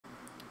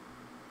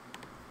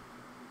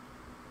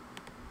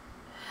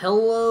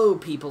Hello,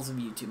 peoples of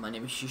YouTube. My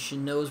name is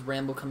Shushinose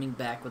Ramble, coming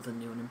back with a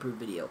new and improved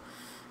video.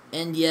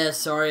 And yes,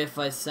 sorry if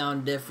I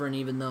sound different,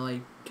 even though I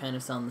kind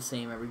of sound the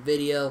same every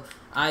video.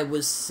 I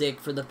was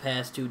sick for the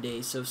past 2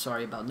 days, so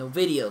sorry about no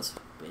videos.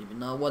 But even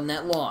though it wasn't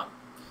that long.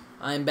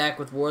 I'm back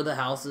with War of the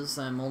Houses.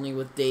 I'm only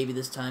with Davey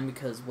this time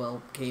because,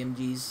 well,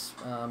 KMG's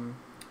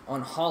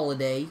on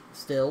holiday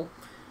still.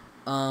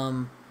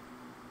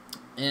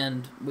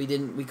 And we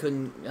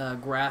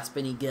couldn't grasp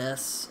any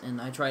guests, and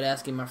I tried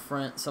asking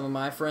some of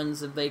my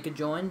friends if they could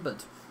join,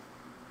 but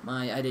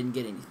I didn't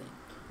get anything.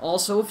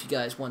 Also, if you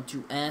guys want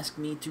to ask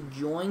me to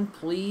join,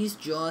 please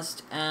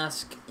just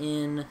ask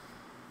in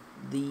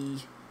the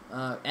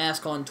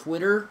ask on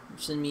Twitter.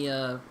 Send me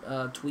a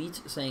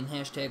tweet saying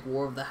hashtag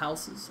War of the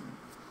Houses, and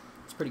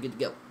it's pretty good to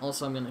go.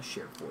 Also, I'm gonna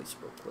share voice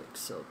real quick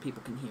so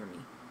people can hear me,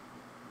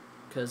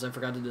 because I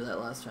forgot to do that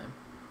last time.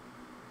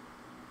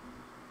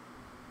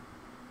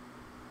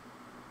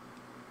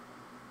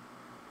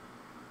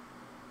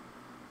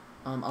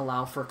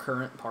 Allow for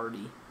current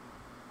party.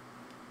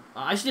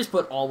 I should just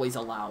put always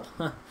allow.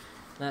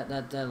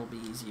 That'll be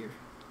easier.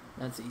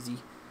 That's easy.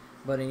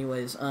 But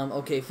anyways,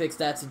 okay, fix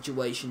that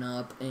situation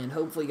up, and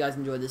hopefully you guys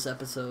enjoyed this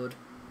episode.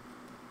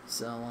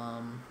 So,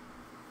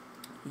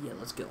 yeah,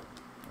 let's go.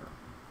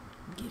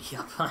 Giddy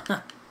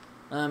up.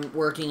 I'm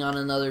working on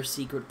another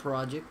secret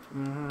project.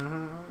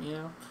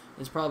 Yeah,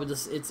 it's probably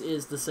it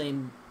is the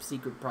same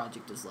secret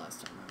project as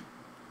last time.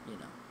 You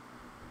know.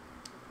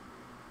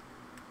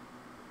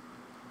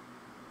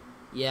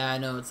 Yeah, I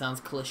know it sounds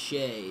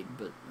cliched,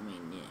 but I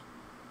mean, yeah.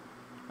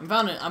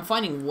 I'm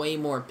finding way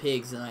more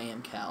pigs than I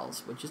am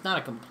cows, which is not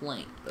a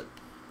complaint, but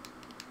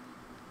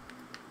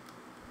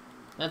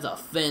that's a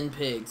thin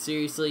pig.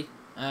 Seriously,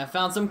 I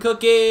found some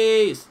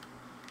cookies.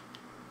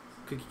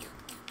 Cookie.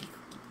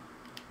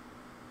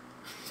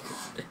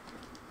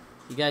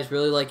 You guys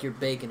really like your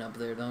bacon up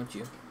there, don't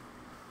you?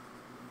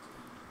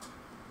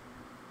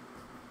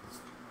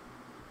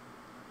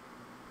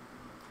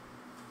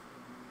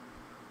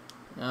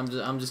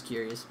 I'm just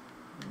curious.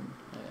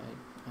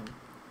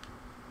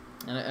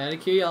 Out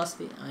of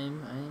curiosity, I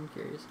am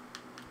curious.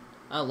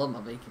 I love my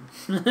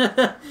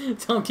bacon.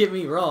 Don't get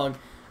me wrong.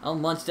 I'll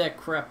munch that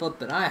crap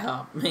up at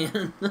IHOP,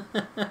 man.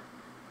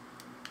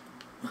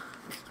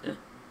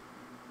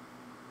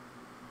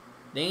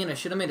 Dang it, I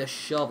should have made a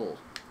shovel.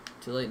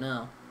 Too late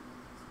now.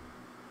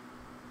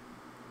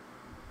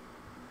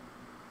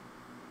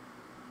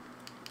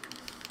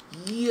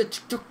 Yeah,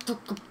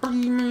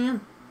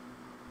 man.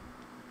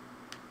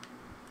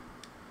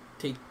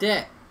 Take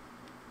that.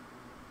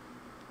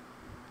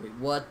 Wait,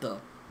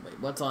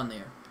 what's on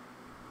there?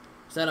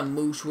 Is that a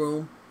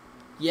mushroom?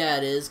 Yeah,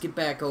 it is. Get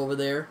back over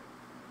there.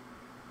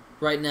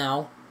 Right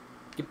now.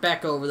 Get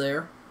back over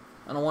there.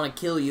 I don't want to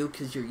kill you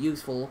because you're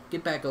useful.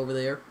 Get back over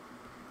there.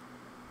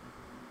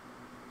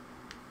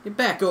 Get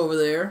back over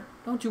there.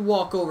 Don't you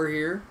walk over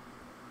here.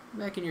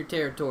 Back in your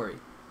territory.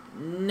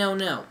 No,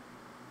 no.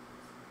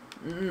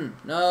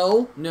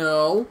 No,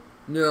 no,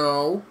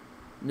 no,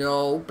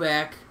 no,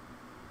 back.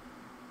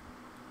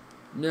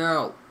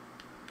 No.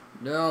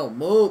 No.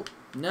 Move.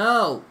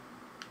 No.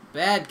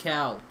 Bad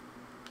cow.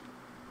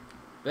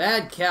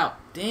 Bad cow.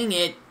 Dang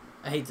it.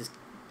 I hate this.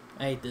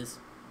 I hate this.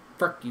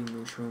 Frick you,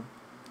 mushroom.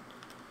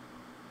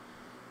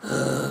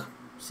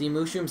 See,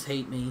 mushrooms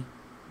hate me.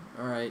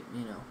 Alright,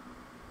 you know.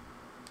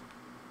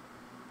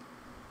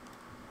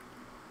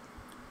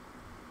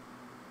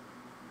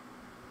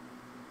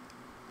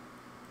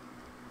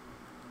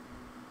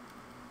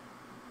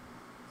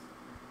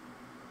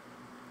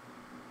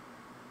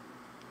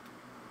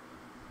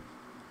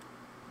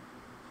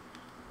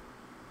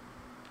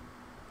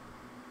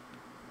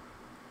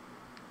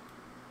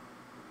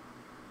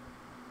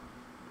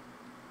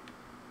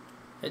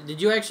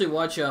 Did you actually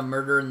watch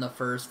Murder in the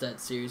First, that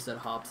series that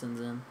Hobson's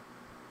in?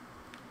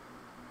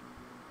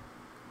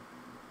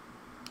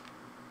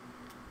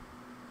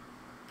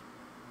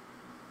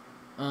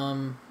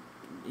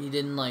 He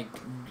didn't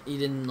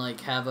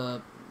like have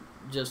a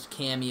just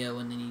cameo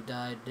and then he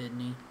died, didn't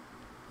he?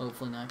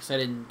 Hopefully not, because I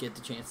didn't get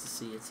the chance to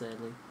see it,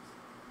 sadly.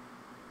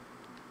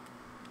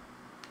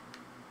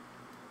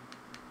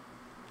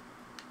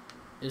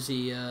 Is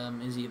he a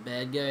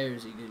bad guy or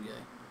is he a good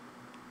guy?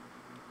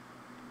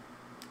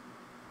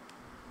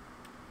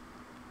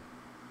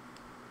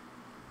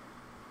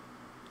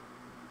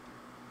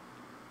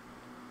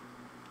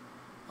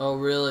 Oh,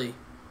 really?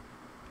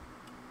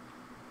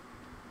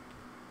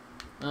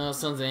 Oh,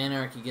 Sons of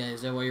Anarchy, guys.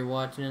 Is that why you're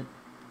watching it?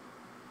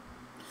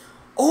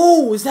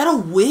 Oh, is that a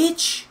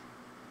witch?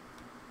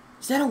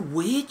 Is that a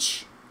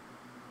witch?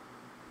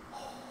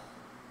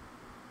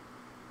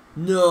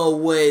 No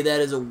way, that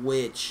is a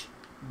witch.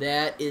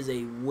 That is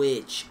a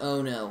witch.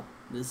 Oh, no.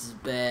 This is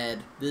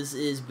bad. This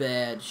is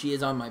bad. She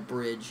is on my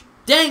bridge.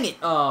 Dang it!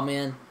 Oh,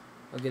 man.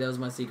 Okay, that was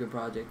my secret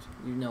project.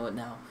 You know it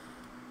now.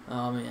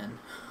 Oh, man.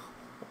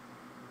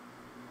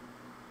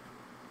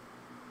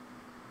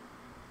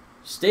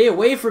 Stay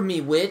away from me,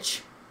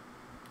 witch.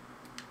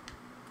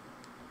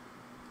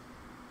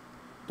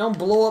 Don't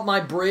blow up my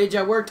bridge.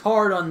 I worked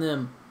hard on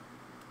them.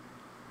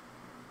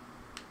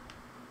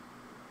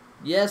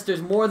 Yes,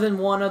 there's more than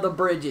one of the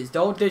bridges.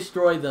 Don't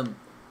destroy them.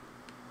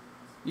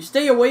 You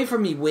stay away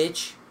from me,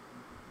 witch.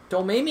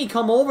 Don't make me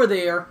come over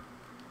there.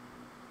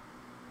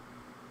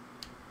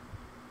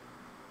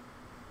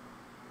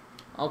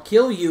 I'll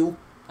kill you.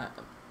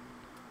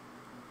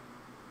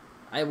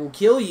 I will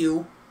kill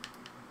you.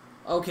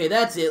 Okay,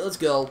 that's it. Let's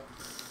go.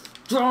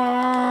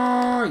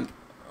 Die!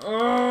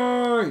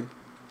 Die!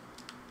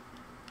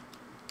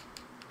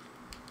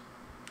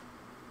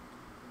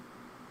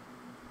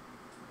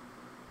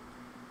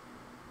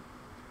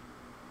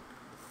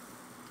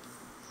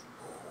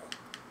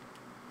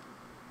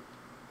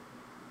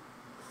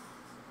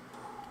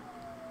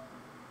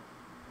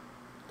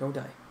 Don't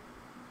die.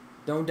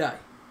 Don't die.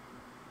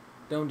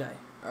 Don't die.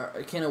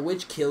 Can a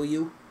witch kill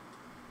you?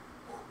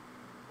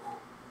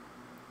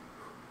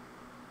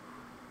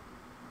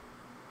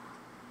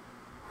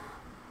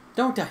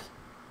 Don't die.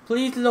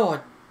 Please,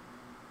 Lord.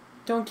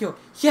 Don't kill.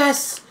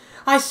 Yes!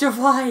 I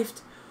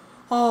survived!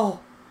 Oh.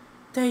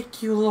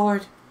 Thank you,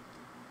 Lord.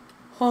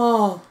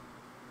 Oh.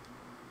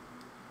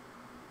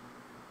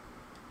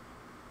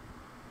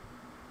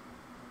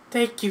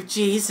 Thank you,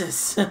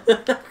 Jesus.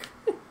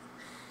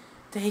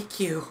 Thank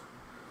you.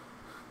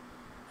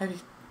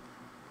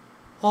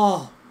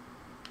 Oh.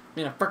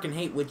 Man, I freaking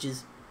hate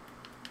witches.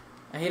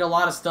 I hate a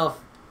lot of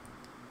stuff.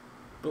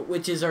 But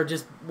witches are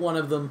just one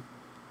of them.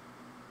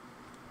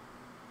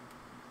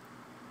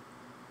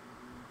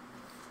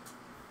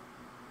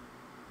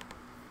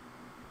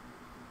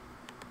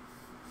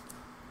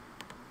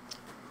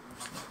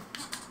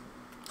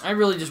 I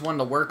really just wanted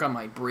to work on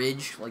my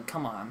bridge. Like,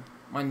 come on.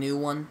 My new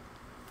one.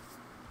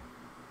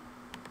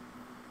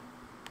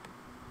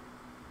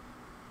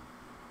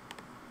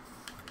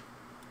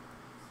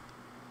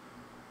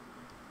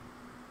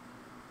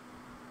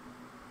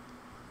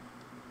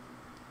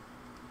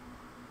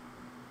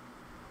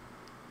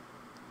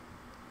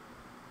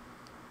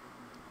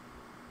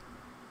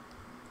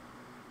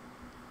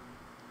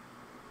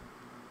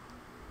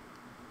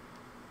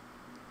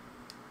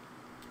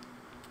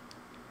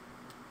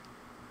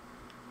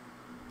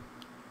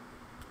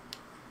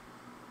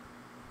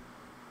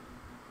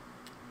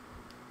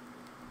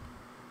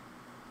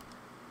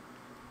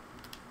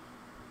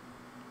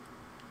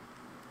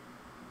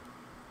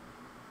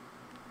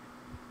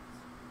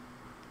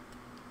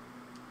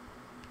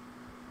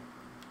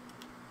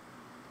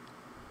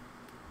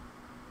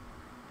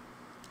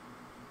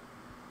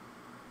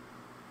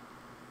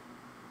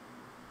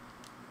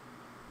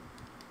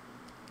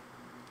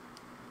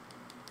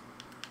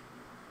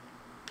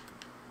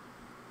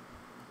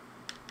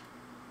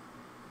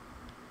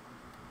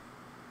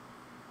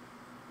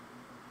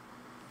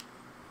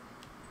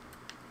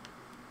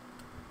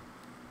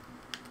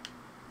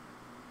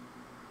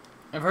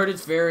 I've heard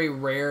it's very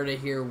rare to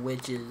hear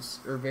witches,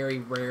 or very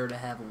rare to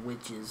have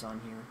witches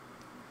on here.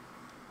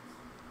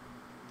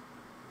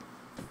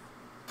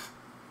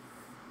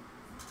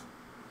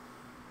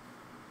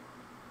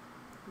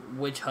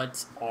 Witch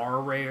huts are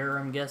rare,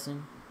 I'm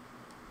guessing.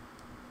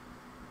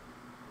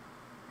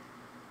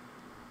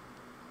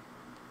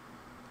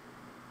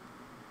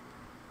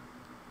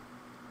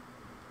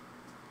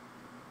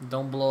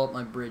 Don't blow up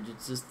my bridge.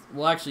 It's just...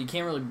 Well, actually, you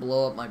can't really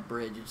blow up my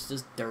bridge. It's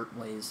just dirt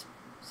ways.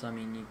 So, I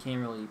mean, you can't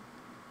really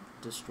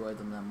destroy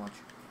them that much.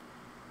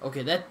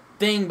 Okay, that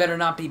thing better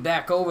not be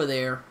back over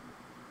there.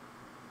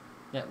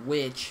 That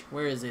witch.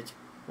 Where is it?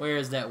 Where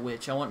is that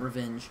witch? I want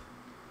revenge.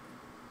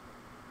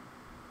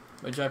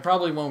 Which I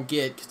probably won't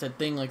get, because that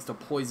thing likes to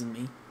poison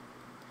me.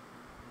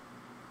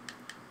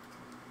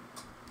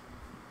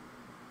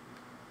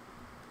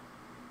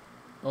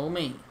 Oh,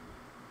 me.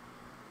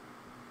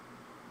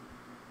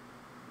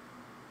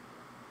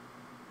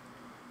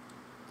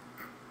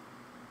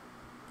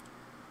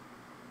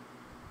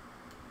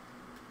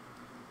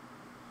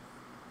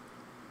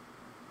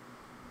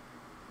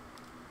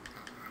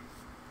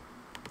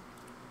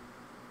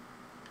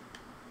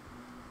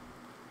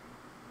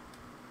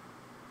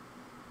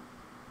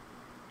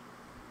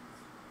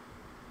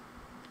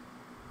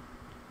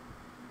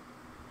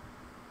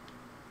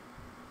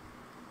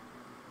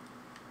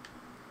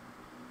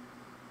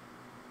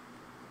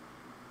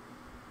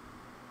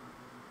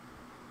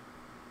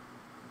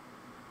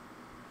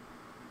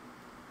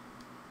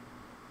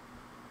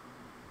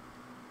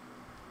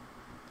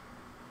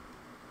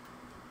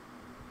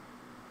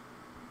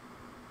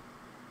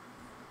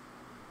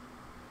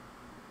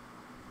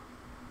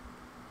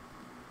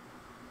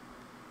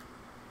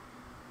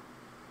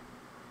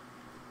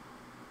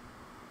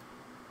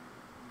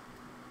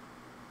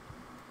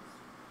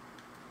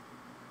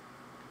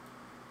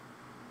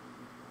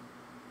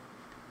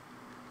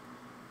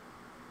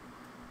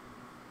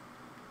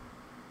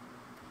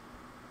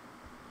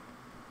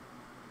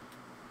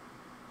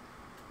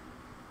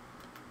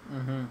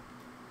 Mm-hmm.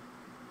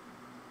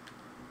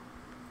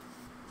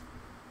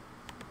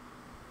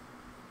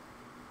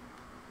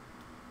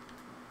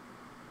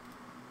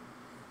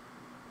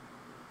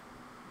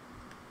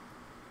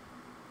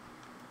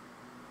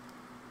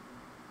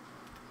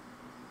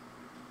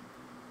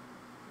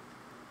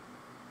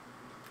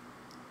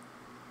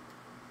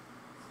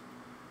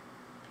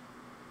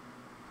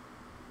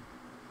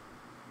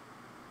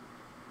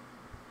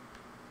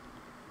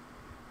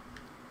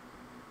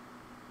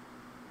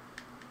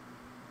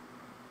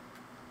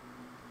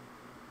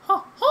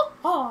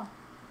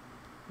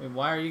 Wait,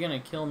 why are you gonna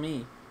kill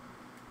me?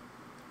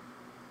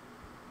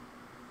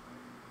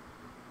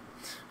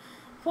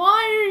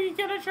 Why are you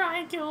gonna try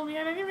and kill me?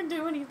 I didn't even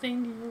do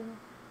anything to you.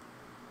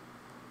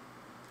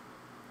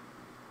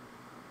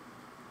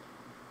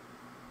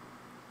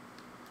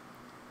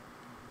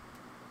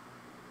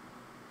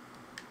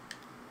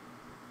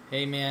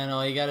 Hey man,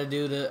 all you gotta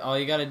do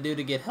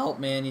to get help,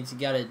 man, is you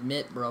gotta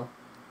admit, bro.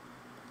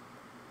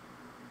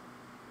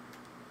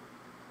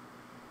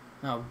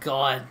 Oh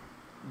God,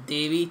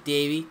 Davy.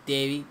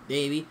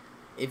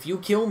 If you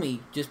kill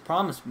me, just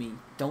promise me,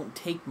 don't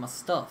take my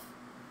stuff.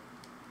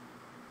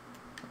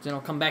 Then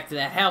I'll come back to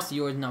that house of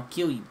yours and I'll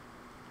kill you.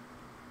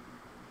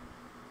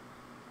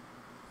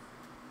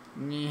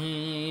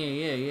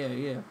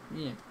 Yeah.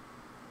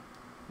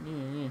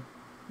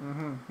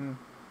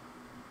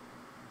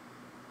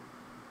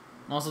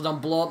 Also,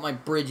 don't blow up my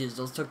bridges.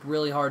 Those took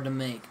really hard to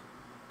make.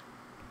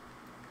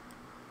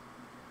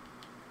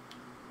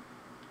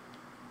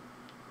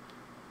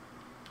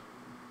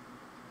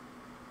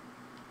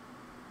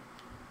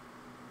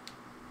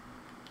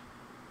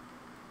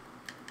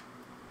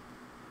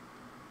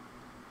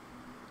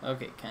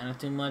 Okay, kind of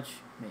too much,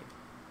 maybe.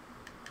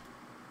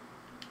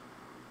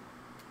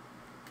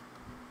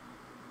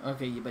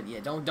 Okay, but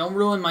yeah, don't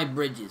ruin my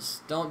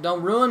bridges. Don't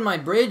ruin my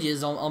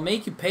bridges. I'll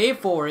make you pay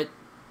for it.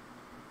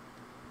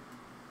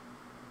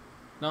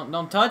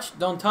 Don't touch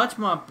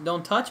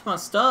my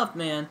stuff,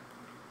 man.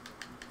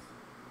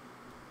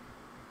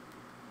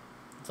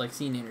 It's like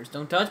sea eaters.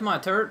 Don't touch my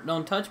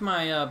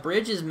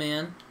bridges,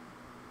 man.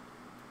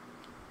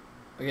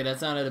 Okay, that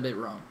sounded a bit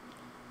wrong.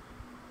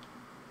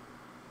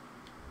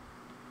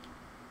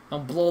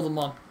 Don't blow them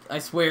up. I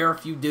swear,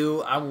 if you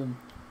do, I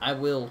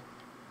will.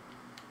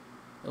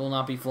 It will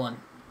not be fun.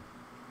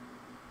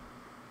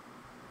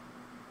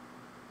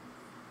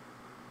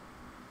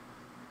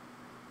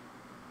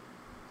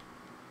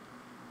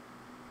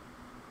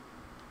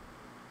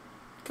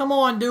 Come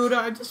on, dude.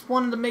 I just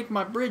wanted to make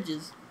my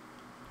bridges.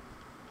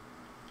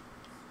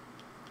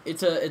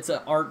 It's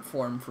a art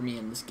form for me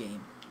in this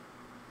game,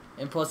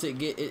 and plus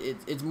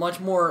it's much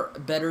more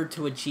better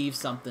to achieve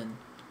something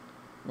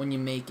when you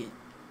make it.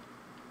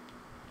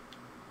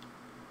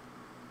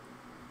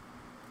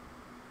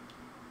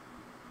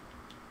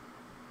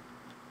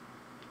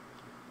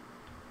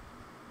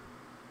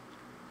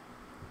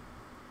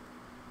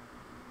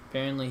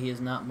 Apparently, he is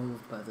not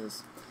moved by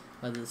this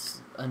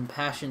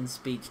impassioned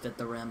speech that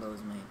the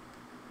Rambos made.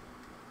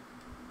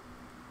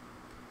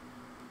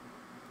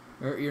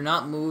 You're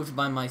not moved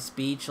by my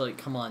speech? Like,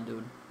 come on,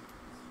 dude.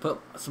 Put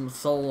some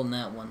soul in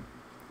that one.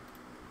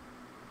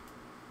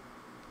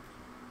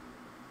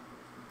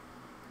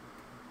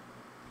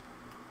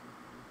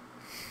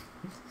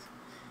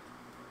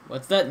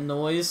 What's that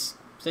noise?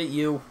 Is that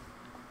you?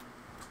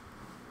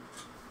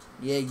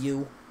 Yeah,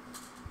 you.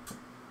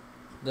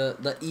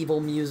 The evil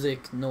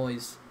music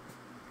noise.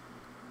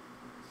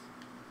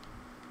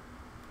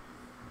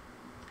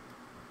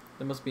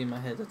 That must be in my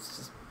head. That's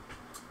just...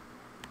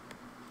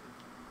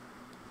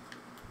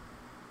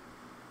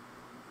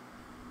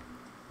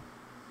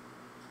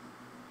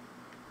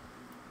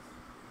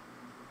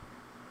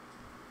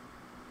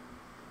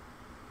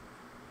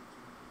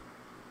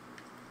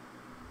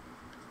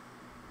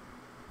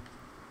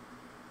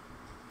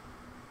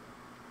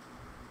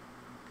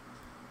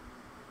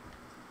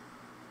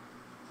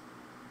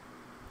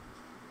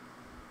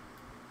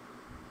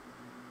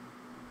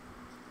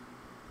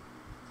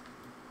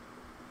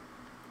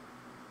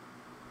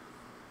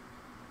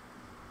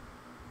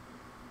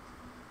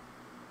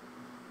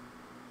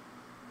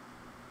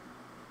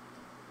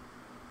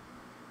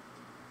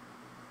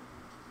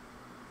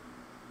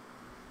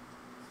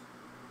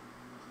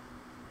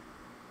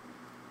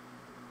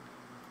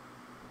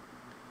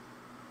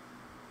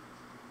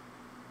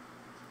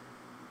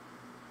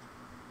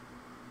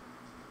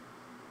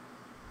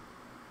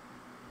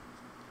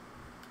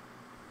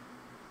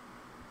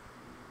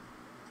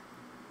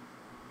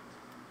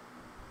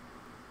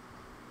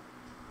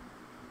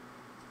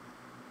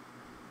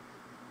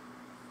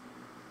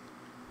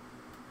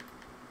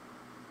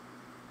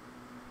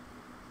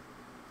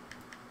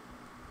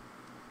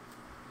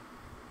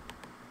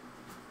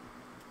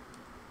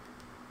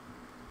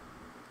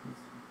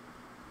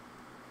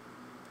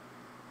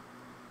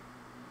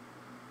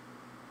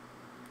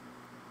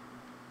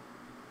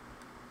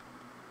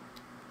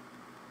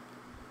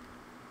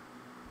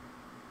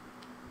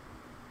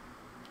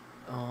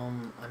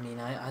 I mean,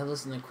 I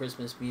listen to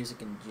Christmas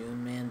music in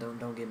June, man.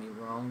 Don't get me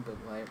wrong, but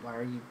why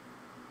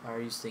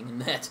are you singing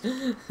that?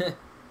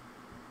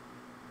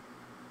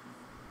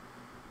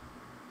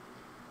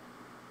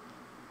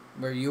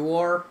 Where you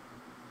are?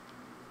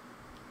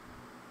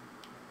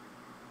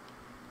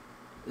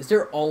 Is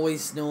there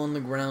always snow on the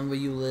ground where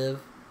you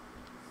live?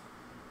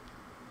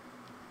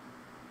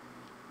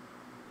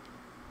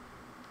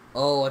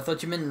 Oh, I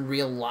thought you meant in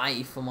real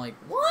life. I'm like,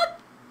 what?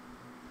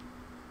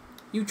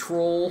 You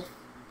troll.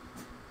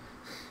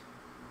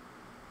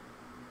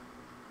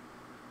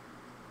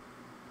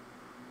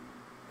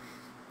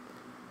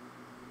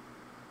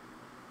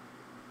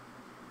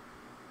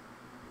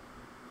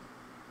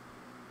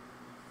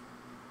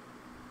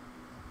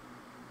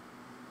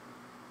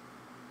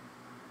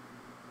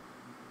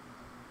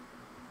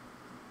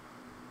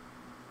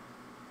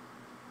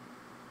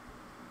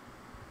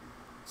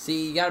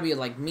 See, you gotta be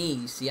like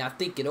me. See, I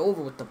think it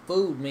over with the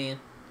food, man.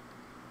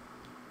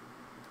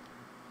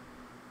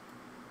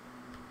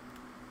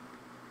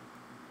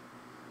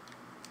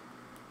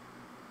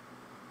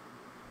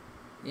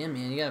 Yeah,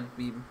 man, you gotta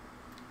be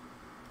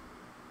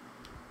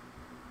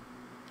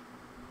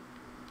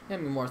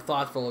more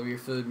thoughtful of your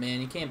food,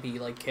 man. You can't be,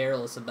 like,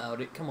 careless about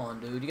it. Come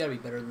on, dude. You gotta be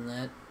better than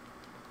that.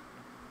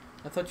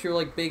 I thought you were,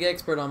 like, big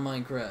expert on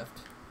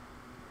Minecraft.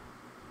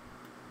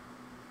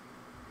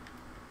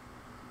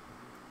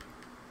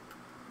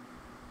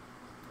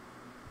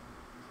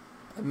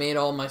 I've made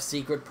all my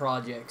secret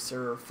projects,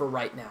 or for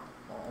right now.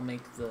 I'll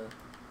make the...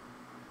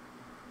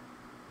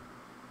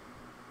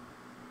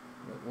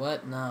 Wait,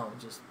 what? No,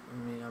 just... I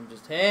mean, I'm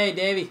just... Hey,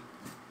 Davey!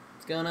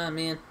 What's going on,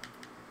 man?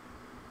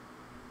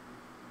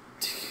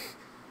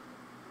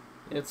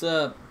 What's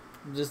up?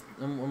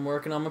 I'm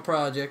working on my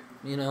project,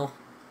 you know.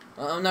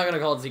 I'm not gonna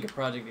call it a secret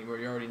project anymore.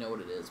 You already know what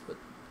it is, but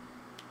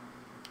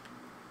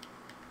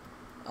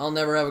I'll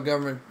never have a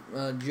government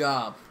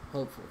job.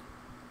 Hopefully,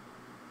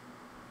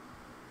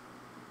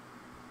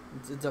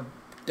 it's a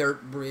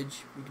dirt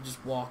bridge. You can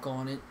just walk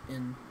on it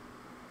and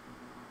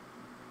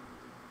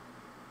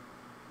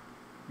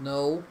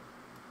no.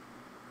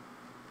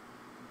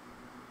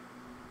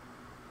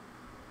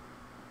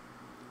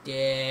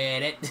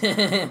 Get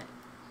it.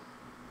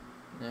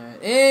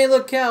 Alright. Hey,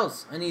 look,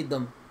 cows! I need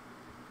them.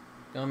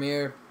 Come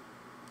here.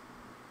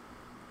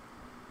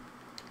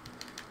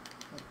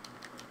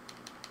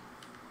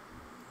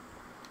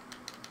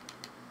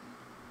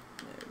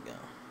 There we go.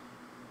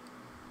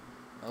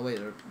 Oh, wait.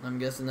 I'm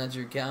guessing that's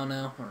your cow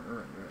now?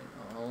 Alright.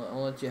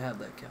 I'll let you have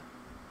that cow.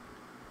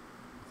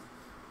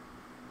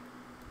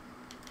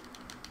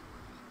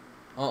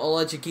 I'll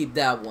let you keep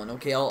that one,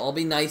 okay? I'll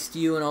be nice to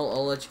you and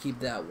I'll let you keep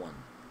that one.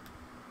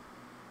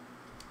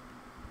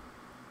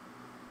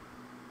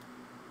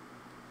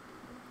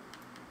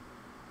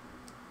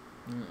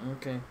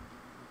 Okay.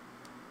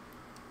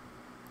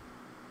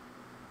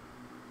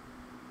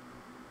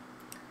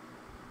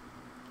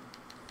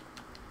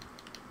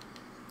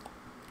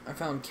 I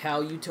found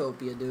cow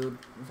utopia, dude.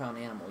 I found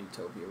animal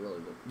utopia, really,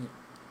 but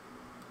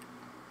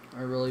yeah.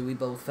 Or really, we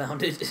both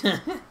found it.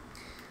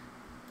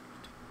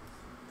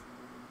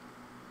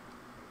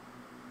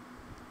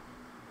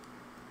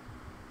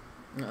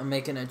 I'm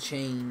making a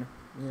chain.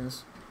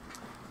 Yes.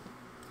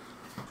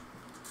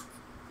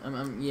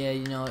 Yeah,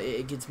 you know,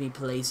 it gets me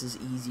places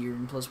easier,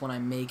 and plus when I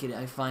make it,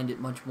 I find it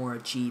much more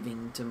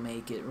achieving to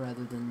make it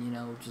rather than, you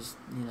know, just,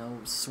 you know,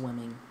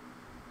 swimming.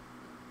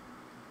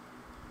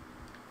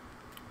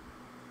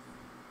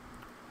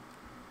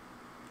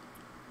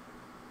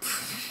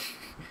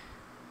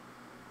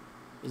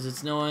 Is it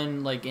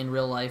snowing, like, in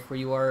real life where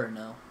you are, or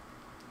no?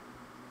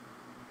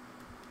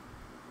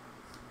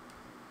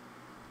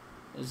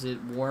 Is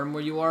it warm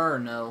where you are, or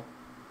no?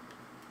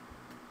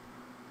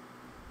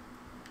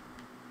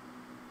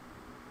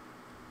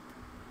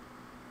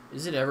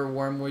 Is it ever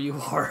warm where you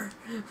are?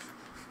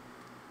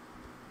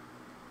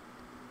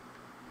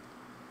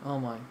 Oh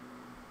my.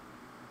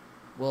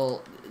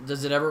 Well,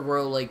 does it ever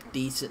grow, like,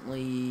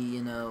 decently,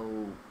 you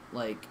know,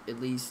 like,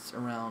 at least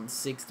around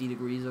 60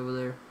 degrees over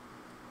there?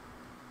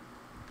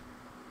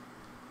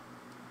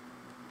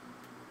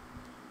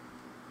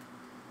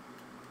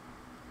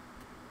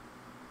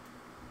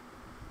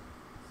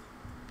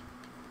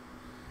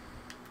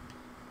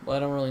 Well, I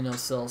don't really know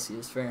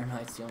Celsius.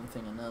 Fahrenheit's the only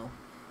thing I know.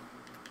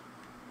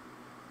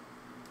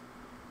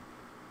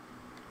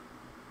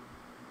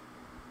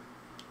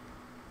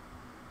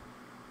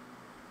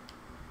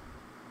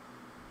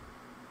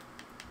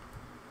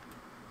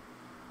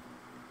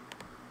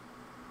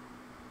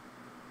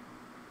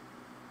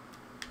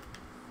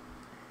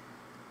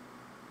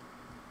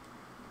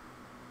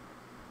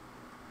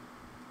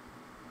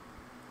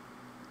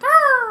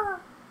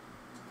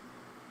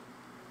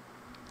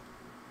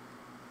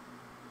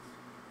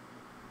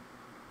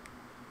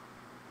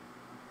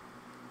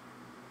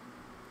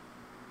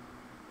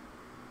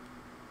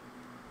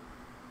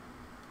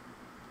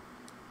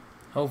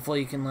 Hopefully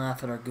you can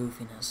laugh at our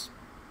goofiness.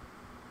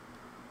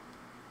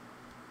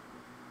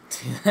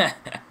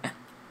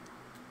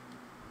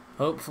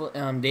 Hopefully,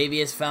 Davey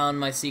has found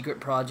my secret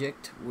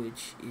project,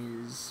 which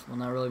is, well,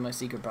 not really my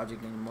secret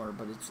project anymore,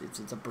 but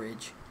it's a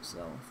bridge.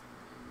 So,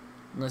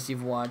 unless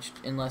you've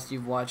watched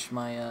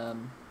my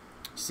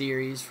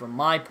series from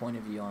my point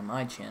of view on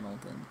my channel,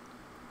 then,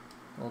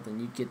 well, then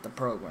you'd get the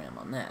program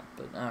on that.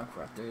 But oh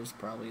crap, there's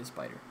probably a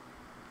spider.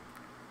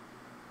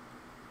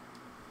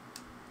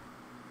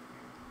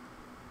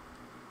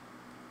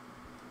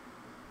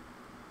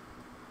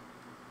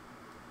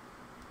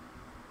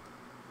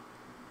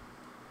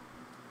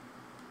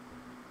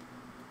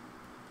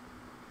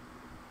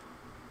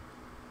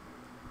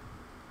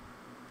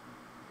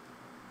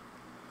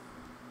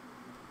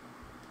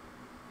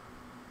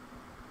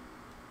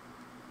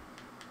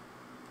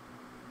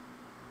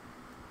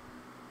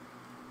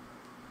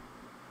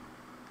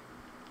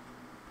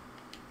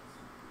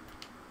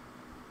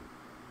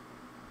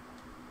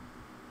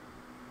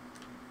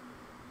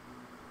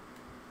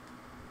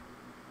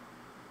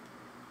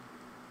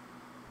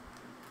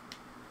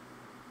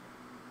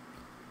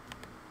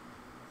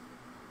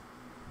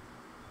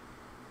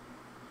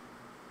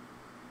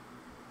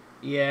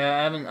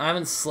 Yeah, I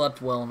haven't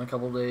slept well in a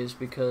couple days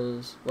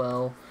because,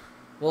 well,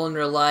 in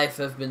real life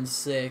I've been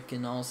sick,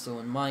 and also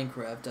in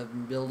Minecraft I've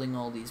been building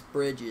all these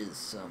bridges.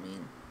 So I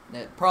mean,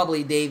 that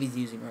probably Davey's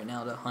using right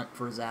now to hunt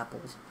for his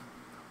apples.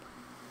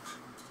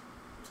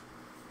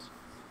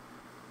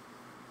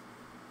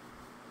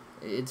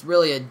 It's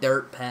really a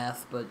dirt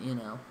path, but you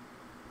know.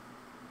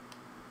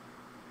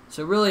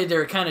 So really,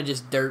 they're kind of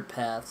just dirt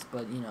paths,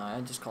 but you know, I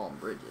just call them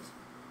bridges.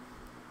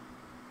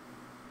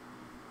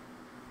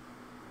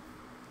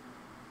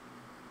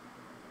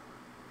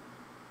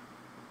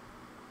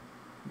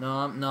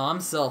 No,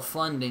 I'm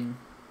self-funding.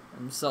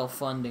 I'm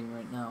self-funding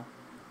right now.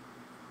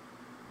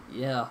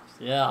 Yeah.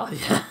 Yeah.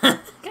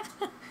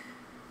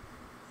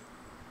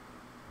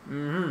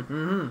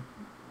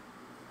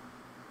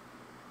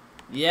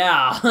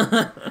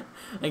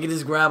 I can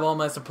just grab all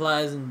my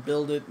supplies and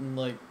build it, and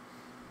like,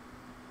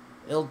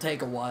 it'll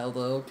take a while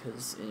though,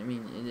 cause I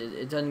mean,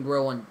 it doesn't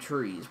grow on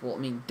trees. Well, I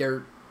mean,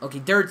 dirt. Okay,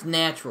 dirt's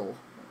natural.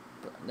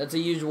 But that's a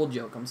usual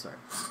joke. I'm sorry.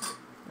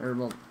 Or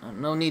well,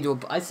 no need to.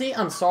 I say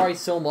I'm sorry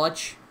so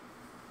much.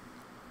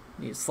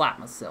 I need to slap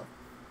myself.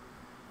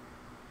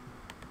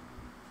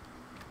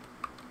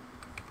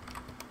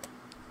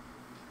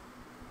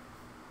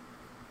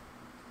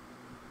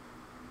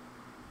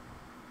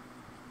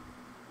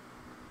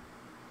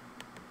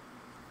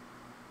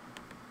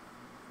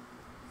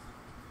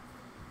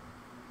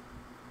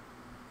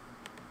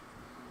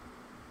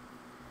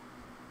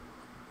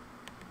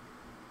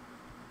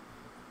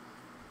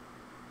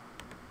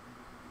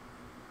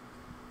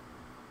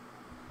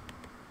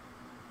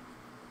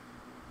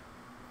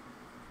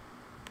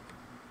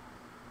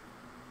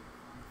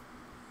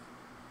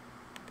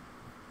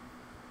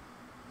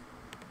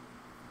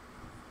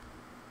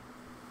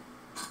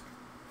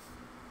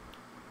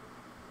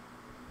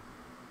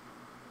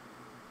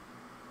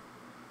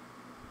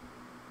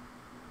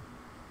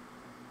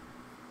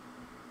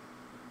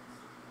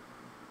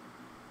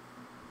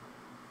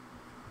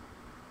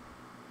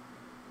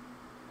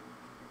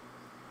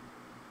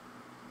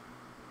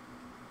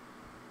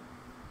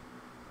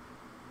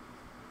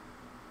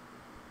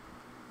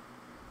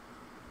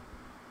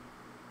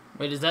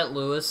 Wait, is that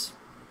Lewis?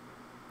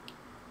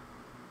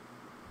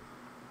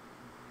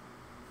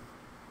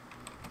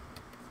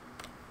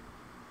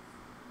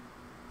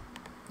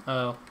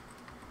 Oh.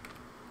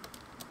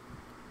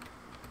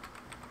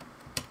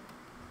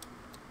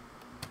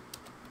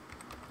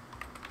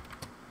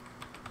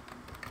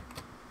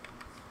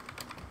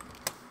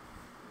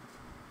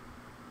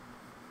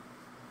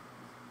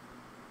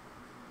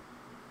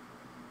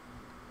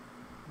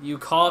 You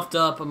coughed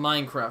up a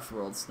Minecraft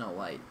world, Snow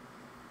White.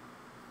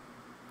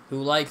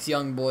 Who likes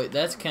young boy?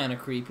 That's kind of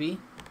creepy.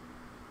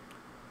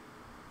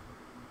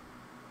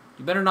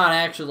 You better not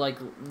actually like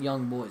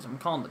young boys. I'm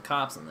calling the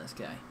cops on this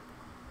guy.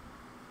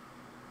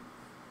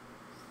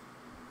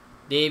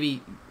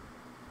 Davey.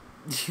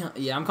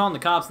 Yeah, I'm calling the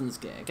cops on this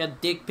guy. I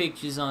got dick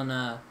pictures on,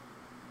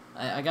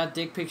 I got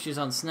dick pictures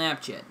on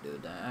Snapchat,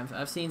 dude.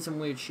 I've seen some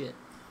weird shit.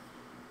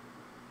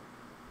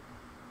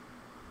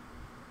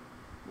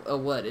 Oh,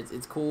 what?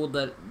 It's cool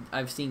that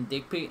I've seen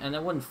dick pic, and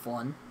that wasn't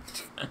fun.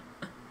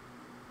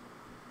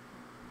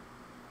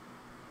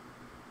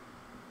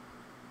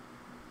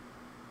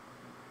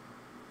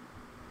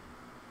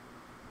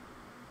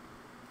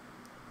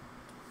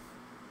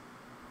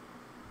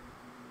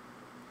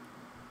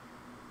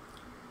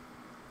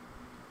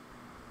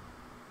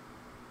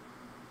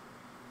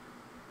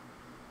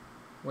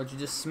 What, you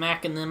just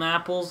smacking them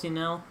apples, you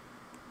know?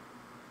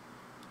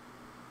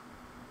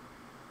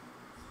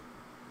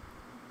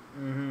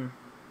 Mm-hmm.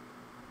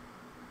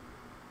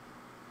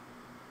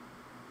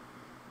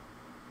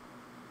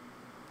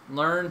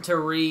 Learn to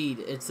read.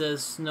 It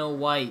says Snow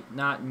White,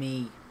 not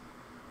me.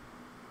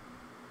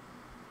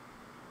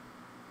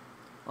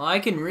 Well, I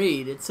can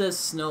read. It says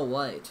Snow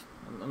White.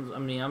 I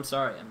mean, I'm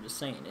sorry. I'm just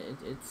saying.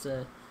 It's,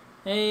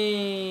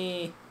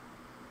 hey...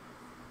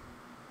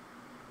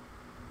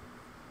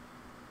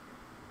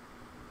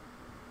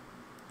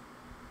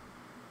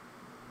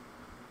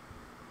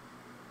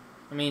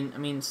 I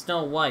mean,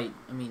 Snow White.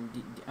 I mean,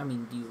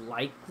 do you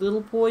like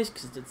little boys?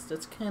 Because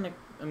that's kind of.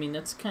 I mean,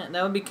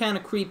 that would be kind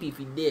of creepy if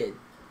you did.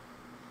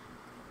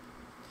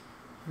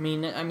 I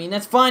mean,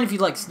 that's fine if you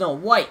like Snow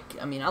White.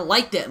 I mean, I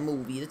like that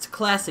movie. It's a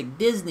classic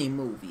Disney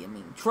movie. I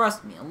mean,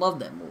 trust me, I love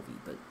that movie.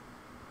 But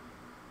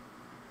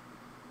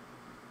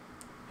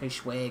hey,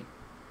 Schwag,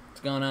 what's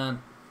going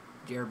on,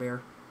 Jer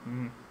Bear?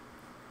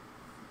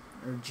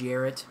 Or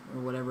Jarrett,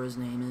 or whatever his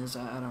name is.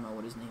 I don't know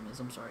what his name is.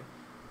 I'm sorry.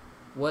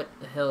 What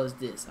the hell is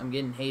this? I'm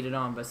getting hated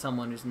on by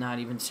someone who's not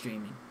even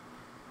streaming.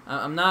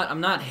 I'm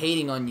not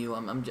hating on you.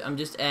 I'm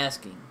just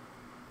asking.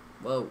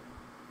 Whoa.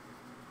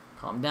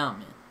 Calm down,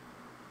 man.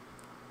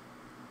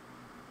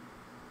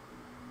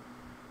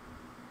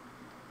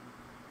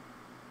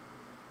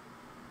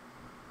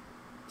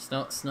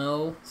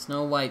 Snow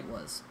White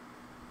was.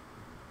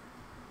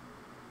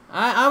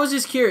 I was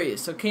just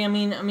curious. Okay, I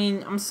mean,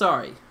 I'm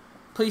sorry.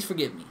 Please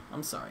forgive me.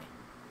 I'm sorry.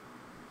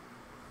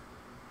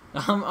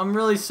 I'm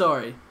really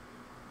sorry.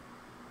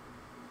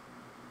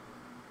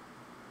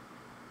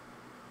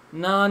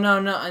 No, no,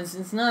 no.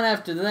 It's not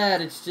after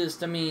that. It's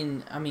just, I don't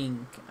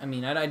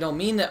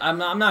mean that.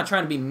 I'm not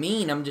trying to be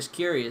mean. I'm just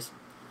curious.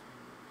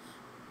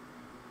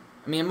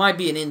 I mean, it might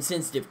be an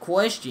insensitive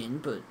question,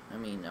 but I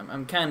mean,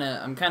 I'm kind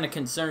of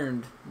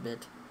concerned a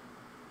bit.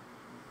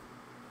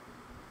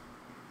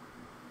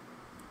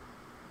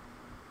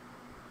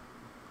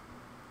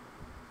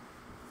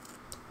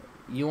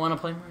 You want to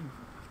play mine?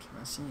 What can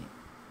I say?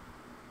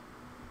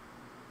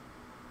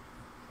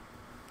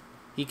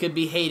 He could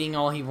be hating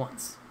all he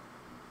wants.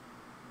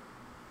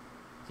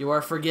 You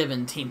are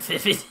forgiven, Team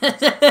Vivid.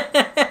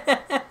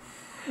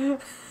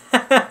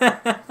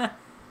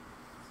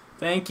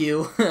 Thank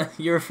you.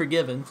 You're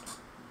forgiven.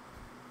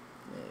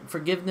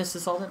 Forgiveness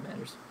is all that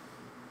matters.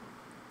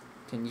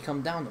 Can you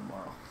come down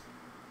tomorrow?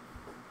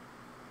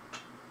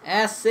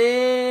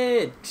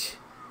 Acid!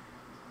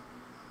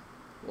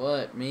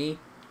 What, me?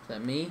 Is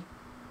that me?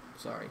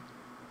 Sorry.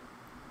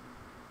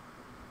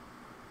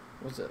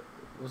 Was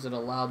it a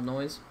loud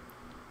noise?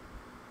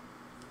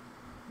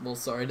 Well,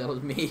 sorry, that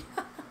was me.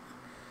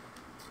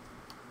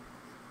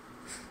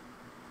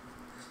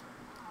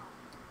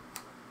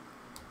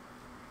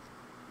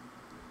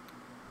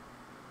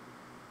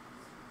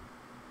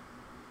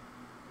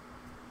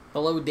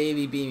 Hello,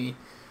 Davey Beamy.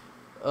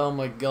 Oh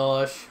my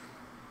gosh.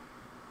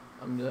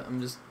 I'm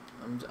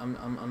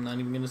not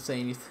even gonna say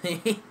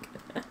anything.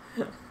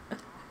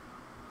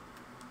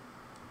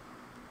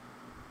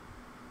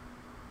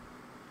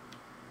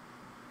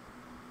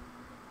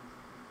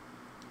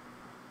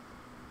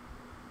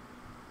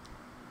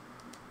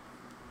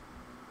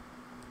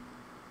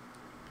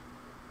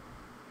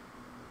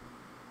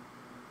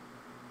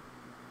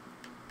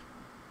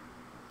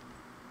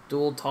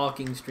 Dual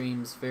talking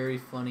streams, very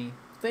funny.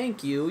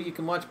 Thank you. You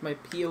can watch my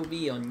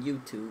POV on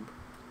YouTube.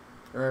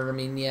 Or, I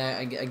mean, yeah,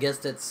 I guess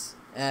that's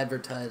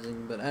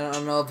advertising, but I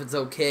don't know if it's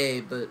okay,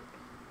 but...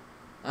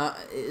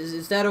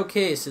 is that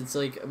okay since,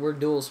 like, we're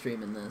dual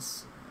streaming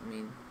this? I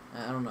mean,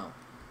 I don't know.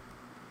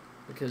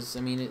 Because, I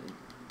mean,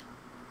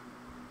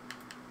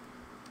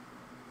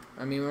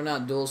 we're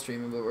not dual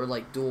streaming, but we're,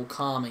 like, dual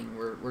calming.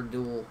 We're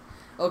dual...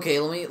 Okay,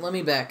 let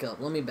me back up.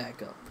 Let me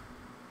back up.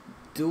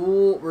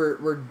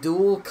 We're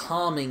dual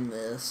calming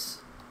this.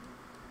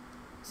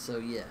 So,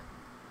 yeah.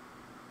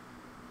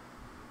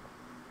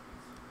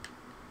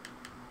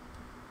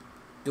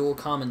 Dual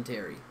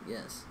commentary,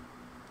 yes.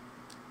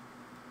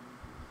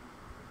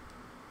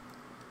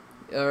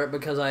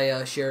 Because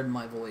I shared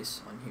my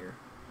voice on here.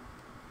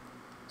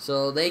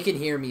 So they can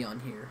hear me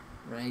on here,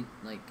 right?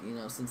 Like, you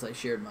know, since I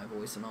shared my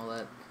voice and all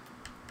that.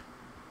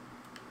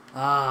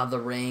 Ah, the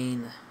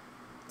rain.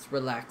 It's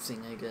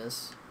relaxing, I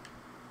guess.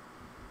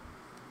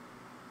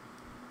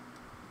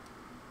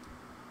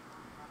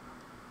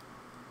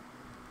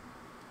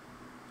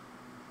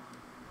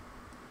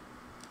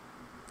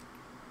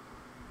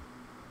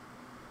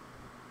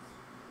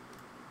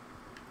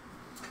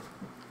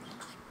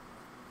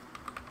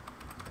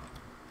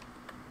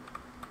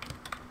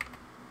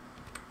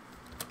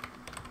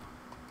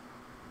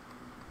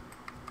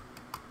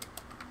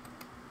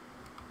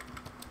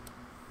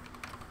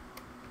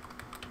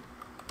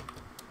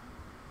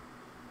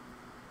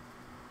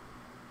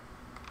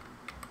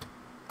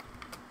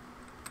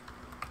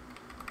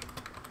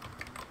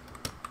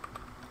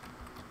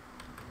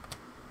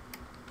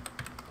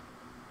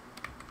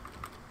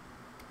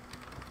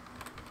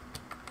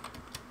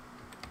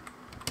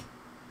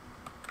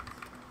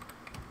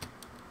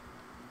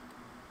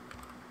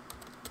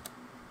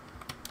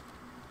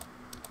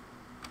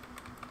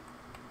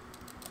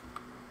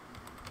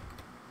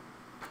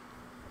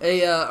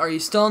 Hey, are you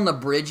still in the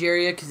bridge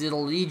area? Because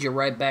it'll lead you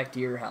right back to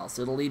your house.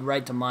 It'll lead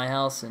right to my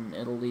house, and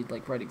it'll lead,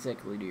 like, right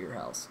exactly to your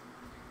house.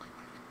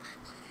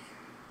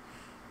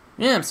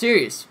 Yeah, I'm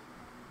serious.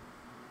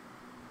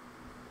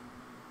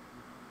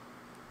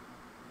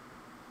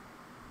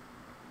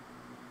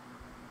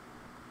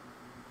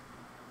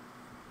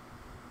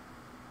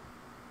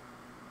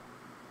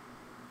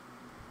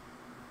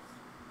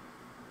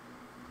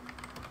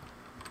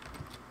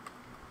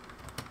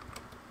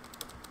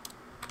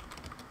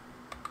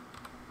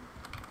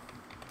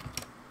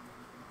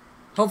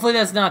 Hopefully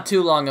that's not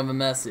too long of a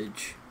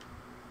message.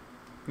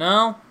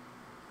 No?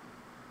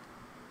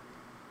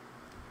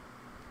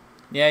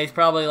 Yeah, he's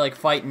probably, like,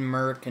 fighting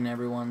Merc and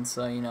everyone,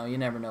 so, you know, you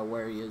never know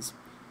where he is.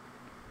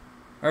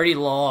 Already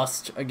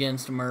lost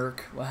against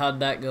Merc. Well,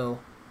 how'd that go?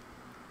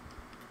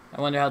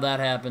 I wonder how that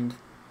happened.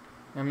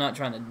 I'm not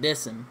trying to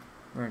diss him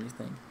or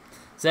anything.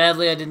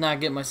 Sadly, I did not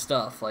get my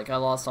stuff. Like, I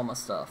lost all my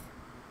stuff.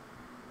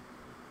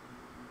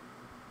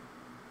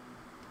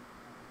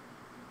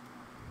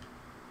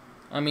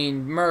 I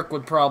mean, Merc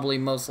would probably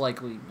most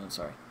likely... No,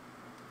 sorry.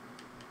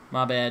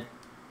 My bad.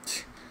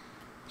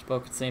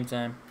 Spoke at the same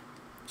time.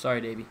 Sorry,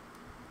 Davey.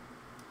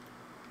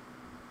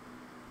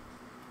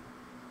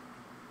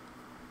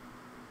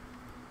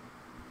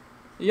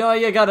 Ja,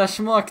 you gotta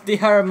smoke the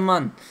herb,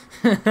 man.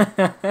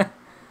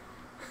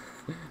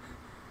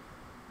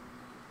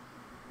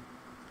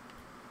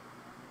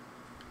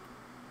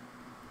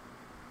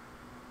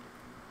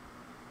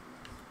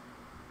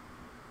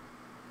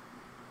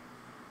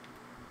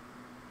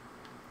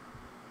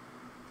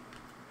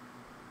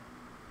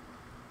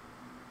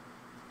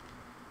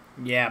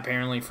 Yeah,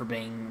 apparently for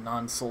being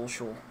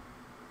non-social.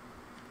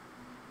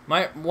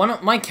 My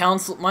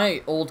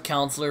old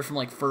counselor from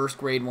like first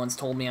grade once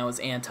told me I was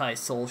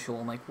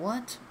antisocial. I'm like,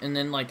 what? And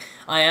then like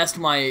I asked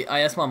my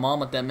mom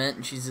what that meant,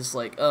 and she's just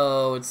like,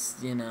 oh, it's,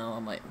 you know.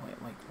 I'm like,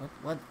 wait, like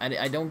what?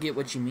 I don't get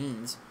what she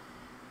means,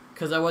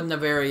 because I wasn't a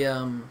very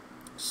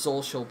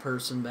social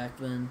person back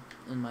then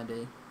in my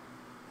day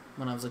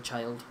when I was a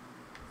child.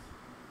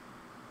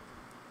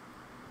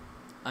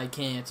 I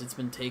can't. It's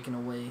been taken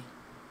away.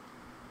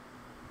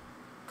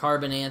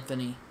 Carbon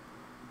Anthony.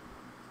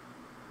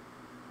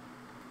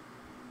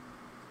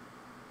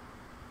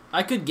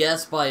 I could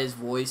guess by his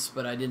voice,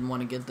 but I didn't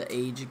want to get the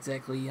age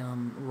exactly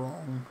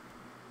wrong.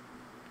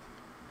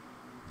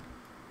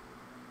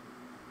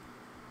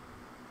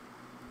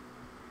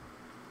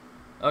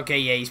 Okay,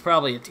 yeah, he's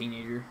probably a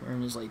teenager, or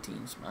in his late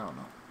teens. I don't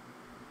know.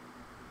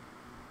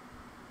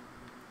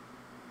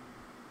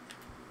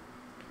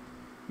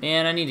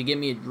 Man, I need to get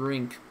me a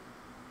drink.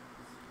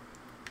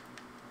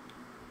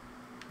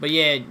 But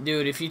yeah,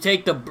 dude, if you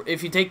take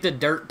the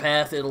dirt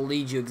path, it'll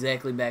lead you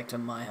exactly back to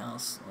my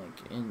house,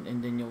 like,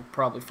 and then you'll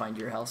probably find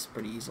your house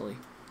pretty easily.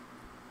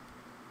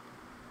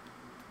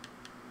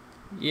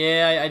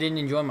 Yeah, I didn't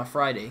enjoy my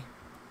Friday.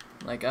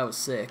 Like, I was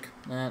sick.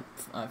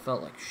 I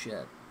felt like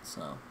shit.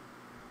 So.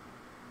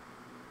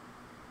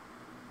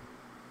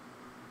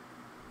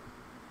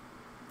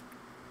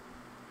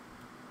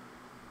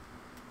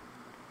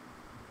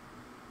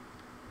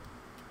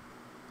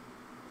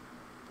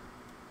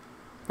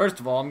 First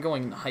of all, I'm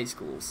going to high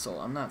school, so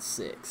I'm not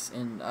 6,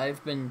 and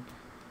I've been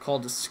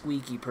called a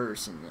squeaky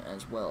person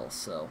as well,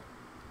 so.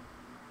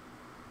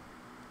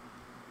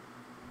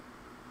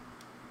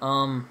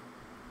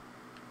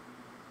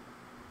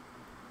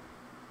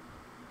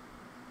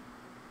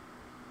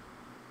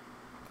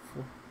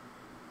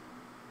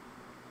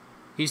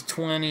 He's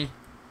 20.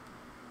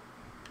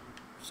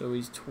 So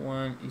he's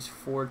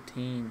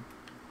 14.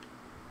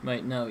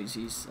 Wait, no,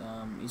 he's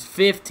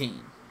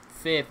 15.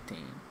 15.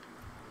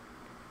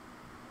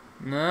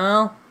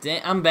 No,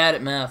 I'm bad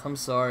at math. I'm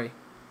sorry.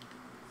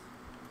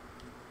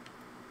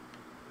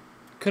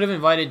 Could have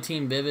invited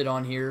Team Vivid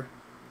on here.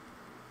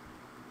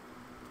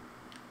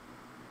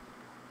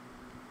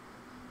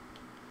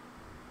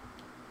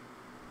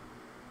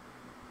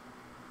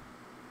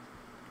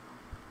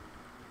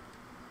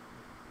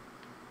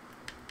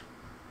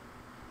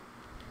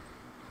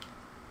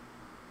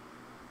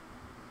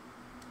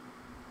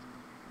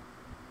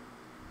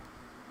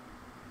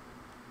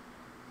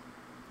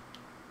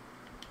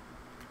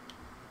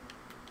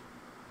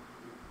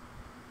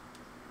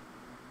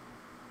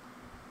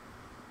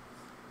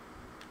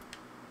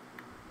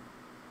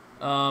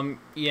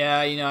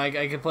 Yeah, you know,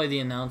 I could play the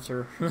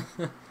announcer.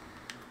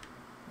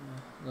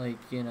 Like,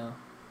 you know,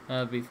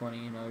 that'd be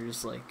funny, you know,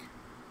 just like...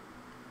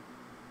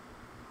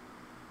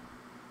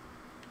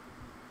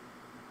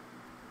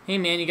 Hey,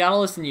 man, you gotta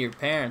listen to your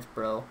parents,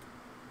 bro.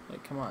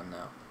 Like, come on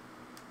now.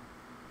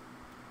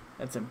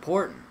 That's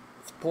important.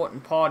 It's an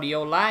important part of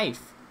your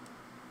life.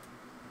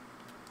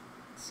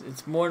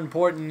 It's more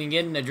important than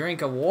getting a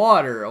drink of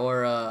water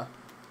or,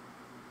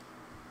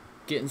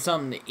 getting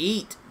something to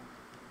eat.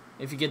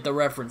 If you get the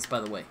reference, by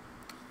the way.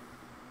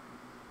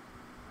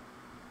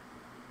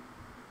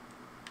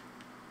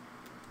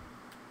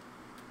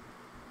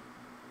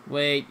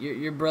 Wait,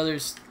 your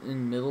brother's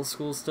in middle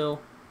school still?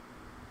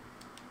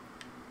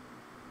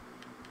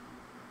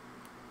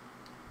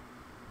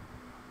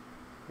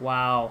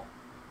 Wow.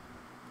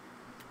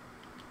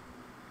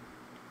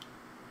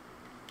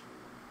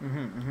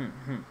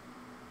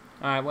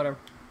 Alright, whatever.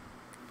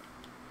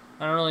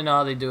 I don't really know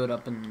how they do it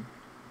up in...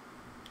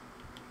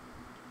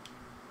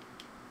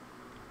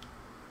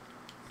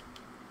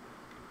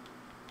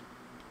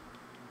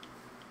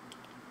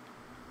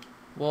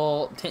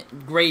 Well,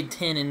 grade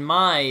 10 in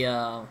my,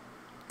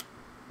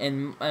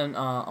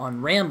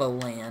 on Rambo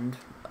Land,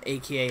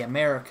 aka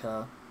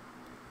America,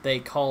 they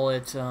call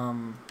it,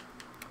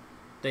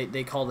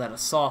 they call that a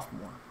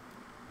sophomore.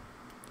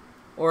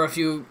 Or if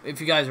you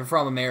guys are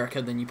from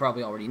America, then you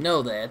probably already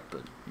know that,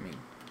 but, I mean...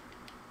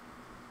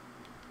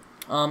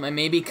 and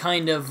maybe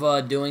kind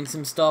of, doing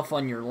some stuff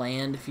on your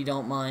land, if you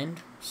don't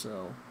mind,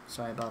 so,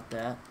 sorry about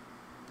that.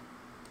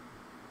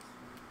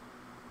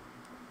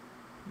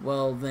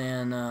 Well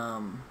then,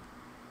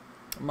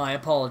 my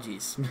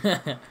apologies.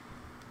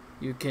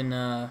 You can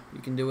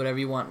do whatever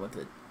you want with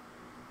it.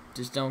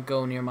 Just don't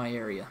go near my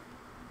area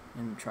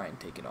and try and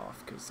take it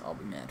off, because I'll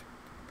be mad.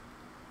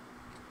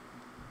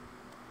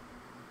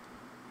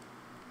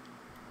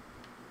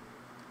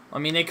 I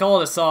mean, they call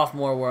it a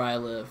sophomore where I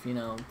live, you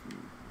know.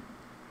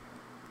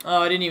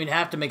 Oh, I didn't even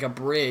have to make a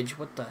bridge.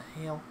 What the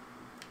hell?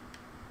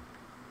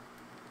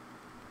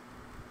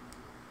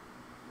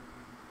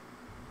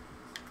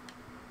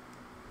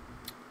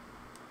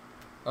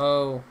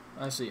 Oh,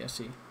 I see, I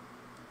see.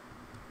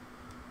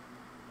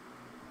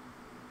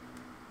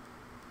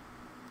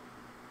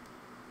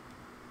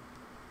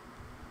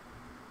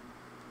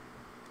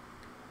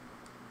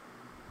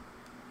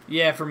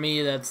 Yeah, for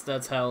me,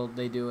 that's how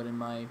they do it in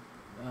my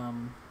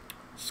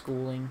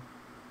schooling.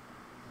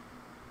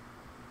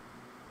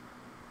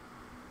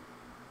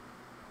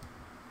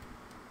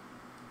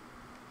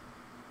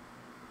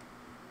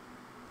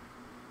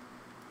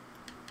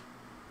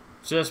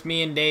 just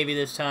me and Davey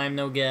this time,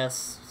 no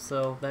guests.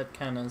 So that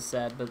kind of is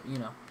sad, but you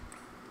know.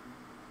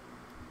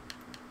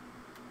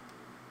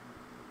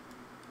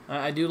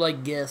 I do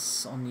like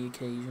guests on the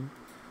occasion.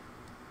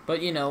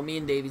 But, you know, me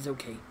and Davey's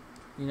okay.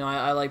 You know,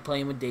 I like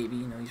playing with Davey.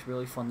 You know, he's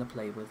really fun to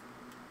play with.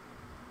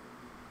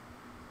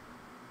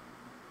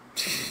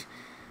 It's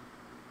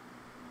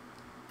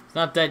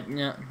not that...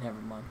 No,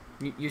 never mind.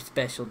 You're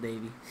special,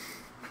 Davey.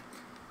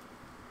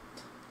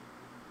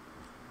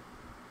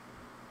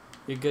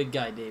 You're a good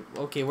guy, Dave.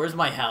 Okay, where's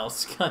my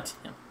house? God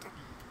damn.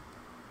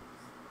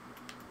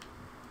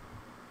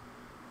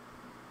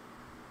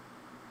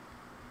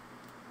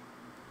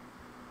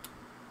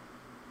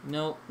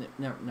 No,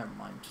 never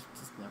mind.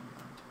 Just never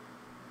mind.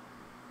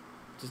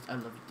 Just, I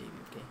love you, Davey,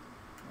 okay?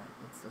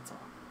 Alright, that's all.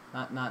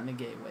 Not in a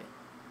gay way.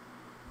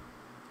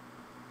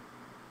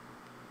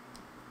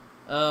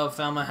 Oh,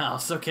 found my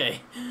house.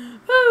 Okay.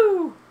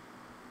 Woo!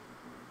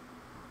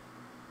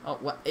 Oh,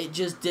 what? It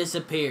just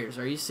disappears.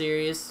 Are you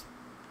serious?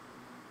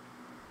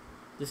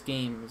 This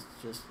game is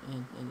just...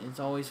 It's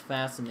always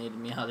fascinated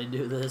me how they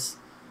do this.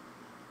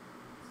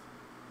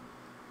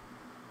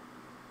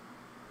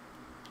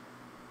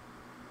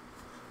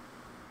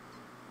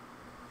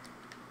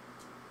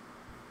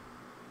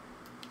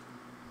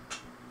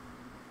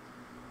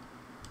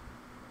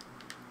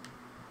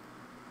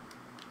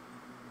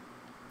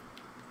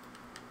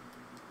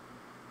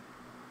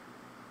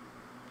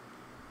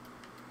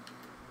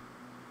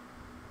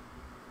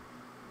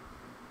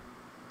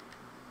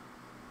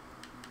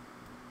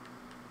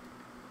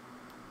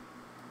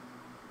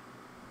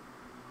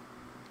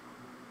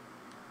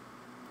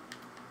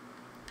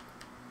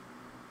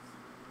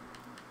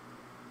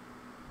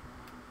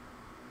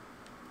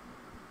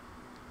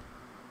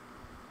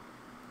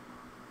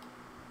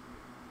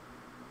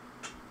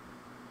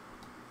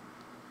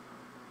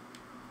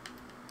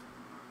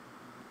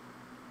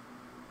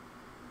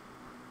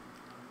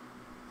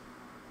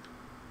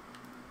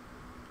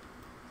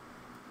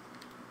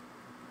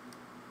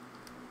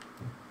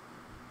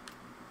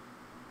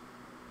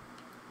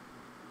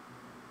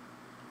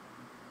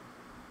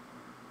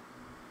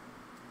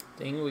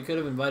 Dang, we could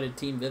have invited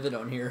Team Vivid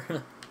on here.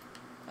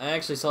 I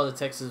actually saw the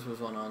Texas was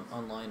one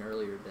online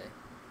earlier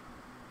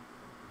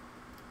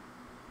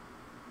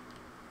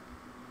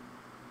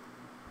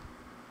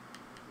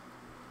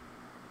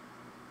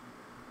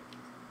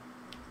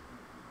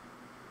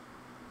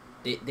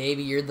today.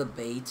 Davey, you're the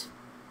bait.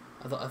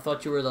 I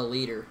thought you were the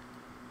leader.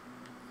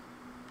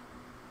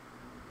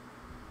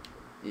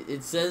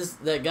 It says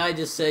that guy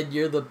just said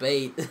you're the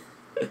bait.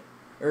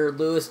 Or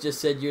Lewis just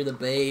said you're the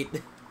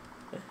bait.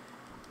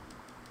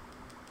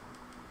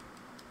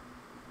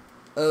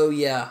 Oh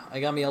yeah, I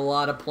got me a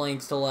lot of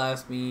planks to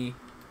last me.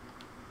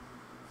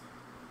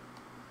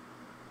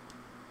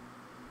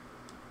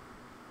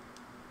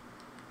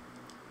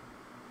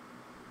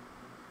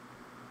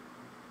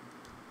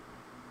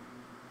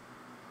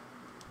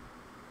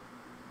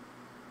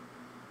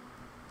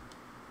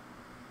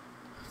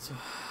 So,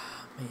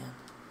 man.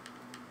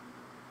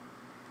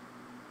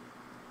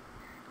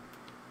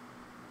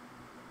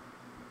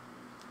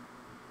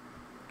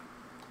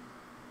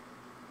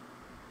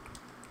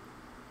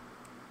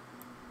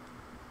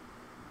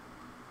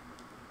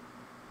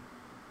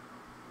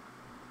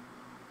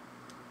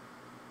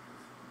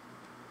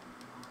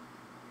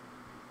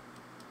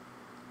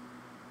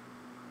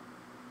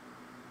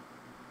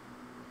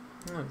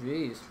 Oh,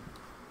 jeez.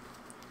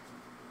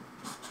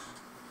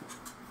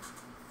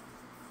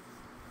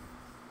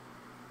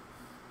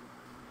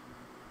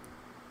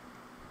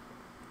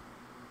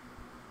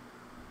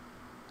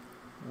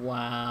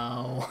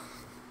 Wow.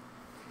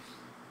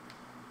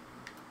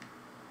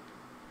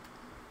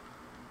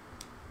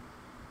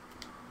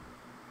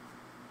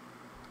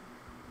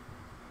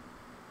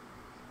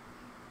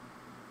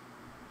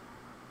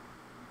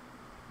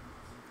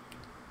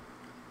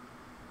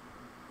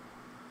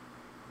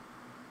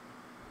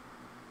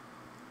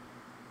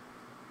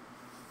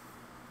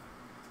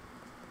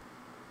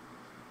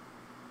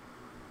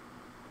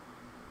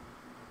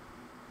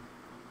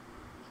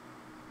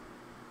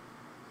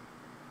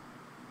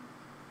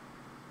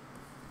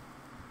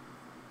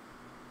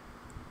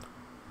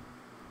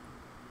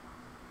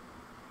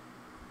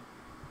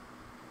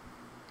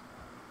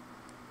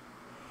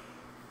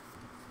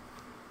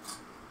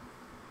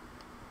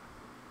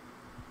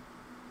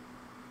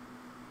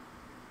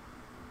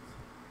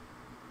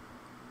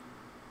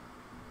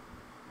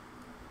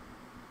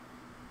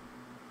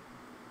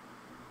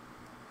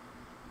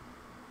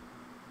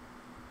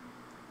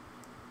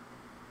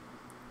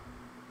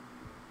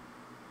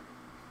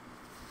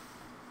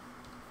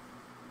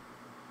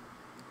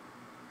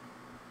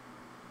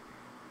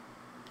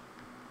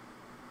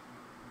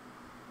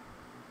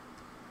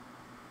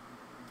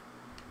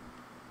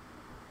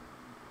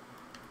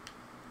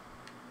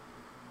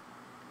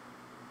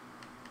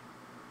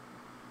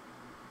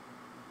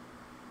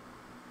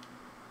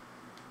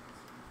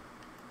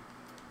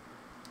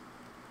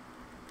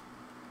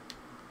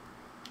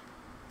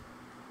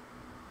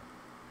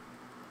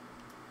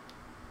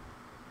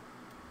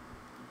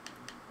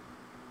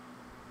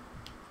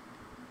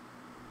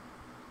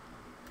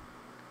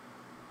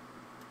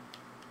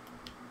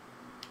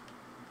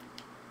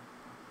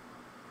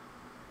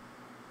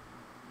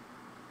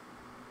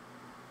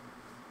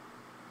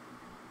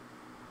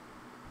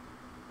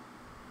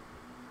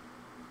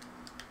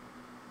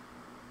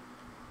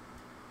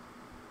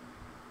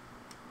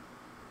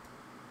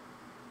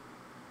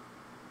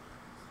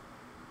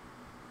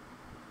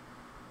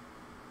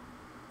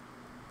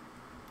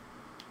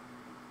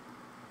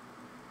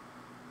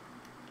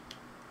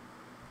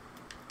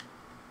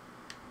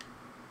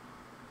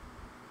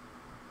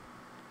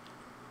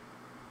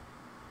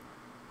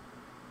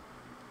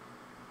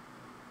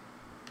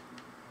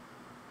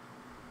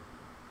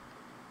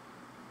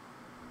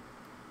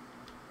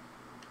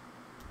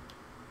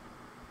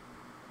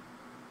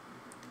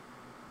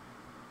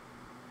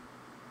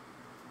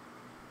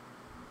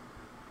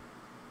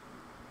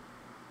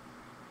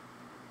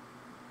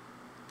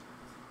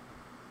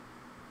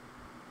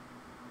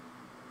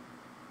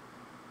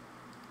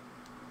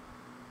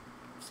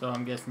 So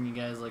I'm guessing you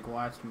guys like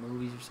watched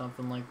movies or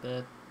something like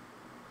that,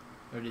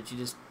 or did you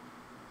just,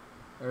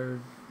 or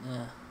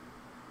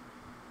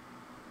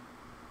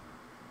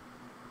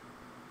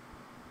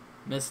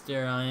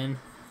Mr. Ryan?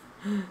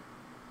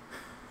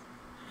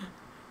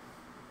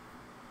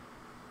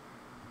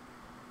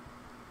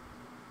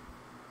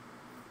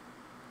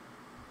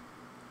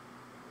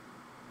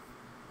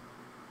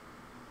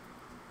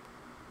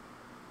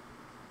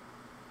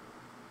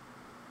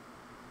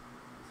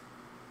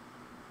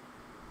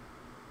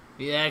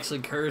 He actually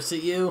curse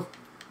at you?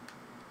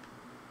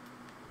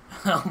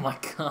 Oh my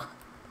god.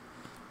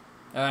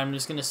 Alright, I'm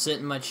just gonna sit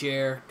in my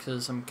chair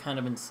because I'm kind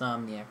of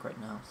insomniac right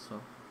now,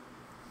 so.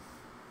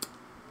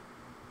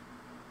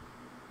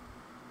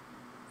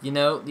 You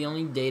know, the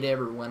only date I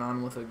ever went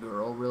on with a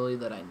girl, really,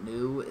 that I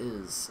knew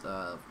is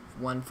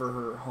one for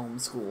her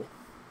homeschool.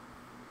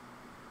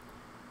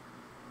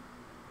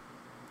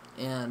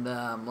 And,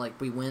 like,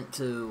 we went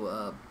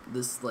to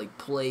this, like,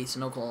 place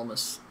in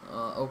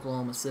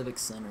Oklahoma Civic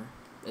Center,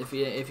 if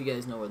you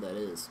guys know where that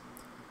is.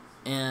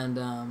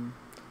 And,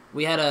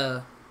 we had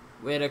a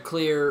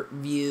clear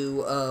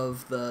view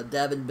of the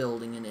Devon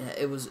building, and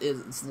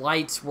its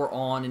lights were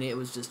on, and it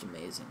was just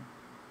amazing.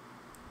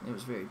 It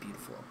was very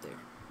beautiful up there.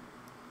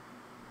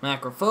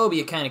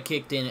 Macrophobia kind of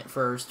kicked in at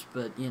first,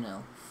 but, you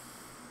know.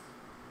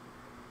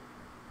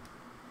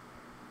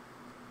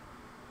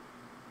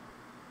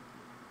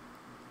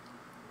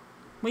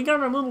 We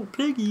got a little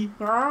piggy.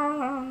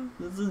 Ah,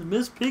 this is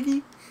Miss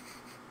Piggy.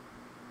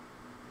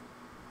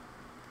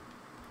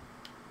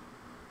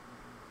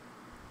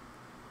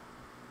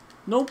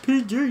 No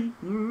PG.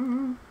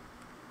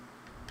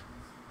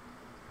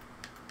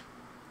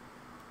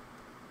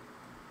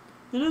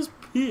 It is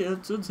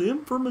pits. It's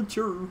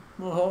immature.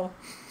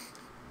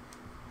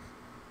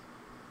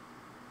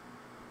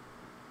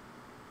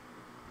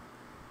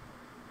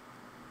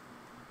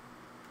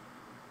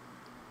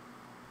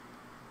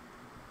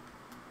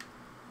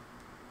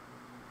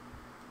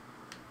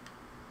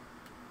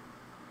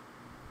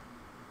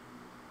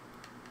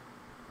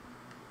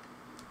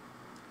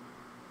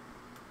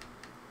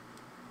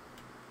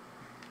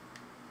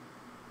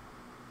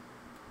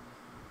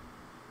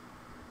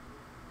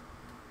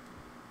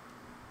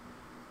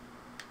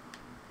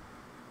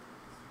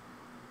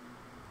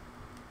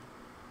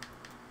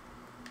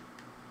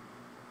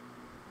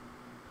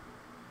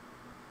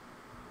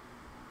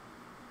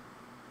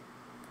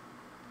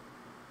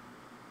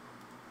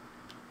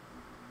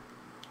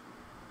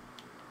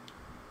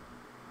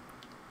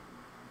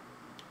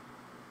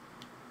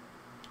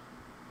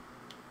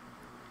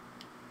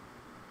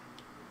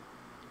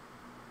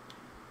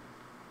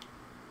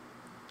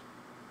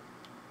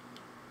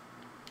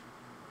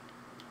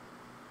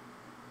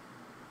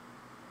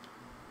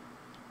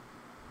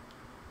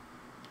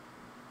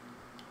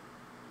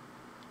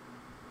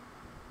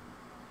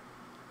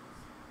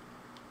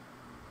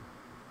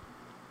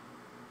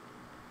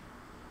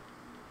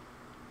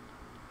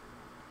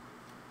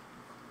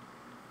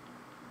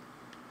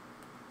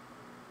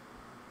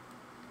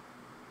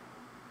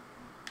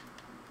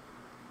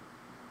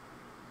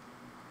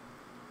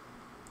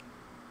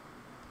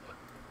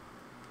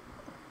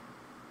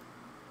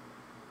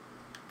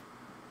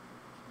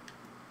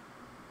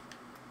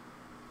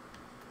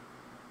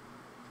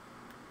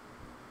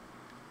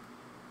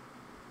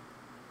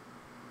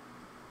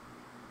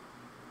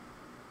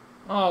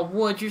 Oh,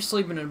 Wood, you're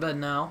sleeping in bed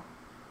now.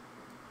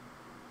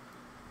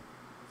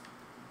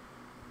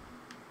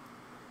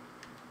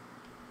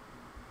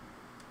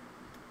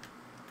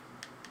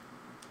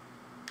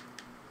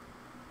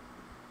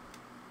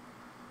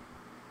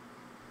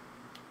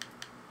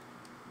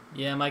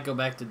 Yeah, I might go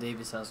back to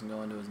Davy's house and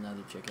go into his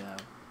nether, check it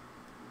out.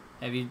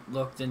 Have you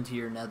looked into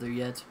your nether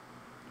yet?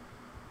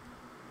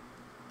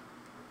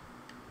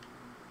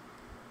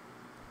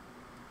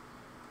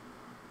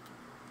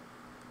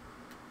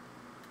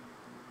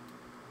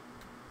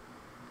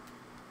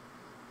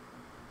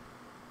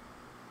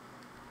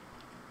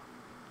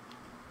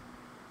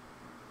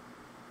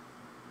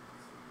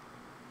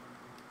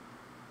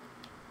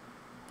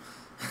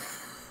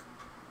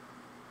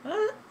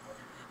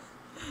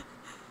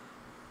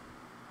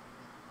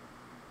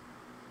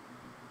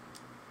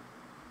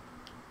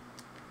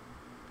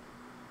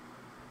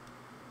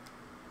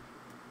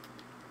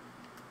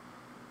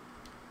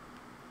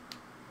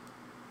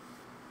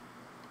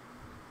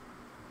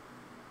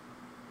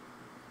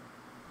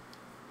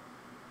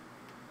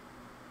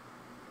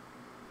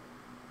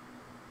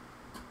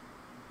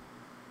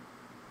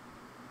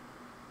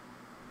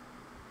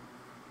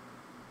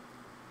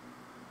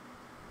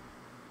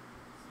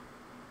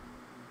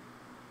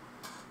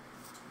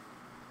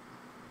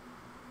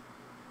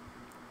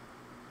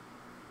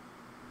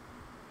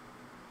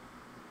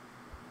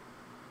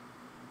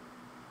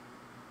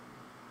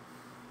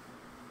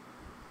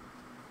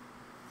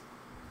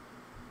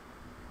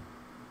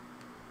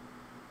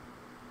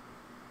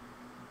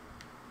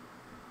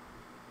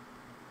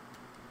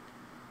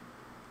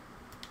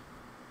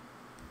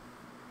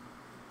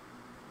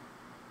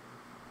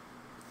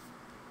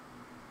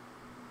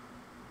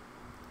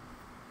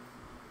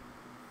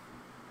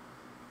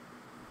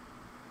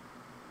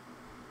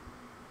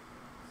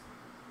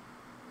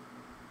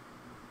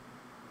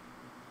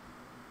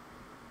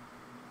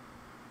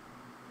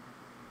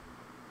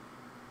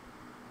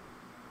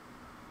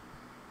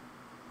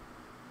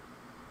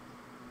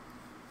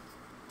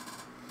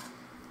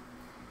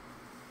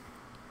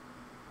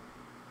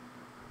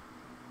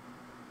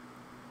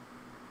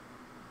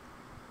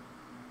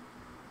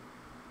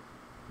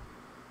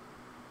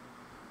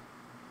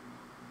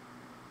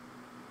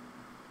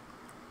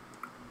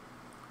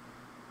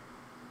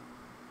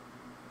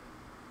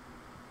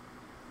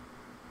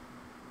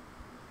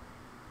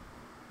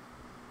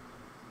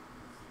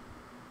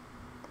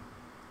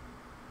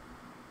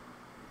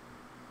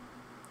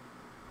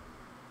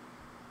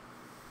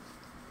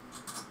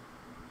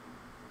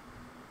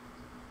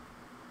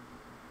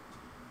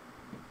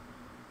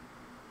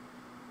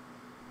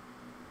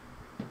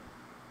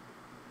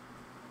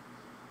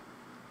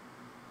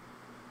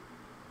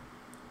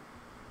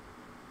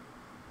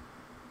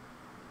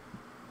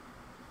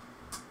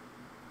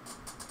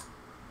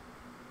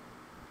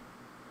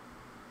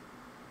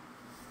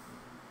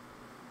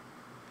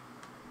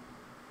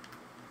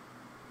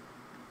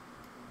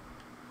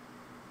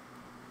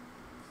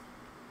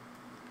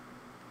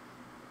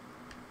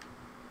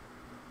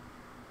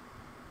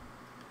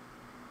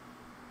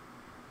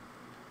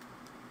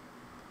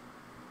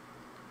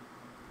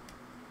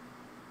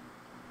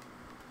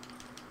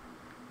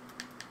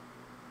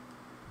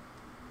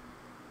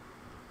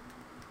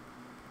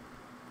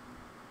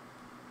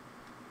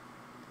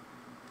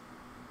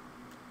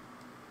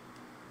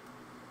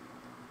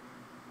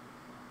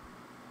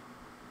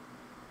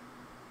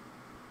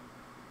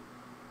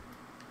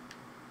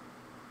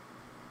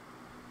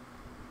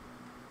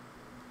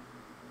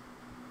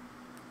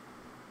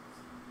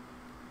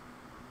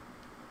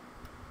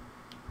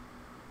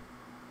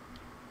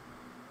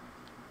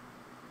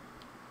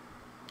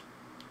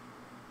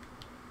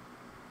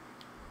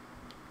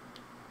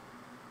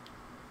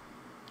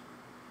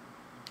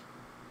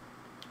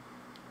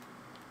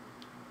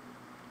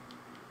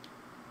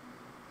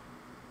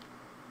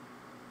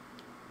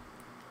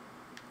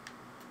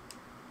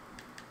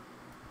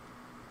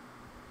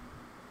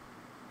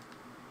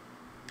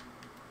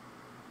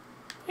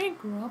 He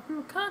grew up in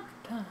a country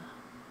town.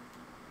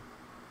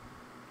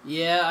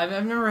 Yeah,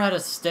 I've never had a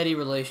steady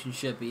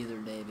relationship either,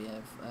 Davey.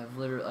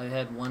 I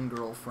had one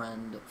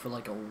girlfriend for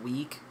like a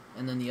week,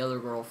 and then the other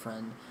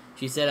girlfriend,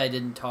 she said I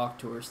didn't talk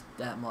to her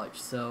that much.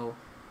 So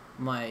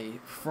my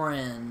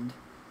friend,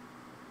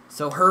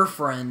 so her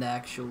friend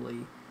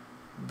actually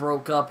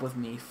broke up with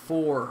me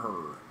for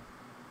her.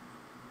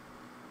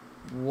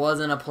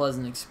 Wasn't a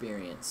pleasant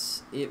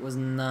experience. It was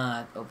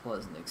not a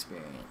pleasant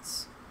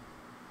experience.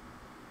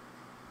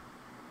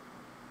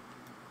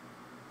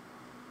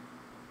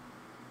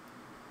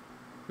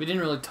 We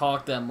didn't really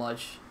talk that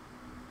much.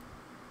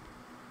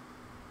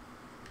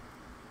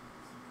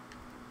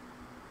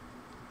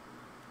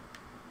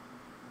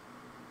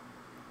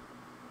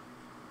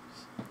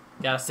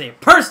 Gotta say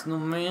it personal,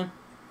 man.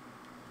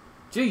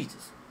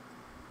 Jesus.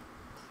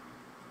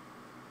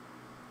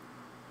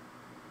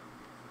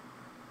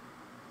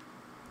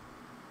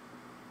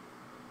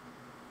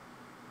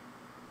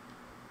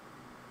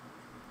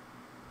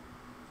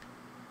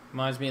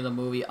 Reminds me of the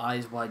movie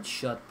Eyes Wide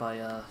Shut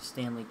by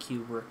Stanley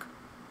Kubrick.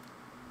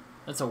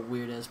 That's a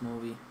weird-ass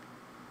movie.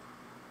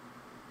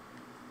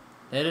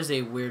 That is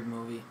a weird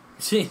movie.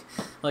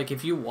 Like,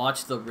 if you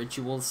watch the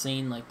ritual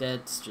scene, like,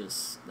 that's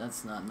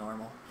not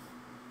normal.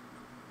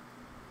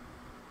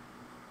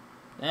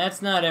 That's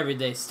not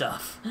everyday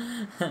stuff.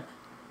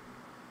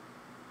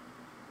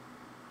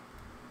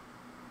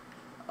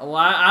 Well,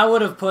 I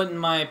would have put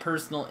my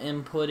personal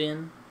input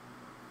in.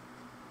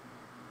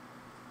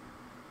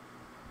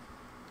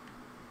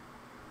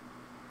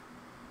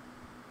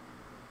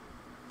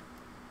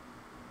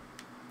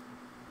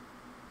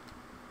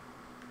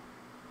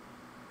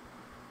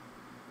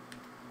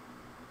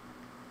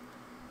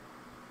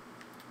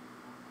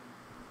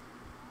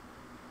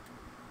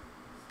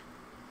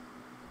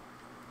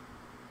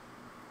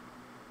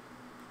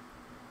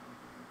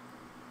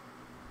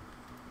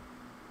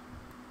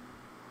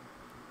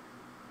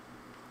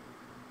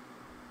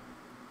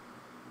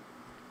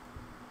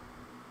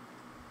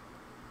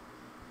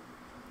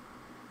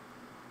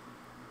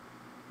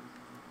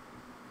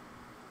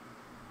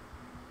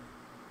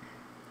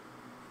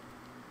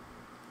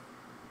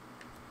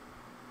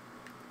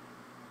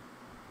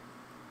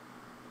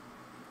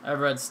 I've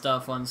read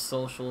stuff on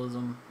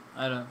socialism.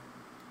 I don't...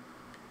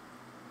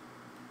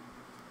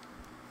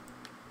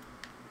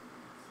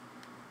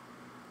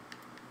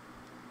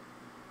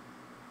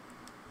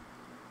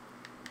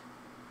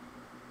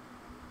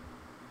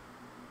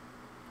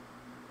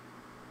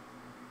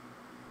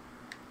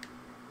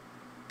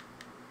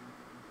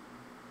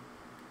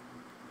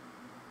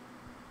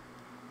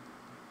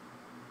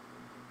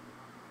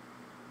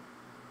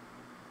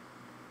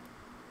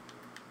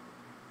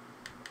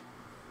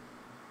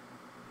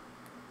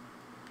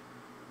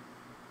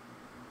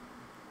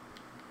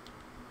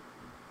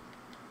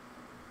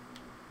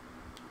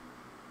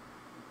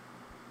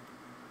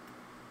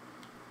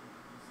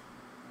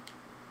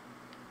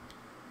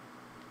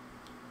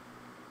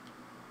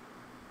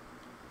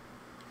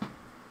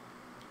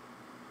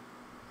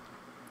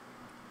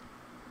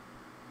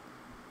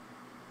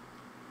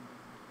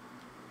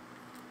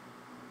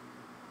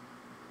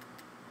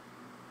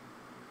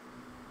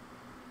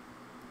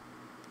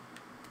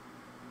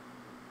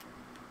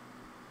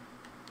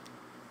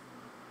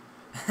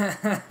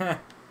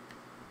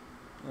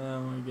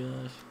 Oh my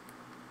gosh.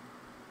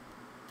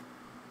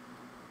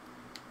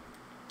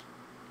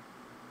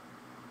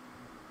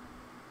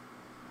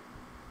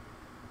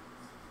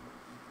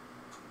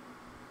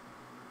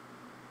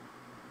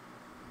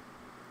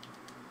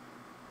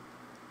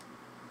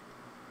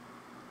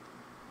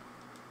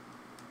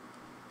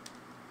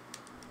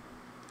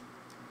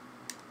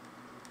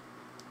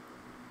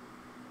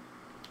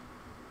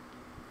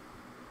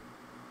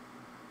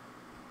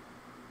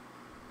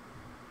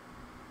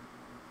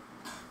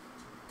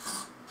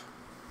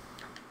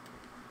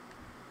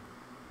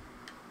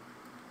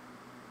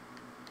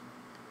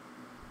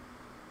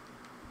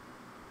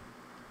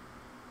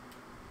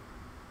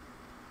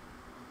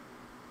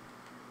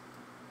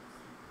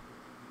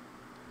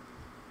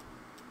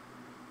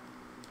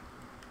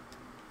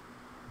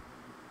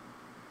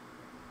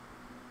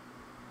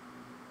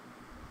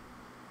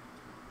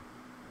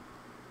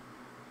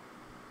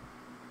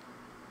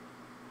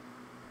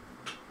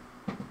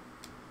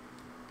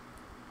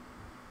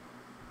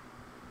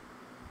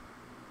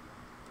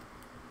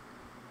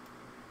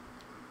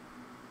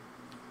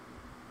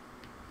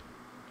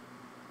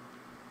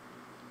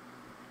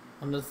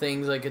 One of the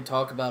things I could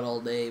talk about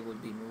all day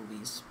would be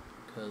movies,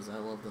 because I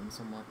love them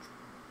so much.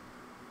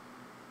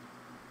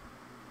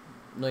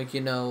 Like,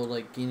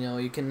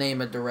 you can name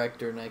a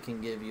director and I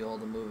can give you all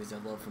the movies I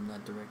love from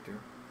that director.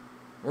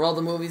 Or all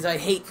the movies I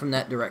hate from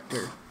that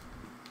director.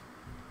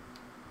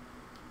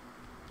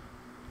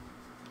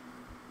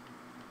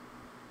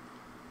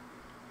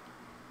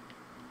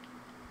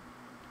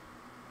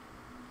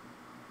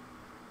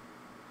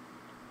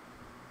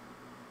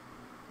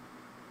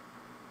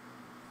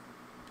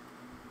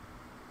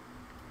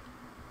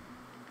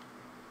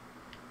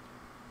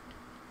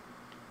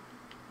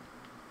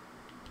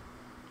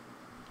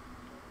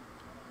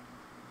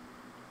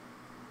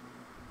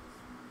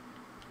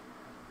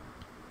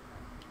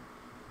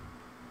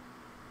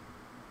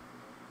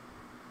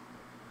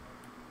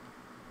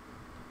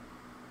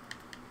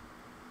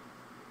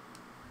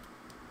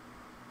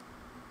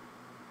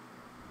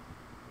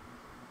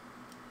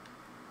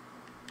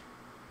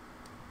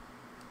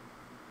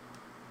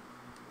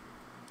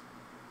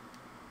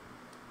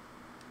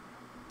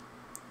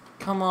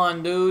 Come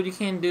on, dude. You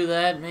can't do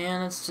that,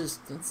 man. That's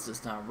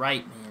just not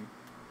right, man.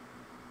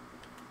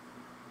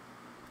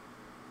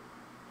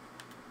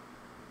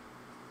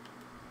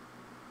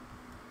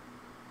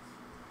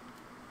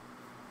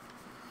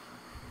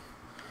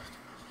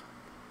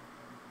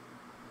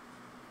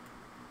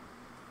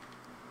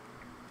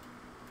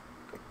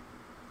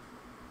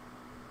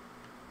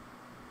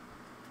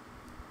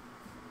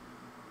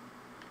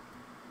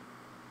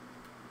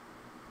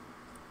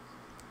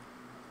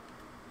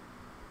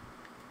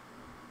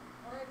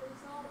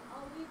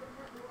 I'll leave the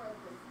front door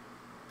open.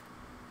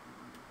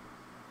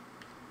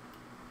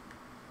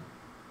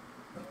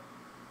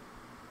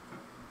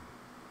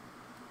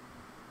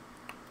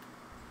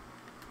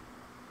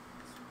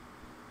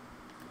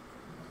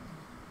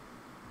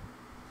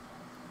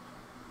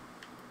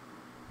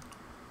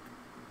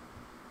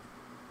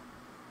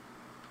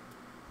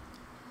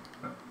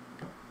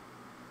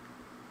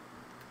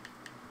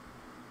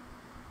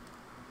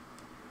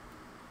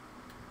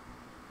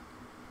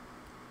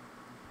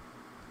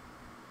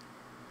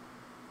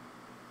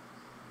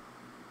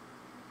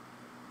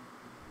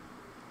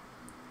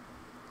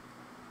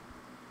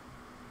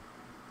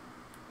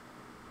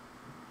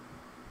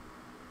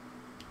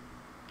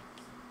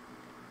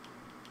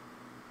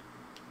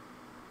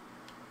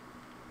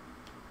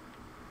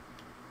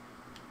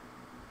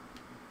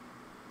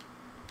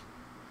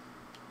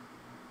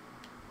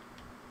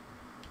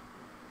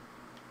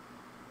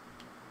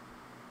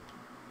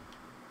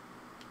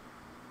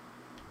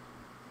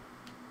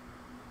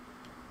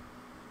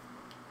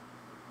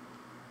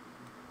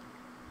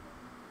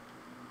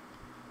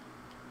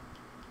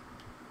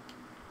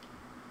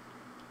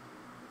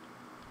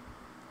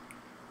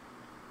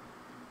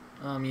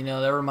 You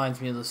know, that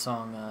reminds me of the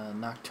song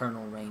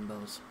Nocturnal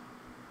Rainbows.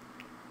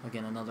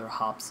 Again, another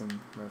Hobson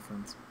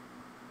reference.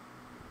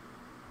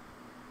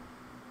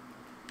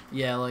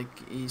 Yeah,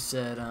 like he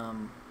said, I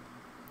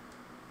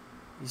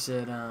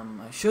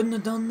shouldn't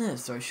have done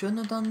this or I shouldn't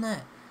have done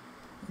that.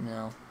 You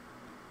know,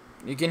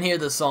 you can hear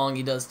the song.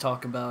 He does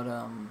talk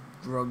about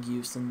drug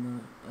use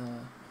in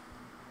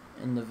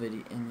the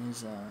video in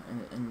his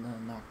in the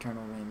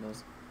Nocturnal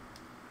Rainbows.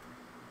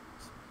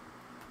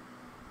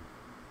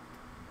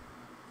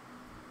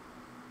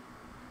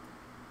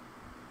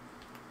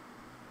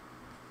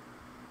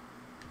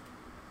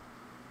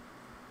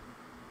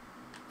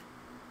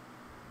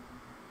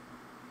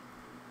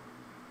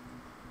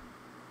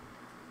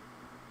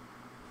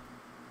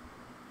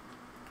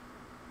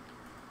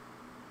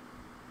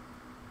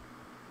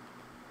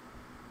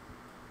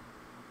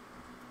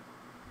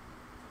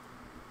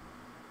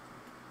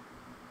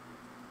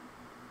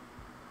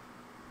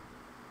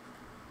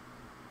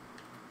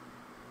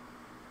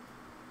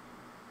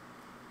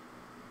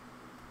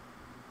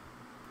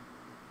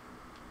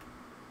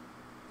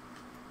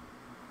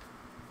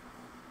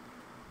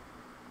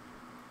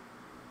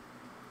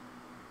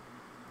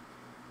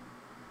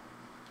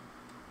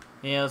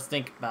 Yeah, let's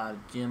think about it.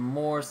 Jim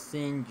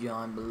Morrison,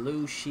 John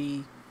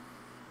Belushi,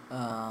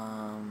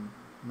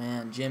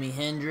 man, Jimi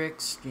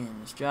Hendrix,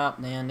 Janis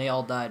Joplin, they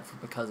all died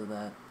because of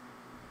that.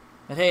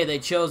 But hey, they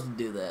chose to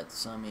do that,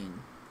 so I mean,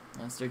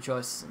 that's their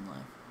choices in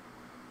life.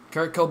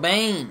 Kurt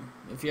Cobain,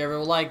 if you ever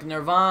liked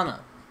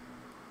Nirvana.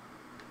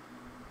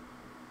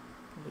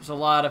 There's a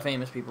lot of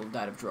famous people who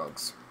died of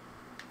drugs.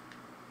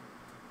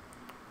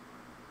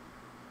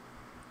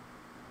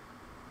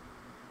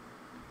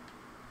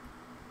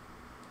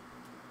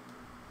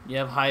 You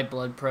have high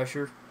blood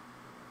pressure?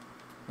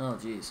 Oh,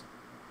 jeez.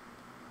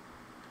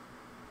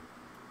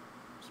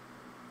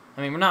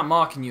 I mean, we're not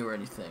mocking you or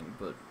anything,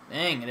 but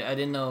dang, I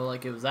didn't know,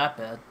 like, it was that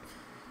bad.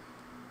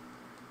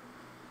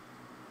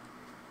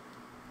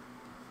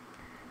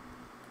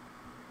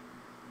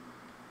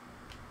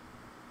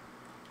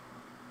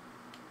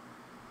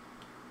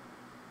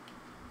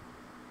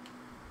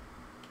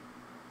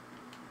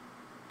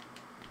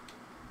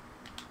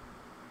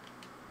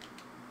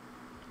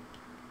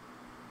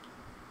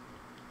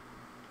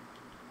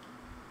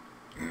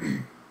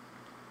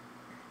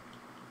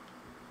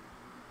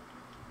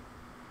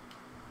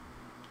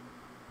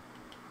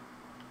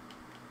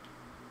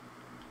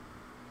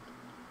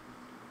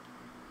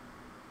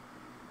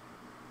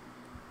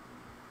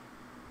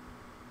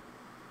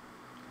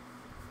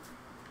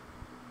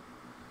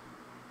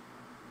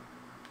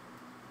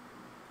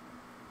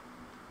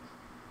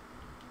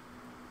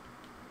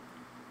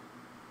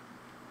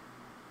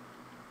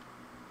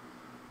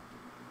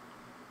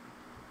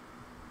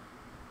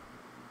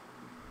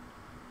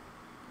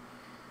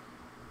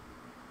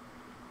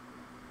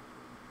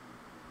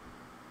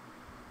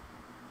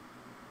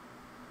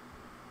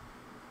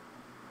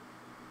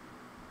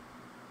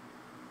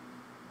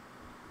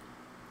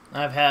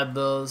 I've had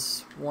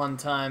those one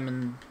time,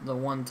 and the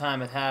one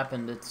time it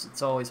happened,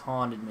 it's always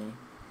haunted me.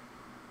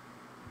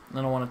 I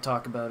don't want to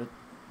talk about it.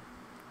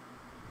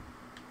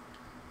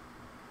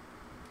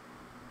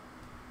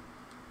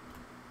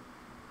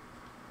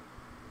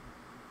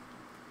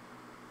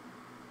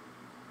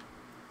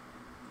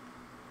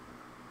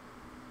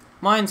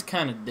 Mine's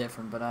kind of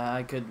different, but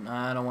I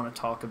don't want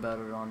to talk about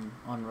it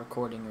on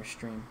recording or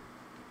stream.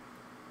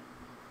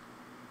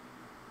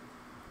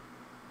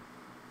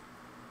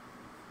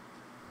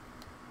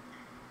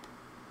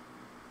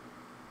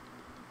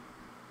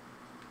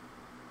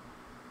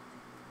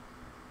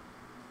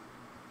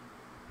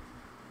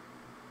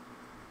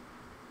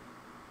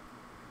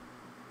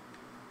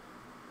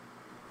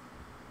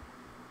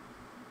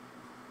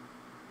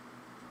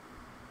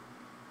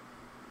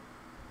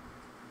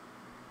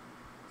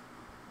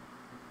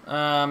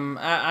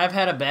 I've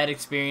had a bad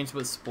experience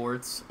with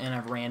sports, and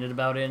I've ranted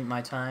about it in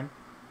my time.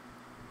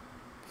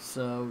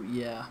 So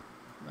yeah,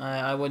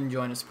 I wouldn't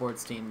join a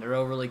sports team. They're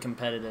overly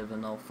competitive,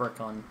 and they'll frick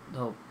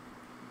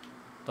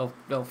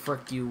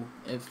you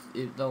if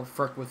they'll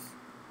frick with.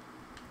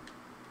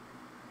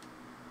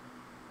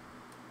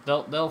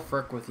 They'll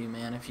frick with you,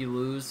 man. If you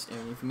lose,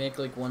 and if you make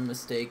like one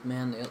mistake,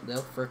 man,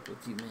 they'll frick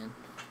with you, man.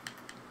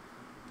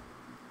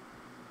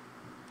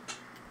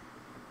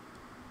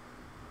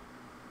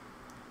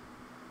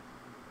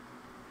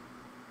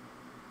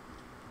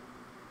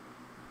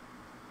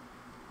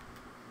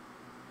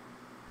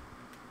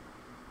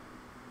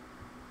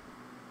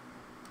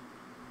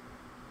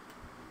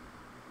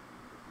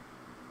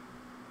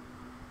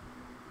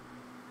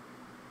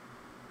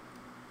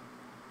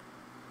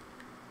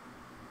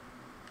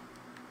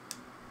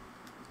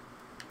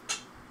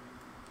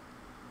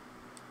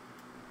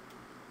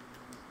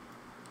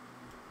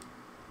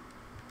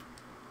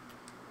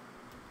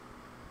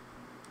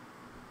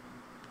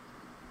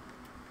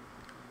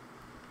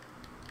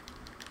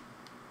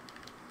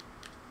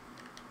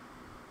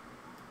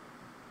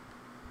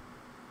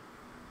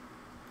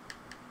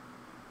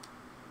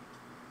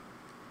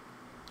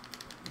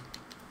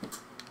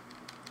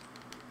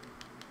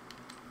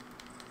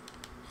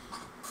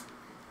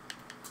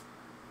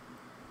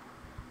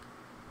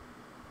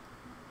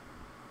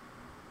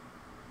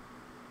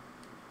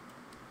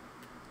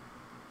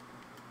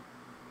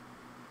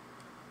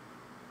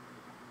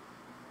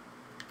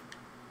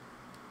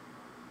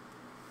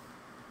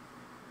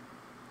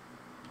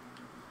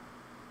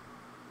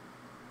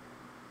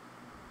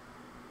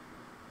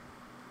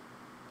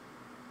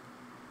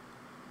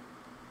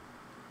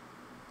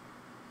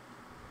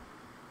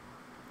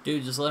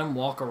 Dude, just let him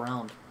walk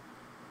around.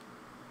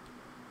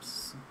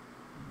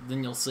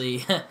 Then you'll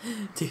see.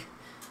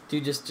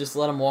 Dude, just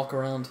let him walk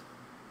around.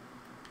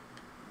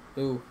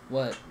 Ooh,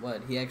 what?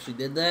 He actually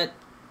did that?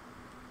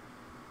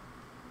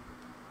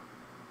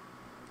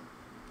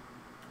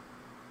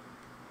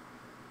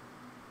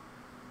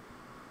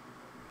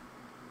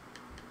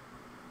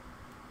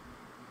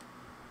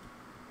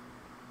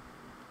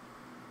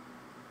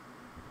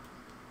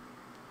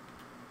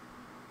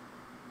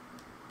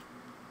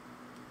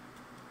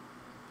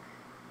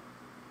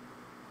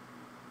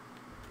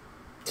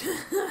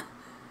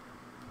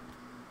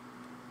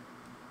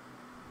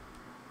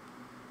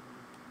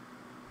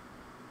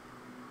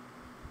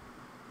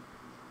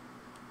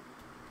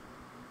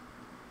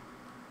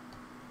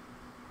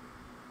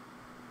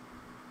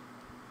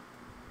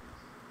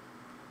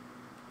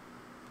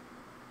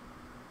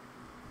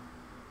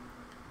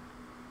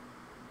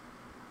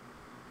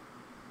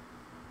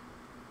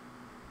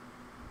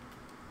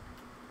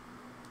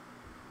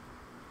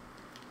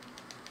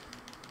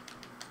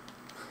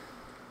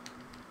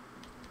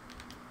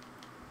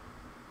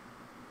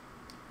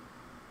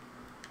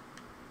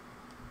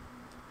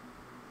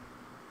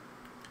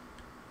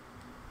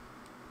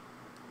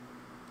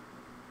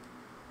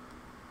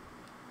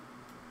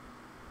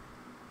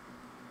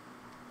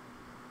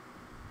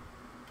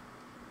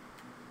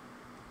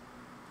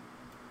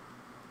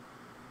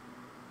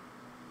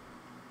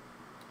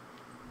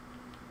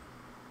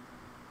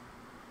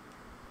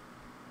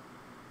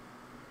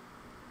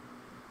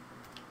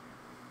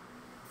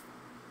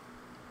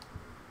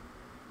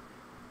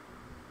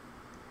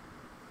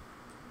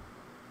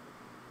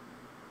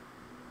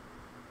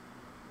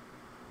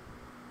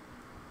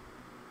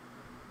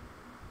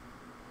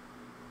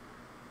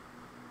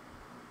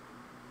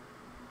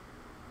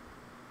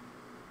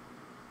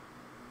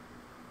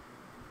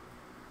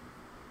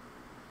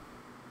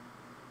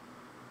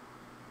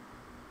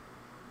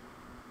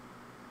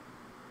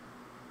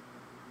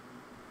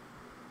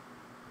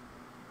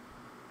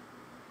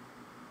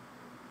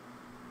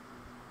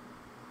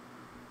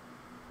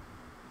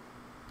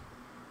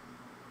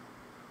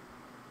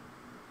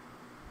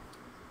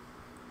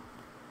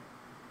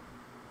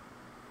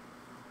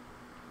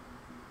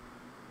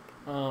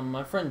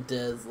 My friend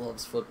Dez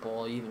loves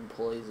football. He even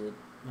plays it.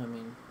 I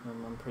mean,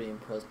 I'm pretty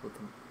impressed with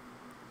him.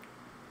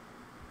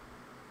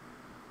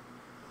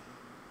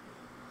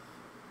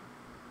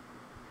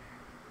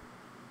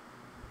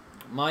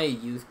 My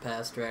youth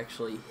pastor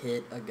actually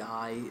hit a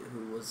guy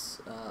who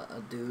was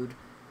a dude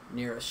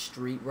near a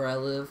street where I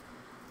live,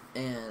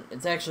 and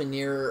it's actually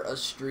near a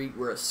street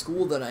where a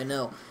school that I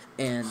know,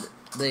 and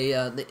they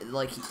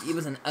like it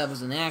was an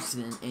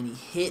accident, and he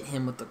hit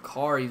him with the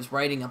car. He was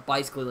riding a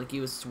bicycle like he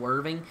was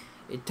swerving.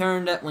 It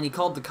turned out when he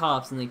called the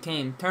cops and they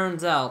came,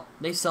 turns out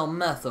they sell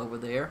meth over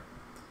there.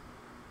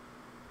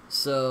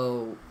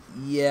 So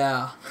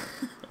yeah.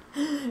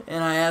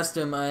 And I asked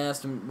him,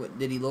 what,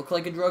 did he look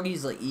like a druggie?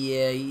 He's like,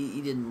 yeah,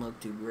 he didn't look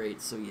too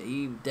great. So yeah,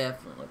 he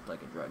definitely looked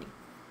like a druggie.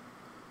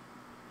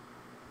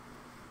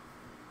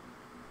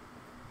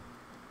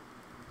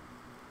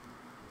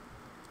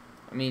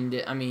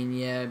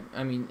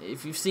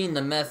 If you've seen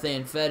the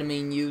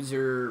methamphetamine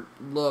user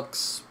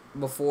looks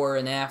before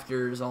and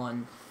afters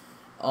on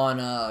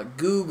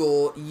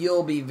Google,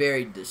 you'll be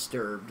very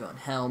disturbed on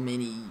how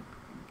many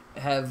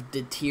have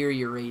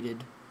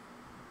deteriorated.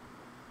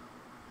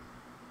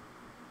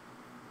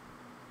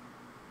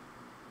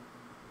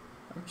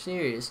 I'm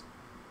serious.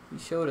 He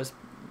showed us.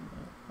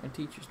 Our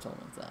teachers told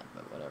us that,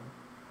 but whatever.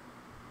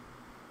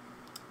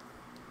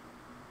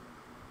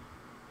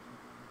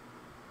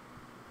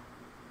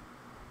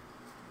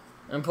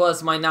 And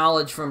plus, my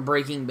knowledge from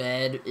Breaking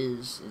Bad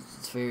is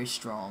it's very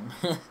strong.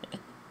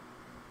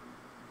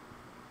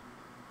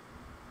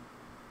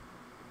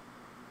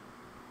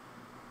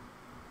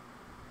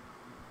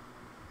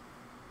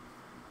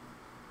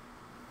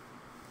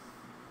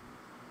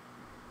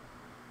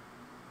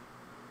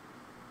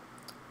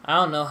 I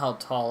don't know how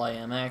tall I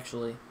am,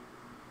 actually.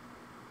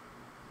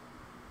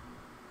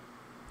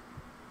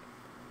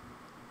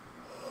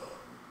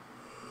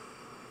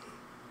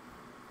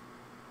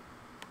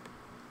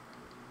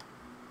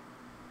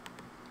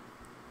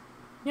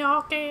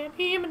 Y'all can't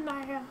hear me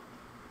now.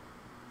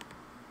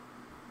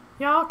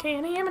 Y'all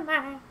can't hear me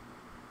now.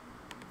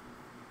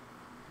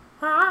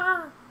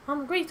 I'm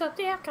the greased up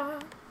deaf guy.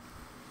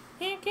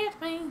 Can't catch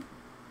me.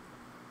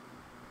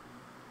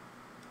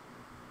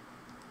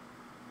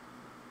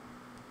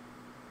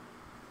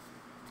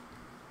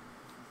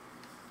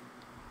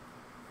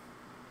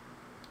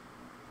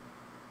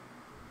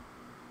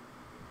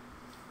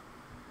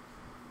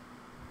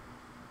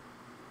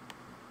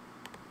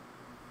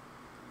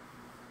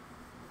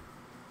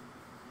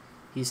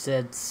 He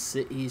said,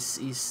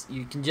 he's.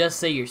 You can just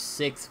say you're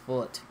 6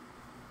 foot.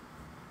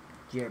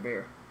 Yeah,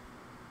 bear.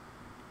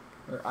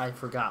 Or I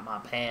forgot my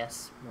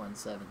pass.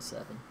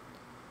 177.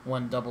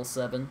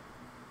 177.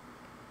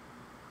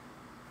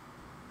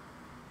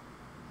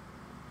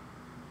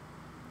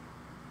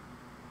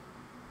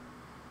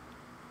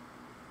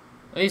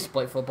 I used to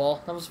play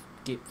football. That was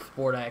a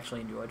sport I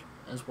actually enjoyed,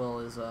 as well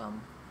as well,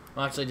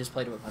 actually, I just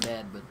played it with my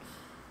dad, but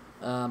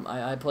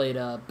I played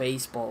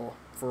baseball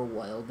for a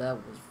while. That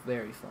was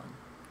very fun.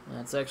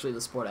 That's actually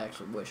the sport I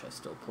actually wish I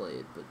still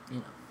played, but you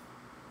know.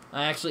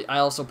 I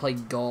also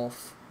played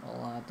golf a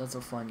lot. That's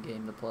a fun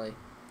game to play.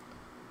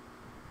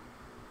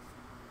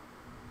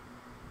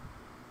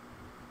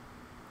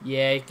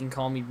 Yeah, you can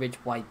call me rich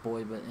white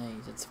boy, but hey,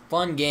 it's a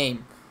fun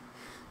game.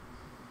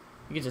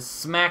 You can just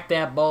smack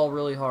that ball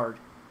really hard.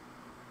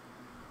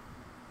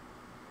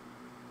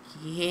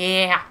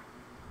 Yeah.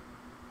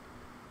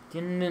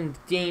 Getting in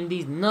game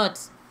these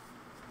nuts.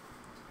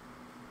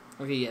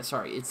 Okay, yeah,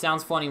 sorry. It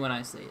sounds funny when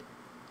I say it.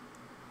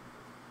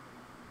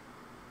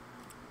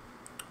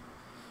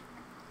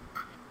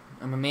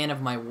 I'm a man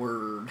of my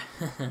word.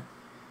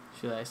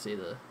 Should I say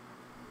the...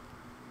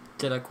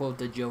 Did I quote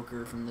the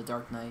Joker from The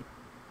Dark Knight?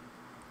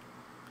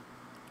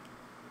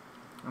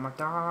 I'm a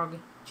dog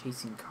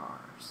chasing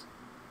cars.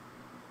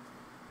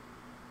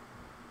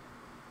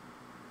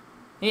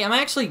 Hey, I'm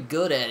actually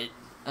good at it.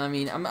 I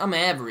mean, I'm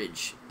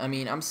average. I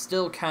mean, I'm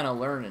still kind of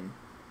learning.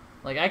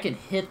 Like, I can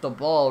hit the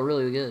ball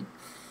really good.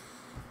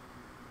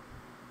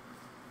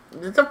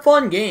 It's a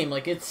fun game.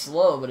 Like, it's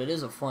slow, but it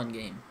is a fun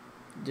game.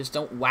 Just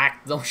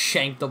don't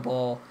shank the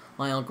ball.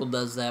 My uncle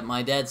does that.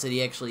 My dad said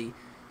he actually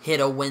hit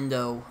a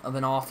window of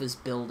an office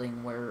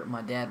building where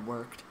my dad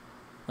worked.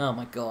 Oh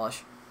my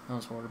gosh. That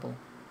was horrible.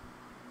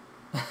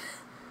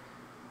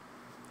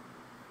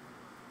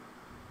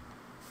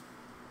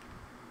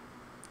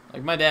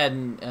 Like, my dad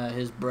and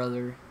his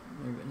brother,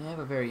 they have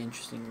a very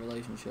interesting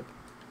relationship.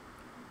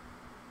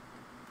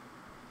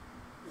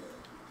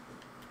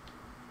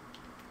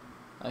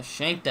 I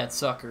shanked that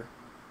sucker.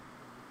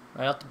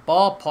 Right out the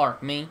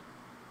ballpark, me.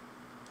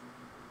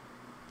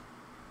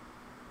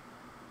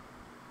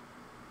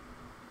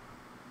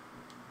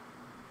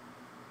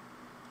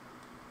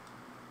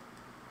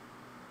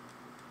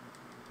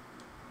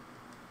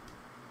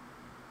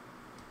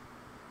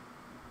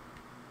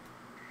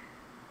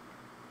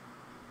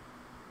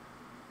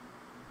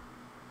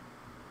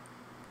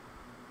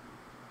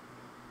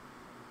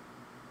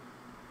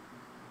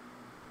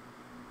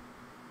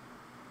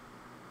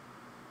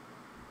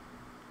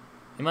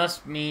 It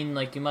must mean,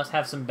 like, you must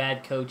have some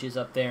bad coaches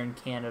up there in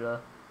Canada.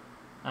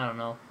 I don't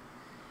know.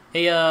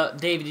 Hey,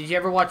 David, did you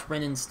ever watch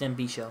Ren and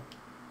Stimpy show?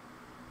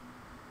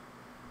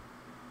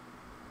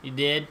 You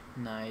did?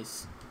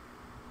 Nice.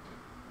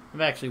 I've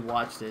actually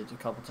watched it a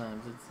couple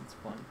times. It's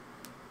funny.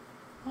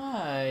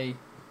 Hi.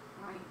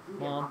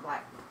 Mom.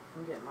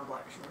 I'm getting my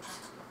black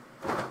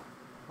shorts.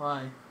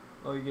 Why?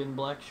 Oh, you're getting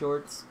black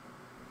shorts?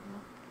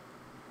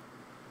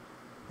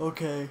 Yeah.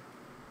 Okay.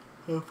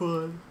 Have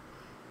fun.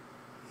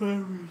 What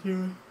are we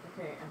doing?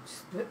 Okay, I'm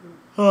just putting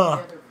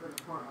together for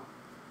tomorrow.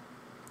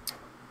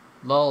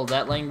 Lol,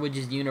 that language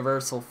is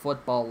universal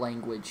football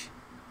language.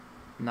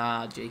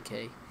 Nah,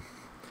 JK.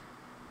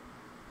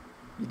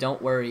 You don't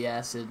worry,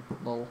 Acid.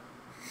 Lol.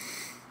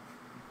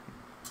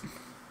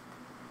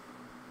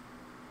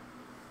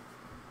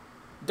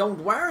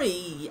 Don't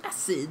worry,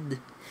 Acid.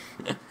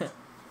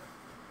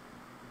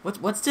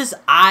 What's this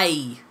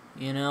I?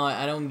 You know,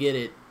 I don't get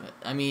it.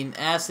 I mean,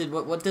 Acid,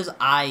 what does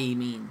I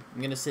mean?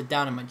 I'm gonna sit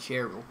down in my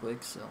chair real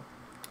quick, so.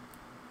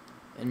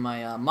 In my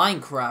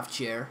Minecraft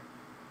chair.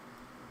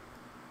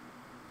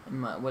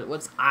 In my,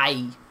 what's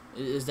I?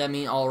 Does that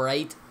mean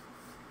alright?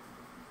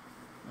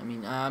 I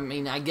mean,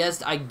 I guess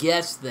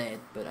that,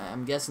 but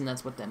I'm guessing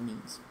that's what that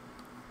means.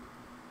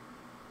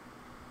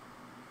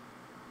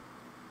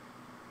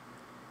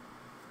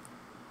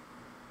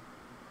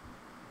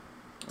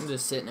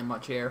 just sitting in my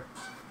chair.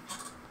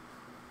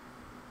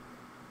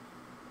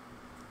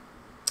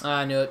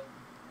 I knew it.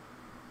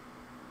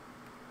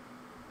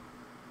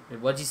 Wait,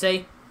 what'd you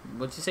say?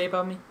 What'd you say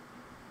about me?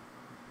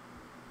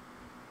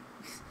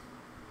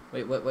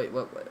 Wait,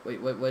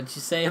 what'd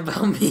you say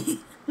about me?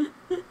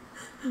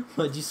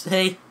 What'd you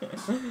say?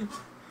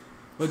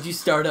 What'd you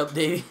start up,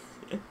 Davey?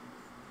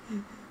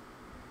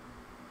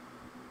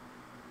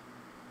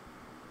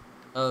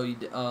 Oh, you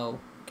did. Oh,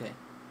 okay.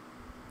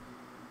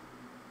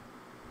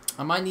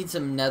 I might need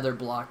some nether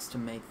blocks to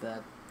make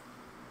that.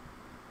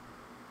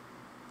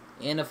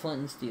 And a flint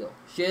and steel.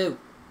 Shoot!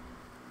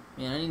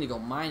 Man, I need to go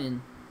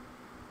mining.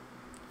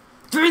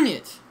 Dang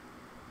it!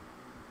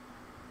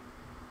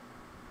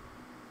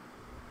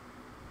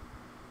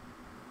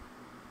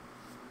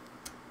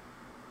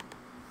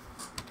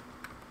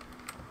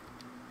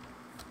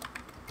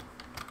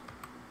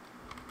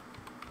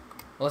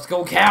 Let's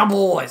go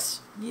Cowboys!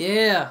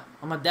 Yeah!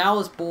 I'm a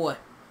Dallas boy.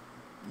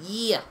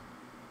 Yeah!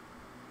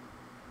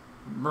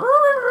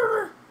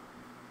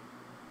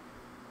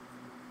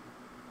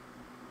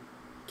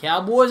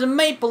 Cowboys and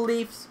Maple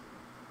Leafs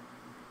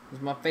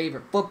is my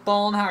favorite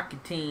football and hockey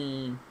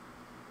team.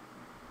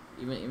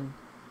 Even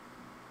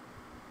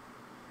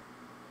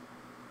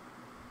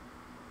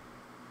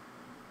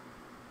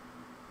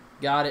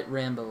got it,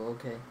 Rambo.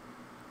 Okay.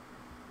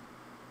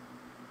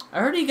 I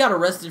heard he got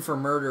arrested for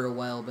murder a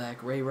while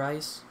back. Ray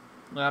Rice.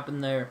 What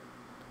happened there?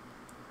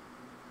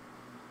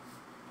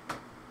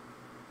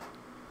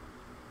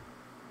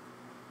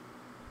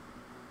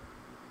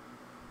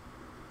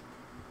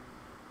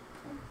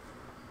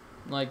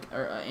 Like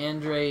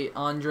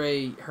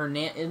Andre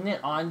Hernandez, isn't it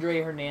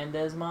Andre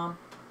Hernandez, Mom?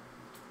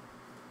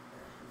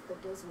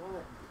 That does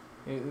what?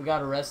 Who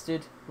got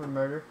arrested for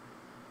murder?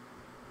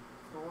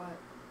 For what?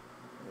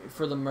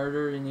 For the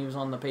murder, and he was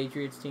on the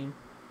Patriots team.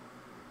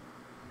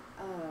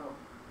 Oh,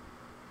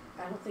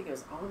 I don't think it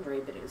was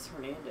Andre, but it was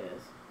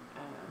Hernandez.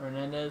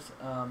 Hernandez.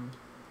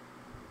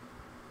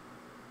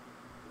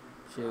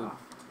 Shoot. What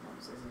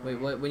was his name? Wait,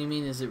 what do you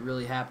mean? Is it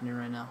really happening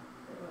right now?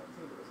 I don't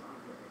think it was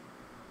Andre.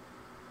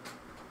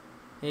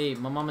 Hey,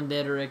 my mom and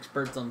dad are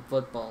experts on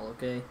football,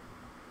 okay?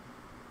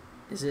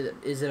 Is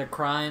it a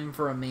crime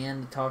for a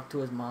man to talk to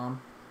his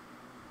mom?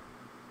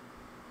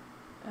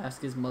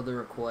 Ask his mother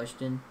a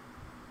question?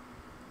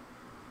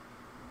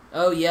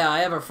 Oh yeah, I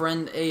have a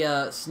friend,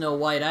 Snow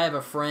White, I have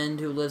a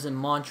friend who lives in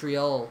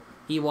Montreal.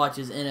 He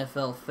watches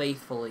NFL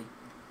faithfully.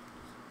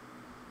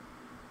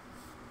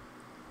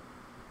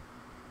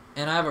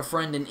 And I have a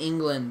friend in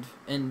England,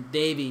 and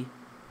Davey.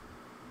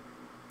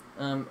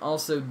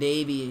 Also,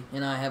 Davey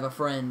and I have a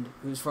friend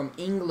who's from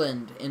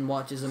England and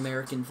watches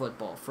American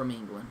football from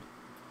England.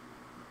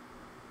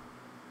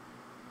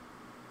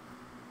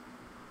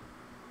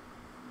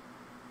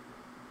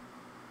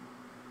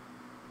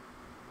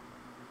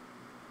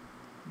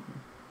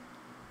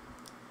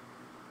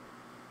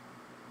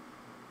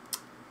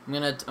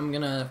 I'm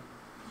gonna.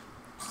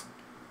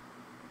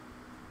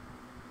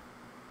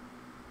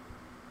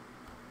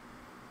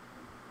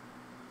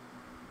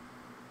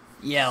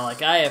 Yeah,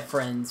 like, I have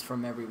friends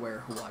from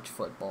everywhere who watch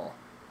football.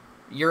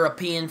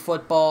 European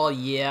football,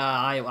 yeah,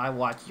 I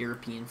watch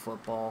European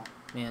football.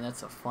 Man,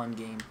 that's a fun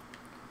game.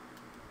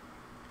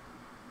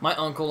 My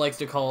uncle likes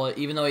to call it,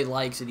 even though he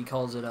likes it, he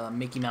calls it a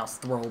Mickey Mouse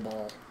throw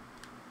ball.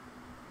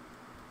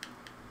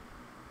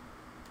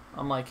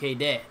 I'm like, hey,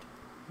 Dad,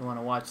 you want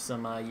to watch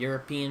some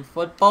European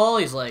football?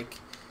 He's like,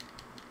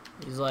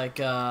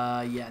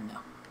 yeah, no.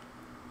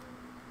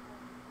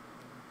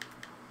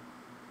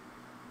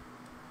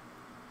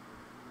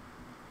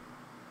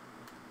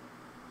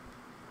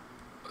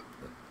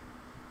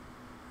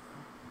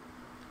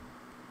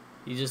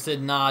 You just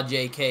said nah,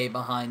 JK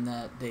behind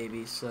that,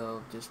 Davey,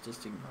 so just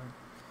ignore it.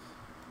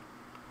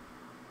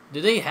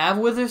 Do they have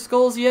Wither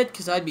Skulls yet?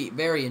 Because I'd be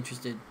very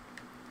interested.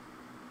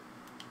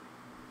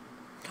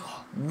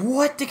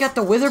 What? They got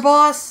the Wither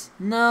Boss?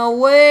 No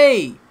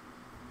way!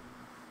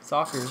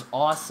 Soccer's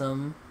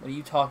awesome. What are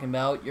you talking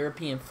about?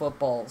 European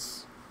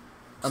football's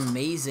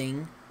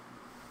amazing.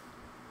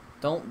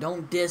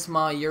 Don't diss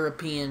my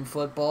European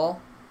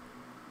football.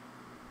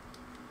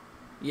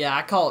 Yeah,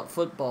 I call it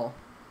football.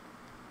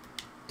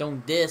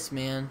 Don't diss,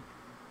 man.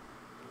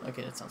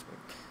 Okay, that sounds weird.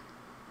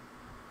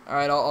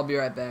 Alright, I'll be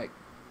right back.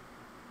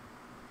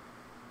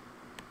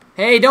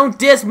 Hey, don't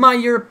diss my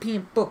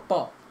European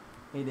football.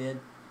 Hey,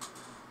 Dad.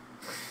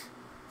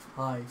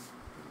 Hi.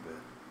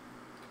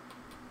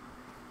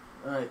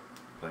 Alright.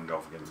 Playing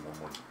golf again tomorrow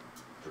morning.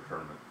 It's a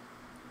tournament.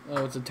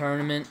 Oh, it's a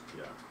tournament?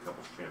 Yeah,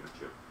 couples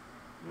championship.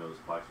 You know those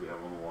plaques we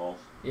have on the walls?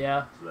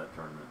 Yeah. It's that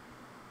tournament.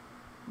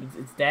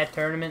 It's that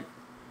tournament?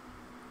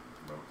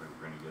 I don't think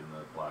we're going to get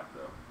another plaque,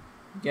 though.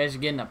 You guys are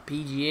getting a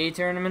PGA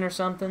tournament or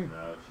something?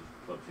 No, it's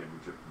just club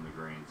championship from the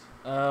Greens.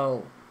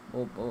 Oh.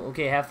 Well,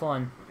 okay, have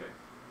fun. Okay.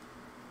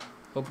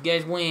 Hope you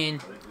guys win. I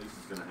think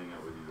Lisa's going to hang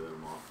out with you though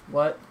tomorrow.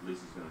 What?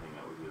 Lisa's going to hang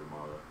out with you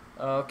tomorrow,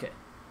 though. Oh, okay.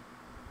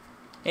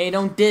 Hey,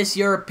 don't diss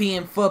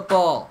European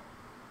football.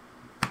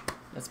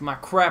 That's my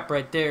crap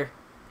right there.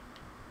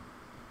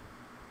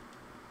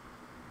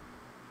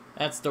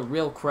 That's the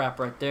real crap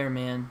right there,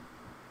 man.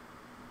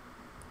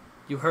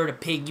 You hurt a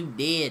pig, you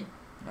dead.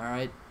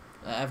 Alright?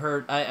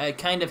 I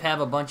kind of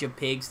have a bunch of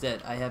pigs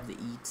that I have to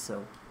eat,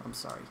 so I'm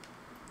sorry.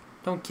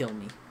 Don't kill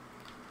me.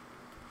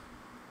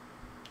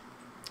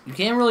 You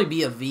can't really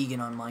be a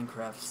vegan on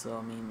Minecraft, so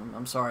I mean,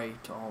 I'm sorry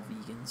to all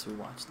vegans who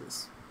watch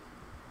this.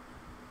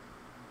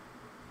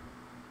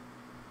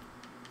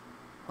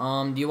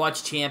 Do you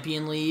watch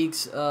Champion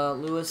Leagues,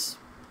 Lewis?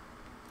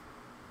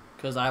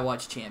 Because I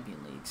watch Champion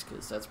Leagues,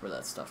 because that's where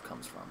that stuff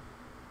comes from.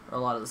 Or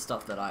a lot of the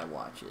stuff that I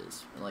watch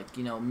is, like,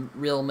 you know,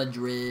 Real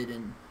Madrid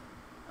and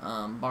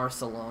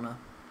Barcelona.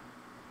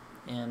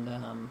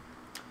 And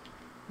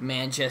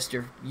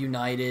Manchester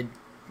United.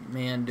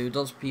 Man, dude,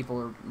 those people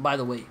are, by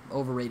the way,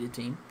 overrated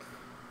team.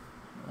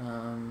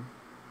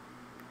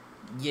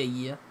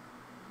 Yeah.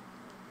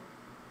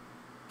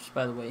 Just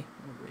by the way,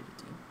 overrated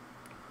team.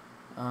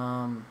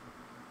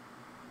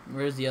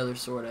 Where's the other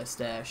sword I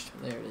stashed?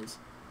 There it is.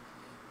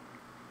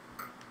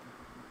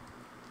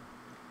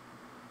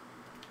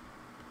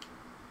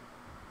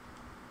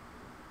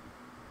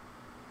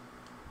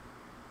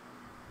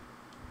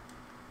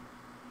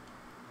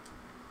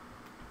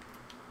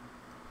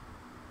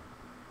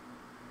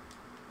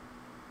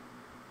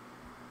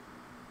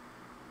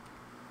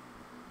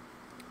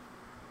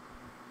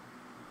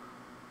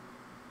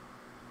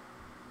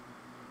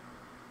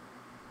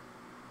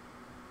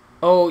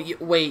 Oh,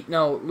 wait,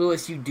 no,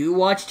 Lewis, you do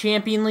watch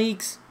Champion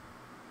Leagues?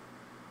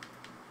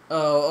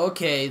 Oh,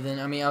 okay, then,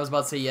 I mean, I was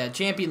about to say, yeah,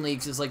 Champion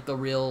Leagues is, like, the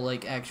real,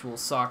 like, actual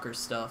soccer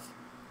stuff.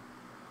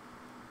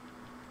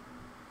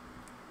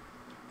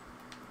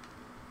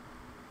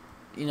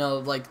 You know,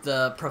 like,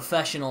 the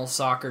professional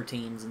soccer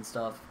teams and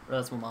stuff.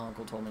 That's what my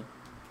uncle told me.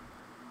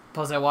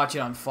 Plus, I watch it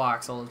on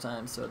Fox all the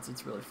time, so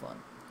it's really fun.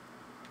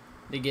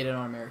 They get it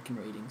on American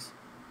ratings.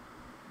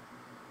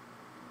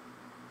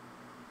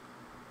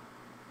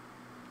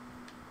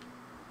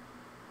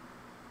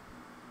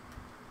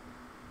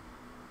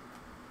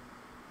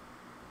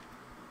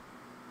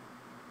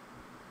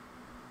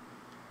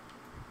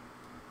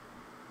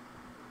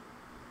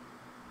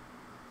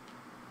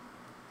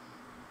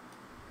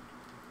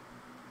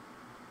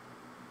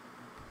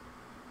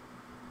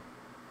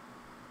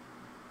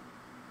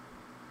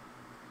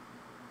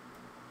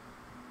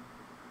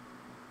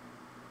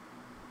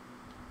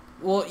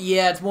 Well,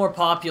 yeah, it's more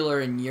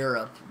popular in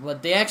Europe,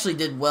 but they actually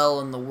did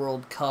well in the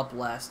World Cup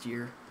last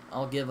year.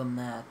 I'll give them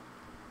that.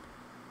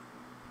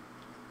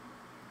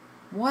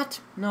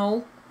 What?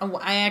 No,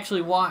 I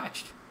actually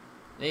watched.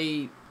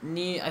 I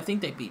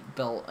think they beat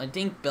I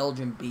think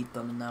Belgium beat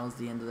them, and that was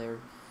the end of their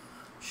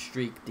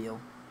streak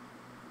deal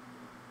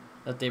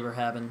that they were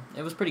having.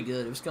 It was pretty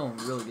good. It was going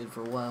really good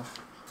for a while.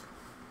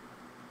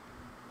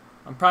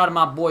 I'm proud of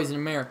my boys in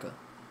America.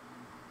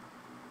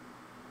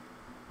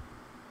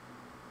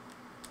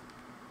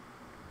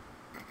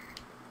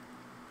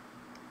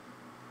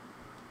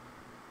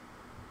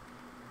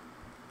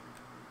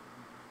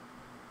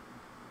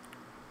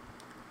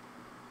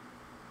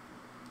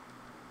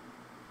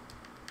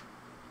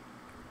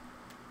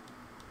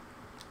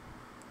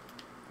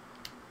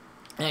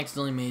 I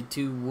accidentally made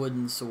 2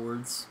 wooden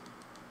swords.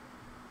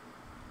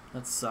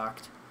 That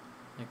sucked.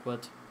 Like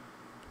what?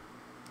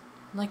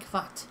 Like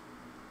what?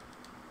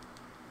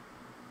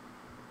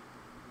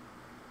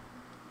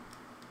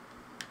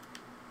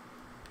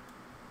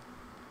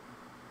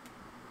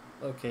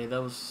 Okay,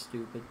 that was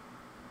stupid.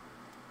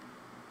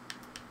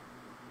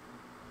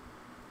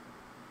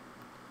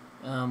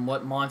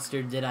 What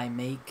monster did I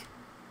make?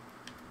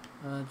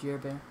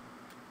 Bear?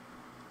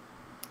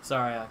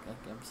 Sorry, I'm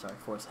sorry,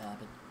 force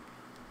habit.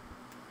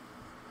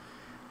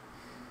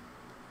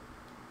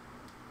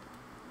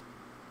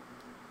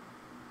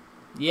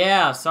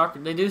 Yeah, soccer.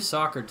 They do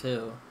soccer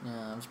too.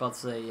 Yeah, I was about to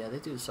say, yeah, they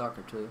do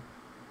soccer too.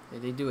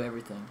 They do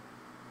everything.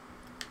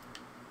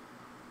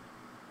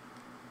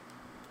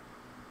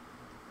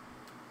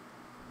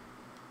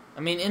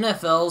 I mean,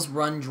 NFL's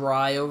run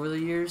dry over the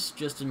years,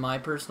 just in my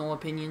personal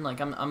opinion. Like,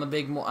 I'm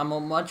a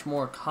much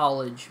more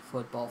college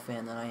football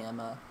fan than I am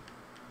a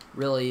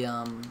really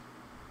NFL,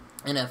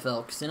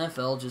 because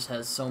NFL just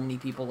has so many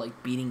people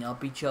like beating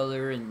up each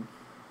other, and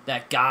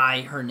that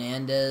guy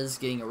Hernandez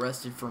getting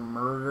arrested for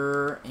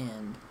murder,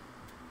 and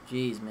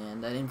jeez,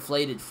 man, that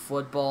inflated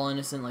football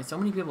innocent. Like, so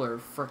many people are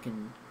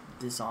freaking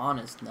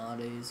dishonest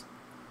nowadays.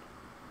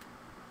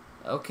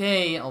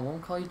 Okay, I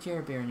won't call you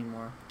Jerry Bear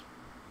anymore.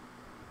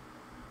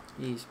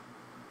 Jeez.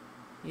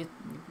 Never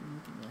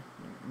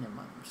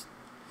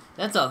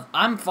mind.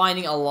 I'm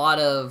finding a lot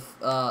of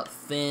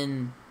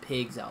thin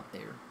pigs out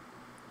there.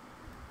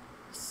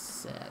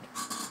 Sad.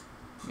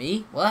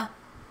 Me? What?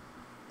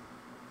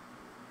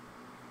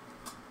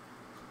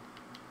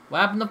 What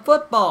happened to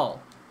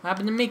football? What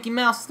happened to Mickey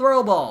Mouse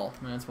throw ball?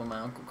 That's what my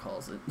uncle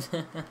calls it.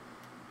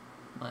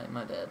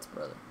 my dad's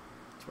brother.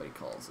 That's what he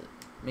calls it.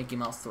 Mickey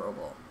Mouse throw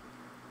ball.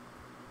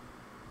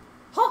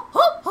 Ho,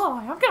 ho, ho,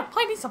 I'm gonna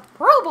play me some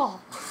throw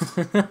ball.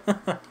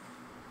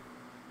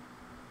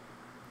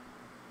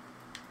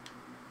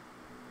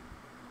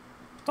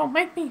 Don't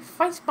make me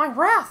face my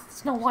wrath,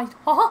 Snow White,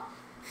 huh?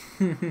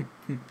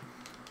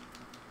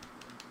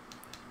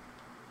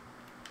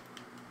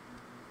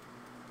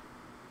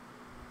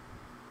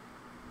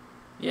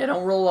 Yeah,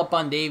 don't roll up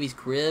on Davy's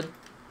crib.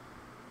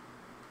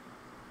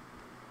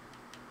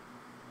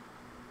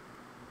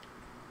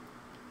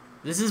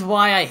 This is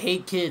why I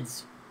hate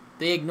kids.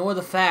 They ignore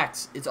the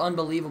facts. It's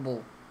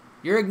unbelievable.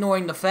 You're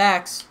ignoring the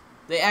facts.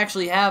 They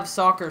actually have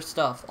soccer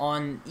stuff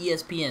on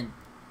ESPN.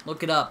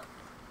 Look it up.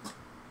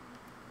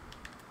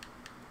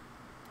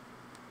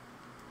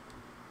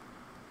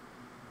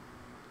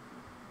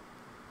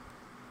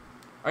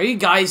 Are you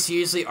guys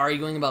seriously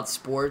arguing about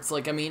sports?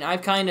 Like, I mean,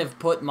 I've kind of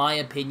put my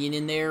opinion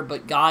in there,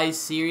 but guys,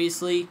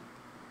 seriously?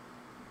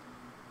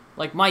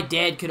 Like, my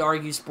dad could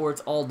argue sports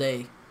all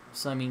day.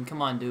 So, I mean,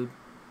 come on, dude.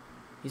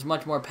 He's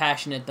much more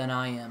passionate than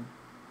I am.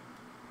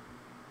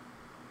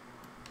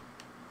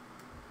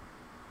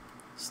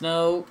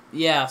 Snow,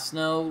 yeah,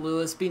 Snow,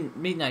 Lewis, be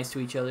nice to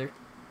each other.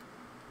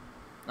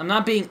 I'm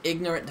not being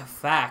ignorant to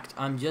fact.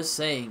 I'm just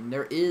saying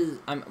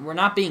we're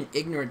not being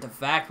ignorant to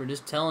fact. We're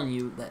just telling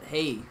you that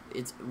hey,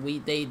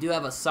 they do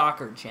have a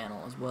soccer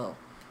channel as well.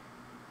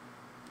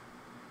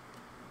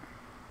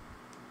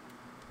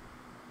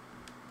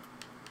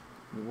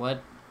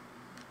 What?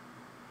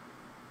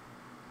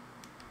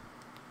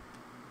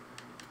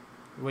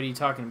 What are you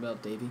talking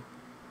about, Davey?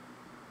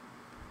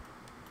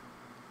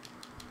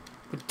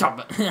 What you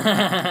talking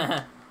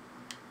about?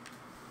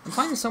 I'm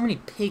finding so many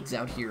pigs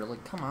out here.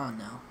 Like, come on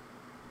now.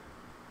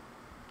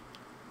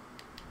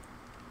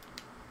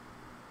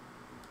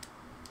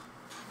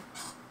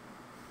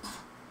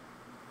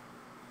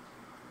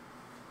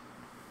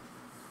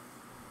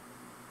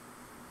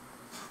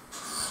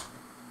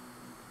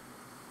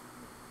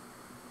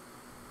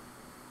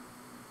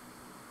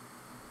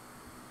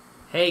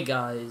 Hey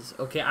guys,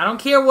 okay, I don't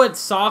care what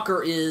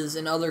soccer is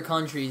in other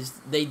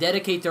countries. They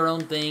dedicate their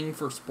own thing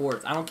for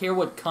sports. I don't care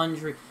what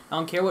country, I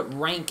don't care what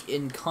rank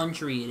in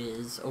country it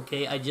is,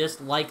 okay? I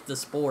just like the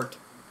sport.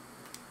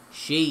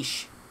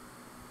 Sheesh.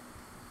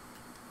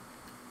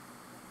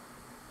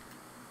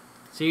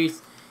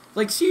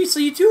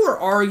 Seriously, you two are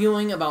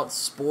arguing about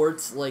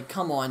sports. Like,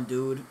 come on,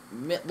 dude.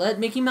 Let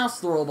Mickey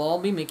Mouse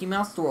Throwball be Mickey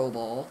Mouse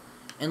Throwball.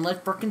 And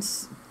let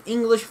frickin'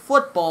 English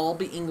football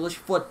be English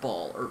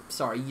football. Or,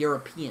 sorry,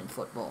 European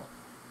football.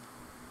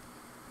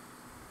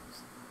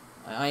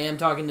 I am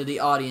talking to the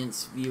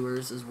audience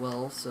viewers as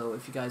well, so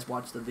if you guys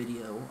watch the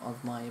video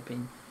of my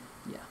opinion,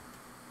 yeah.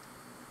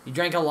 You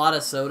drank a lot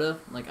of soda?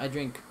 Like, I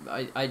drink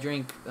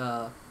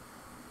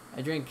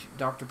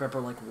Dr.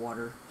 Pepper like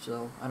water,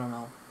 so, I don't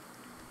know.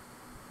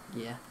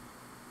 Yeah.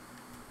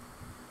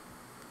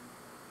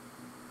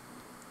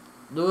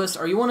 Lewis,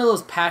 are you one of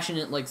those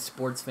passionate, like,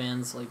 sports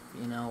fans? Like,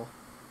 you know,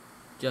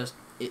 just,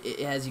 it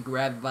has you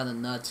grabbed by the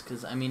nuts?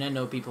 Because, I mean, I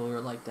know people who are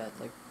like that.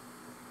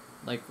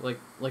 Like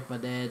my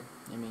dad.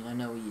 I mean, I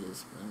know he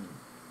is. I mean,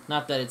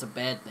 not that it's a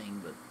bad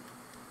thing, but...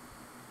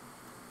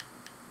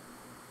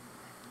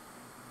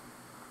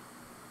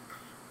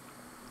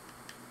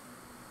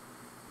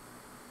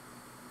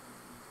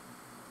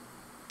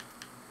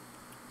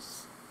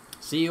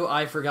 See you,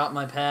 I forgot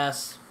my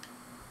pass.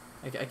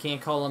 I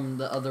can't call him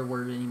the other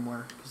word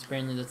anymore, because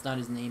apparently that's not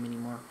his name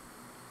anymore.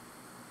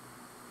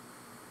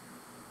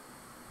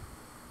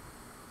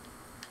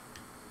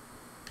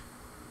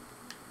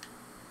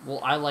 Well,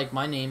 I like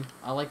my name.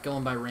 I like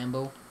going by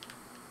Rambo.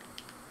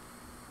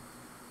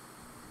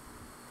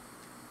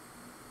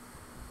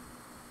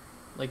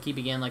 Like, he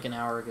began like an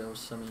hour ago,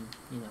 so I mean,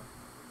 you know.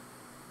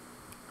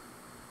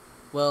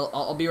 Well,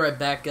 I'll be right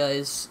back,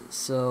 guys.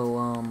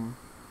 So,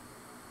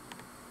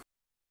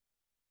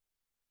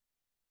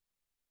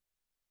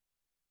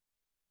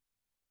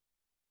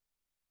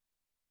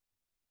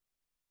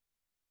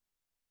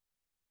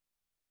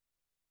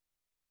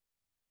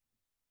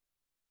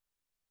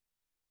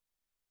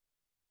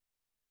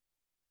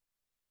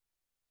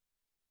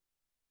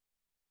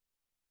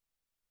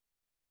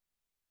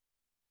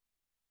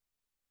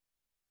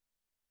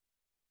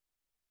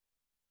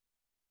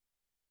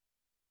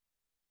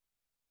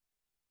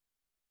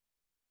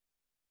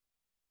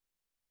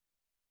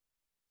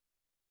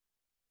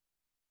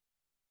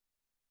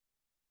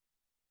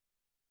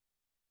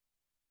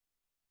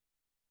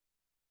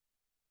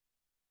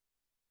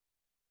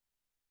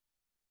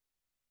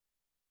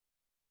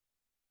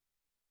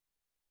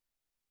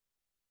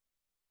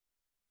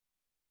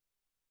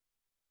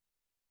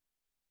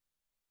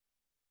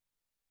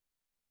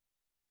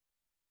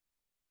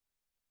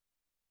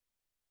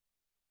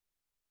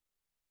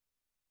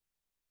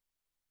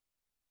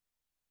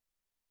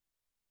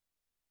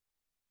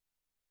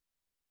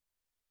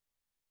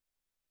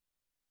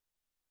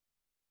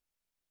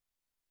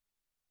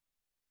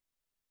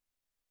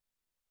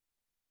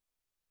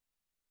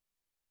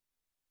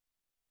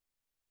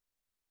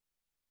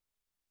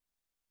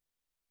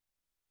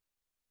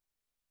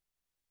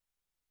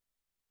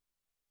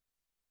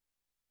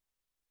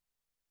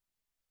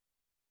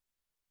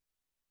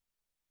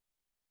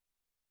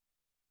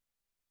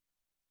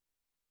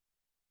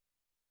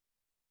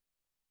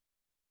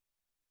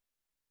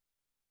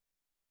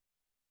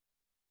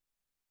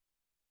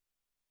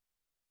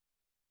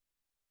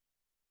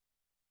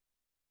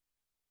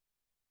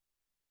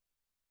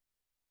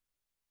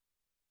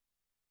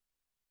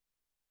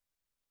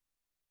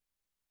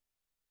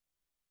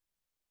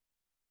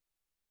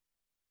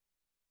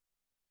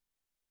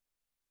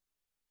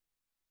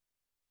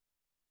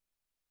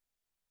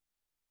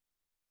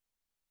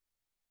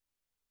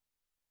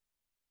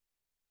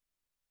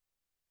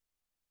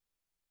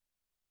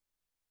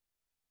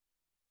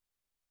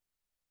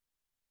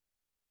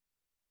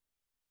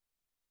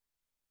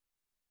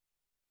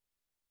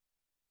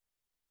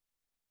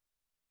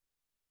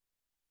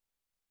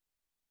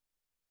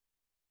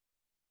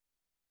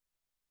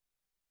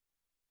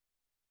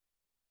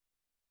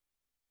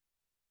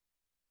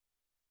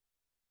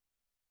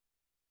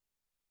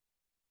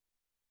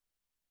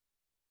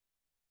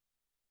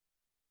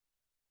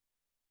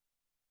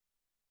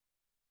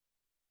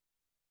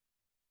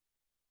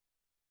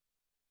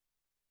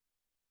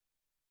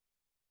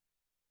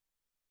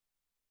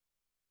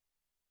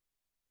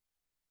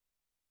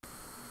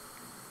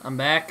 I'm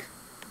back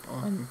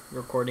on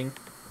recording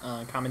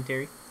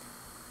commentary.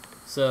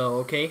 So,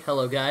 okay,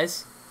 hello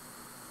guys.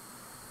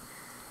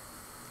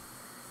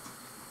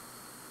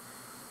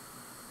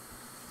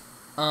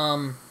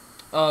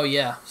 Oh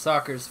yeah,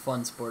 soccer's a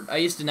fun sport. I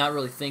used to not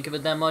really think of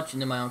it that much,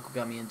 and then my uncle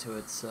got me into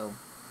it, so.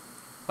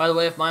 By the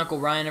way, if my Uncle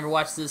Ryan ever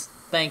watched this,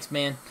 thanks,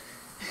 man.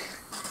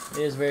 It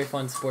is a very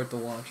fun sport to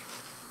watch.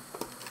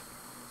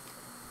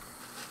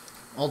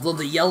 Although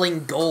the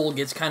yelling goal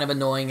gets kind of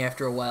annoying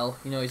after a while.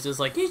 You know, he's just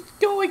like, he's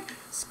going,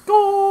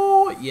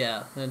 score!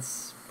 Yeah,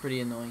 that's pretty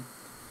annoying.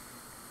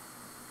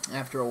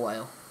 After a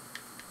while.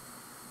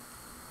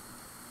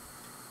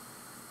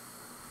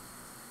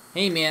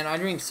 Hey man, I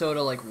drink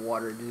soda like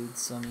water, dude.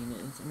 So I mean,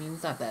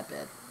 it's not that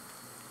bad.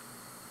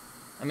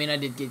 I mean, I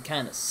did get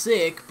kind of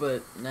sick,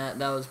 but that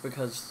was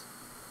because,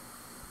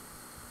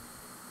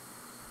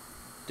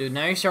 dude.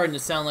 Now you're starting to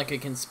sound like a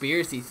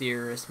conspiracy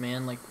theorist,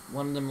 man. Like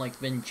one of them, like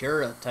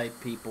Ventura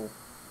type people.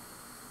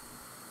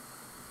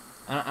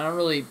 I don't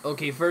really.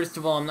 Okay, first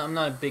of all, I'm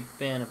not a big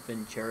fan of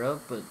Ventura,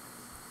 but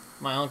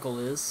my uncle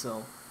is,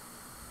 so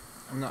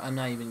I'm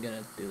not even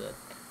gonna do that.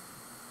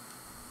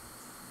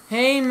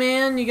 Hey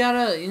man, you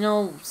gotta, you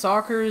know,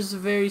 soccer is a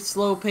very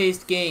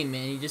slow-paced game,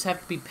 man. You just have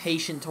to be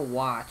patient to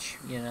watch,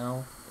 you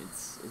know?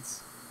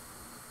 It's,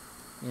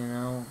 you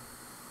know.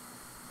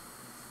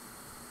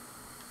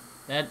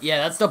 Yeah,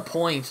 that's the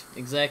point,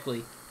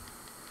 exactly.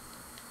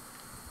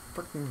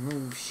 Frickin'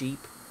 move,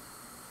 sheep.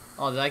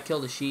 Oh, did I kill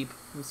the sheep?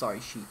 I'm sorry,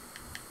 sheep.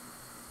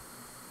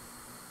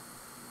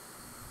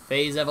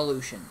 Phase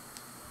evolution.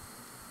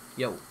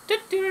 Yo.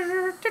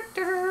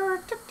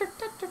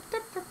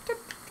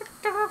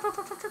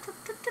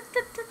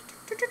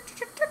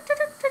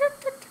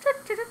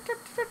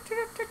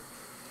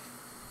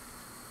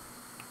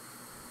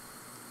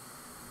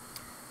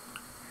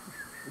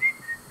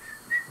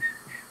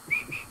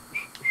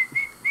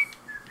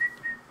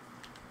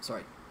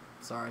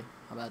 Sorry.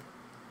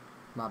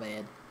 My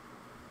bad.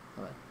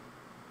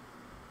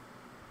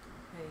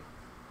 Hey,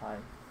 Hi.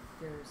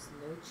 there's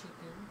no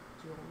chicken.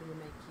 Do you want me to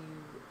make you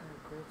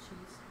grilled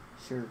cheese?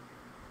 Sure. You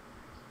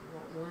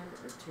want one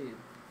or two?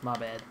 My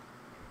bad.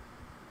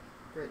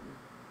 Brittany,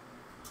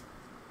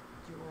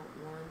 do you want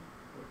one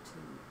or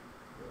two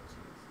grilled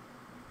cheese?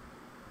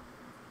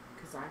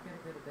 Because I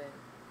gotta go to bed.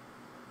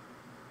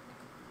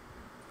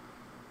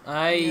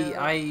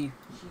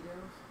 Cheetos?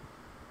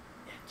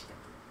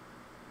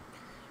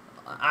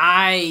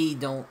 I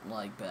don't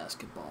like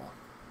basketball.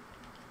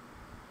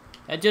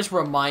 It just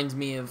reminds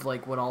me of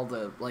like what all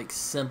the like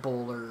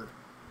simpler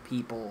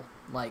people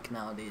like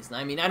nowadays.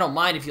 I mean, I don't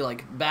mind if you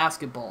like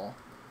basketball.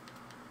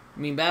 I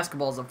mean,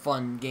 basketball is a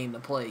fun game to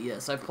play.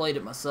 Yes, I've played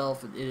it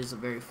myself. It is a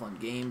very fun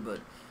game, but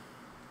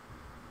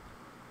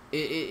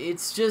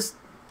it's just.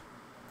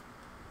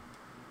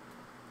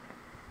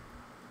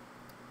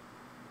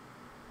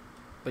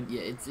 But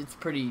yeah, it's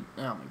pretty.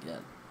 Oh my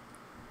god.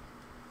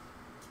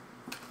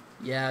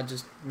 Yeah,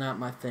 just not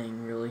my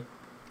thing, really.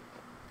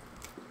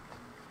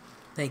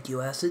 Thank you,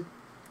 Acid.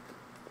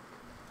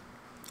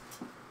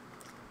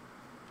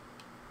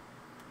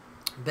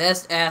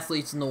 Best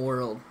athletes in the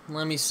world.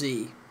 Let me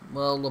see.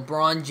 Well,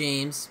 LeBron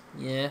James.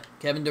 Yeah.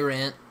 Kevin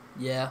Durant.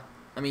 Yeah.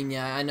 I mean,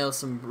 yeah, I know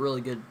some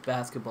really good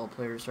basketball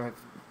players, or I've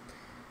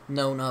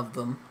known of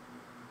them.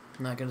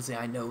 I'm not going to say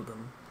I know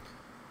them.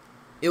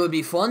 It would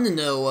be fun to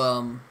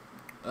know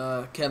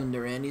Kevin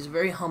Durant. He's a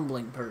very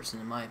humbling person,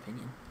 in my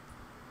opinion.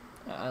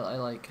 I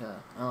like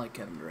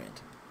Kevin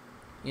Durant.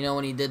 You know,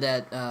 when he did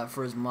that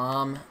for his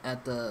mom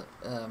at the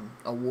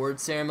award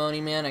ceremony,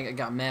 man, I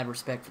got mad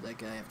respect for that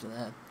guy after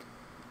that.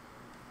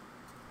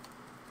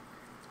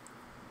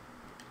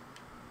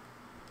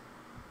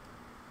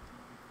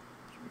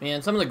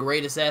 Man, some of the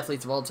greatest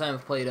athletes of all time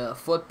have played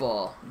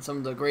football. And some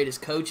of the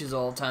greatest coaches of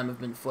all time have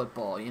been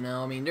football, you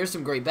know? I mean, there's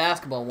some great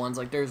basketball ones,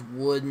 like there's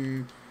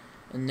Wooden,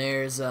 and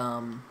there's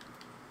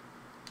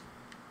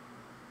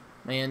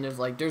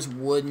there's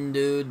Wooden,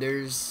 dude.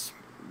 There's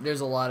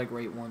a lot of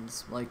great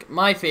ones. Like,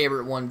 my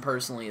favorite one,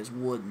 personally, is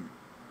Wooden.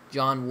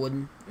 John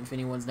Wooden, if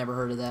anyone's never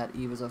heard of that.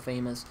 He was a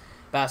famous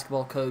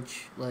basketball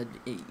coach, led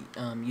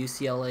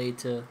UCLA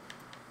to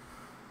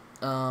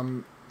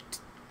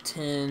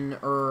 10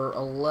 or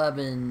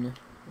 11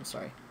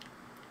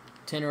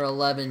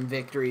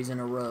 victories in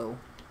a row.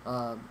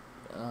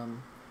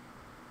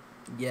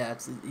 Yeah,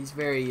 he's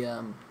very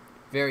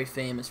very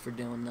famous for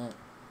doing that.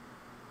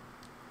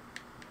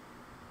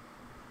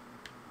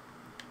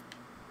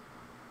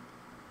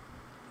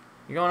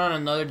 You're going on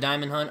another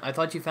diamond hunt? I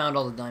thought you found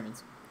all the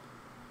diamonds.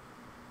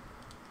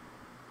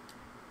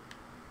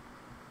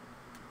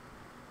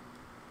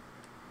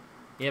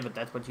 Yeah, but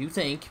that's what you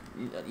think.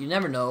 You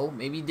never know.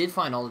 Maybe you did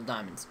find all the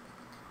diamonds.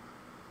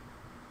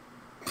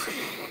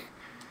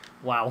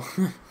 Wow.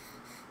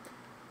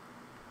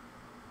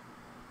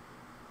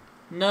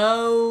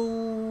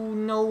 No,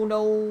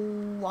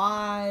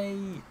 why?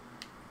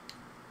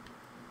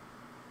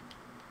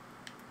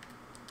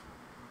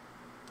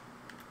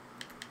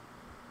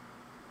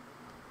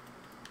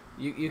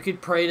 You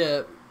could pray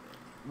to...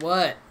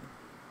 What?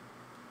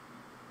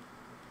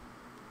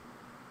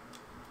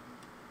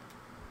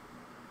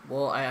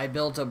 Well, I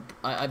built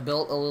I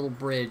built a little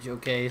bridge,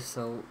 okay?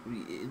 So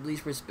at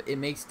least it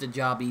makes the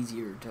job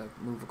easier to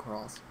move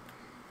across.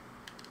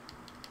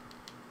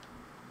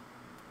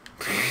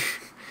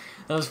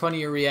 That was funny,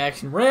 your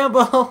reaction,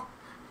 Rambo.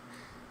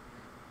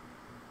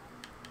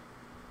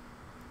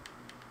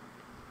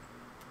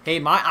 Hey,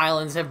 my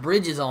islands have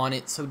bridges on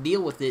it, so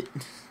deal with it.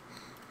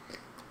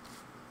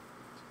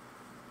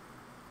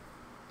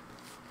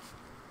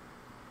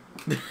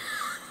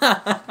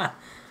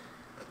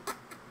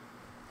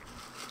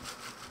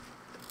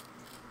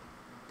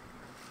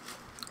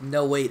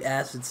 No, wait,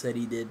 Acid said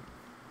he did.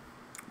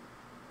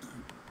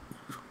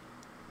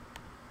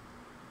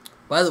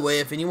 By the way,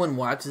 if anyone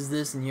watches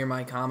this and hear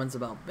my comments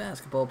about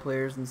basketball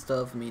players and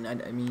stuff, I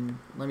mean,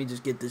 let me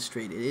just get this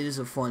straight. It is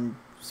a fun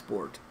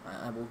sport.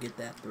 I will get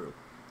that through.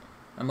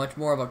 I'm much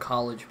more of a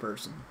college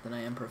person than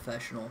I am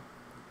professional.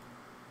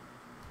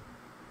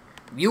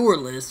 Viewer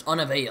list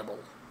unavailable.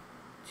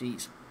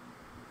 Jeez.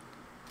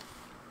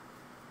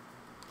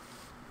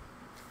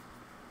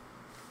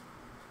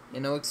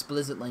 And no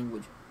explicit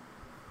language.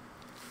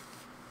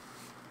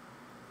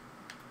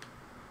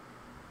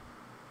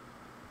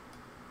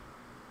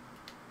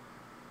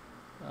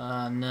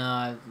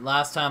 No.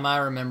 Last time I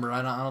remember,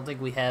 I don't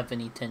think we have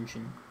any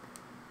tension.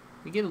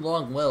 We get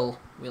along well.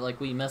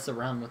 We mess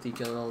around with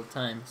each other all the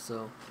time.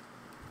 So.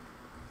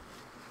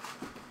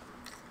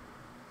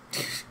 I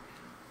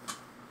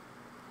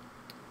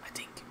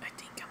think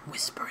I'm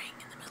whispering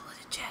in the middle of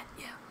the chat.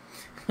 Yeah.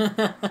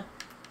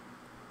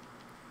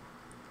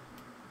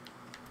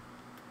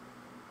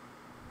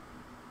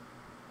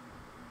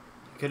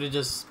 Could have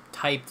just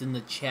typed in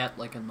the chat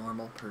like a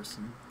normal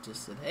person.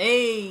 Just said,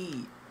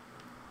 "Hey."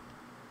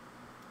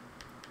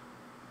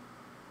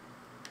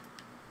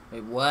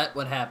 Wait, what?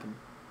 What happened?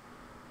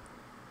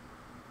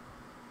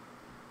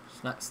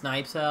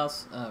 Snipe's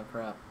house? Oh,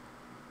 crap.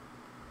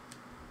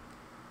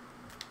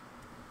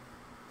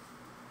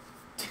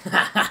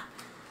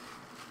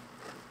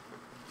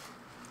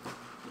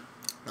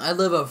 I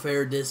live a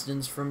fair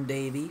distance from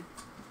Davey.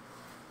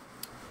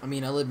 I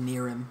mean, I live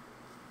near him,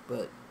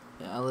 but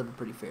yeah, I live a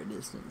pretty fair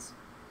distance.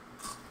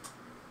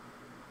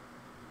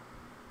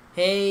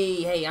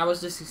 Hey, I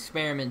was just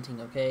experimenting,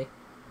 okay?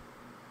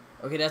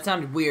 Okay, that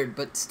sounded weird,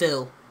 but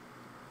still.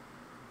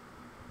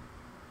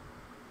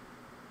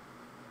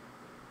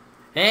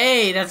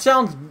 Hey, that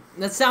sounds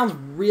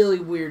really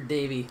weird,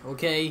 Davey,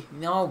 okay? You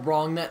know how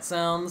wrong that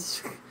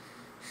sounds?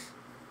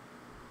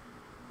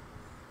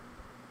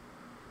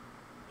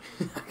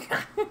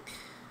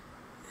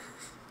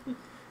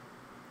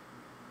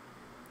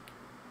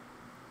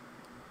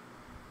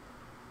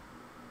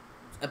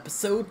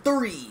 Episode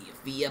 3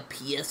 via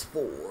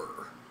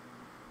PS4.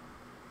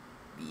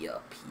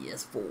 Via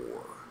PS4.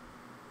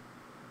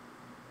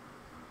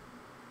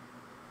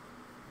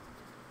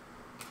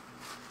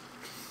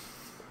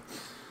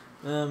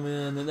 Oh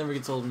man, that never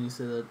gets old when you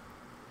say that.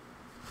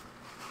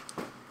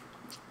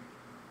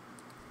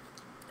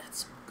 That's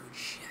some good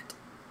shit.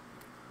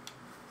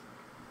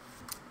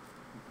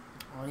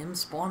 I am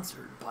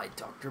sponsored by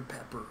Dr.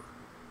 Pepper.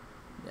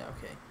 Yeah,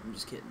 okay. I'm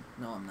just kidding.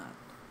 No, I'm not.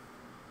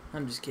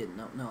 I'm just kidding.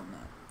 No, I'm not.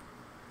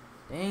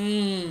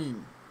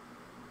 Dang.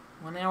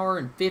 1 hour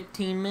and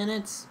 15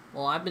 minutes?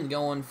 Well, I've been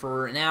going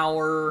for an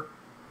hour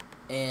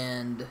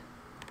and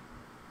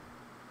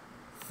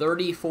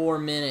 34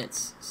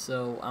 minutes.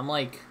 So, I'm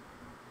like...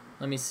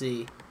 Let me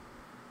see.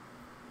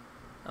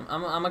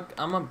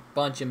 I'm a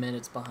bunch of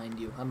minutes behind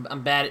you.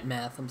 I'm bad at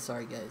math. I'm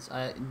sorry, guys.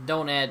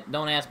 Don't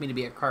ask me to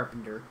be a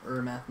carpenter or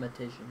a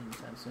mathematician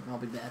anytime soon. I'll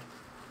be bad.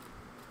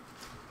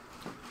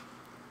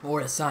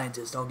 Or a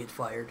scientist. I'll get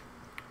fired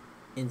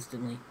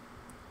instantly.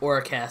 Or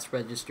a cash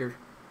register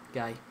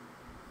guy.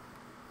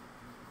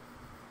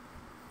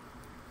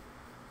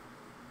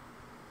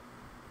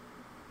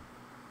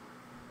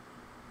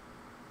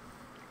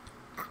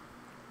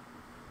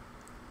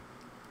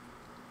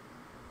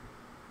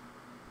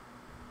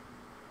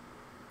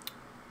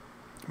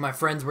 My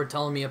friends were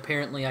telling me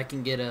apparently I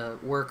can get a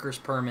worker's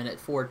permit at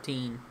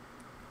 14.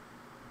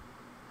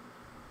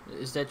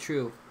 Is that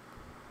true?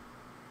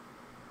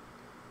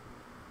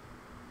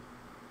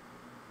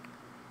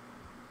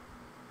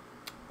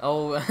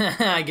 Oh,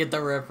 I get the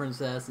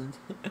reference, Acid.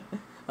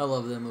 I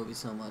love that movie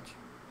so much.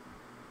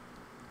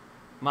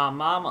 My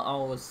mama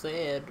always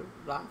said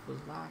life was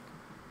like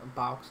a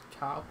box of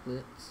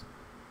chocolates.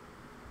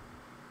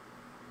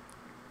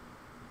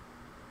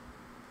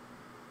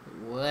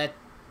 What?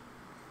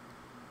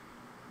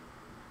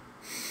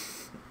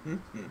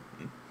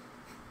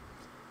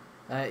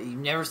 You've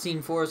never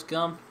seen Forrest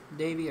Gump,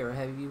 Davey, or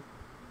have you?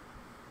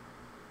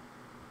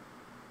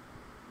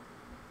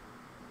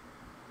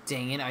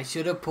 Dang it, I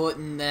should have put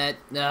in that...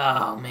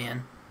 Oh,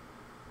 man.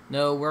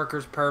 No,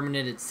 workers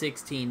permanent at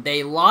 16.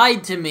 They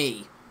lied to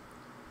me!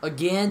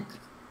 Again?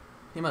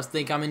 They must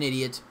think I'm an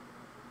idiot.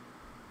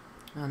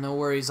 Oh, no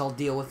worries, I'll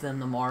deal with them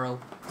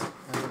tomorrow.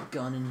 I have a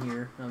gun in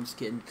here. No, I'm just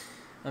kidding.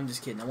 I'm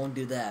just kidding. I won't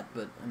do that,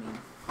 but, I mean...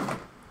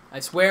 I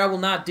swear I will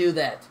not do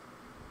that.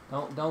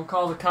 Don't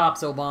call the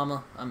cops,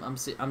 Obama.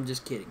 I'm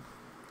just kidding.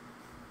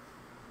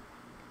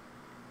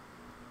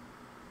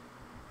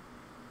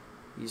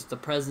 He's the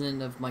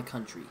president of my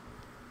country.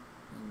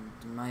 And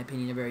in my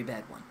opinion, a very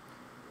bad one.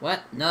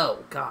 What?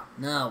 No. God,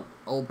 no.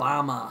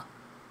 Obama.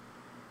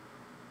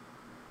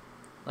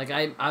 Like,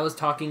 I was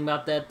talking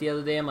about that the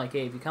other day. I'm like,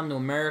 hey, if you come to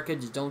America,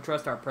 just don't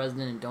trust our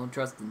president and don't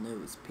trust the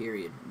news,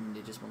 period. And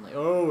they just went like,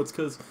 oh, it's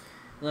because...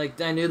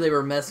 Like, I knew they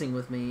were messing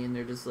with me, and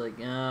they're just like,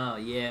 oh,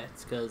 yeah,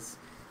 it's because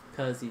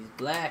he's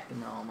black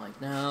and all. I'm like,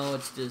 no,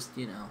 it's just,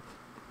 you know...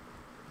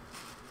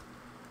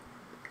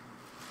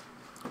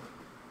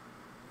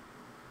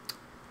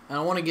 I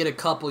don't want to get a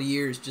couple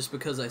years just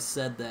because I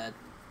said that.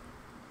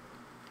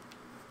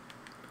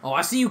 Oh,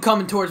 I see you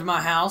coming towards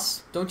my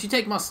house. Don't you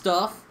take my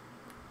stuff.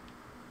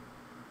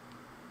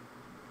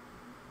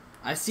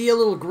 I see a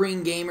little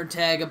green gamer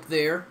tag up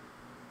there.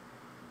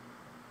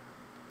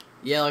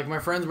 Yeah, like my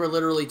friends were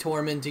literally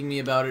tormenting me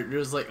about it. They're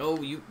just like, oh,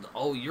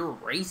 you're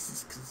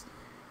racist because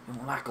you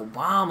don't like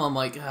Obama. I'm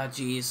like, ah,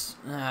 jeez.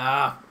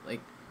 Like,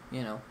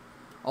 you know.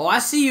 Oh, I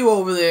see you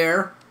over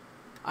there.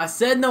 I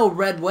said no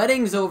red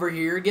weddings over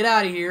here. Get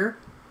out of here.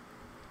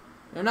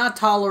 They're not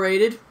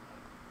tolerated.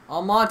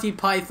 I'll Monty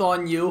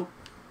Python you.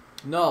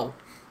 No.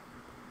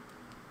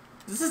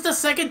 This is the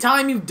second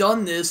time you've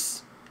done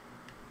this.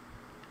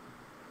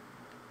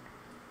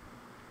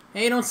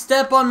 Hey, don't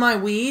step on my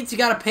weeds. You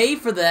gotta pay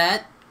for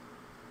that.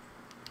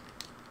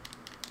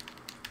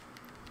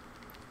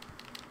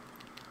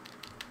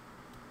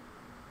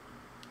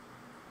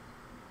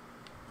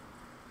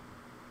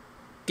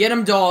 Get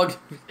him, dog.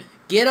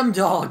 Get him,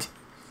 dog.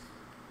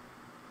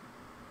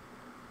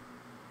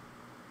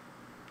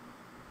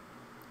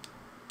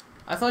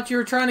 I thought you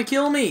were trying to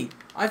kill me.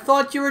 I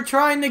thought you were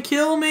trying to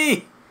kill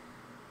me.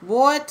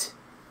 What?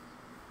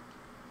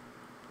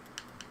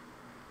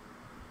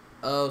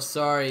 Oh,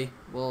 sorry.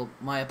 Well,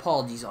 my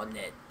apologies on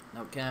that.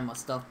 Now, can I have my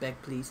stuff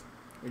back, please?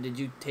 Or did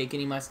you take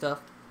any of my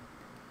stuff?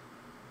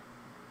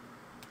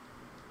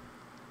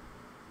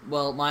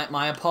 Well,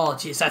 my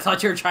apologies. I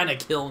thought you were trying to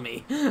kill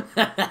me.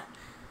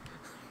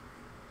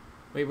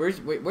 Wait,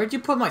 where'd you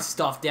put my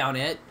stuff down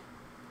at?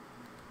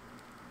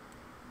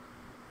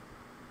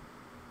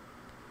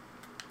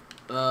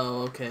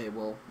 Oh, okay.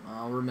 Well,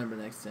 I'll remember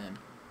next time.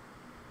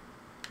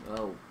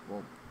 Oh,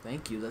 well,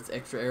 thank you. That's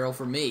extra arrow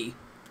for me.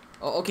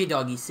 Oh, okay,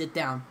 doggy, sit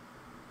down.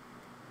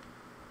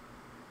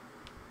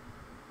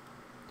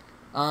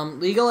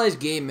 Legalize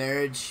gay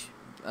marriage.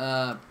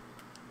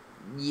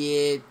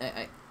 Yeah,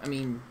 I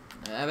mean,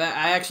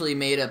 I actually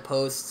made a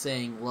post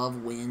saying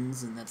love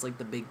wins, and that's like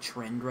the big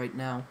trend right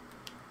now.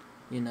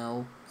 You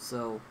know,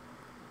 so,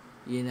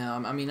 you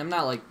know, I mean, I'm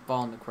not like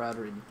following the crowd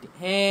or anything.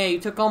 Hey, you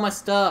took all my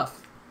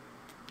stuff.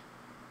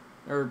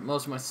 Or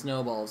most of my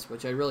snowballs,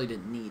 which I really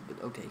didn't need,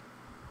 but okay.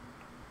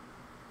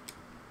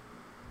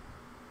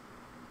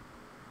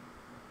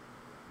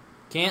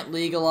 Can't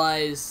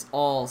legalize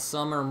all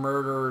summer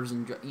murderers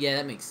and yeah,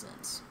 that makes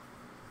sense.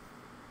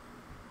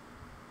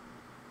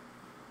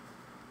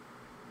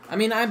 I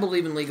mean, I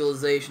believe in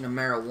legalization of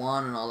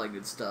marijuana and all that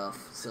good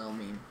stuff, so I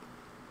mean...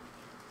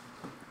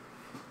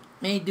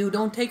 Hey, dude,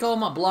 don't take all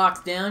my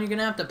blocks down. You're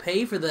gonna have to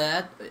pay for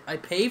that. I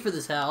pay for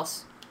this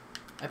house.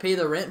 I pay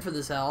the rent for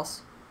this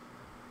house.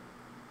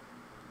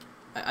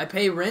 I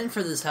pay rent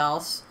for this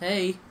house.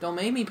 Hey, don't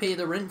make me pay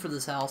the rent for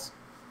this house.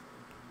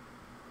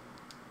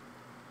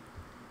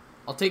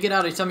 I'll take it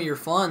out of some of your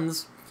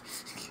funds.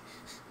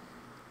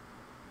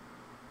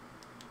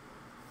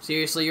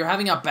 Seriously, you're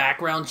having a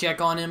background check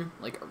on him?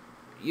 Like,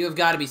 you have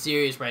got to be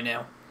serious right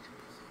now.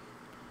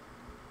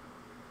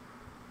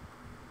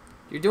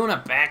 You're doing a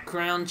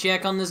background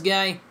check on this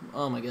guy?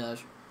 Oh my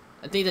gosh.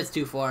 I think that's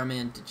too far,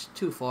 man. It's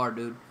too far,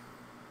 dude.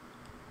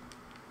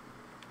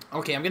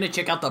 Okay, I'm gonna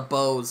check out the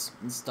bows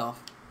and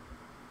stuff.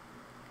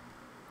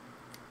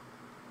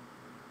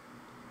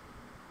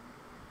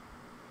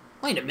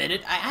 Wait a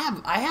minute,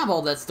 I have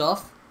all that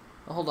stuff.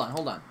 Oh, hold on.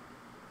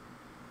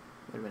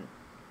 Wait a minute.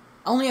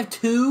 I only have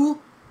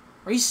 2?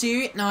 Are you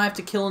serious? Now I have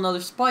to kill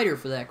another spider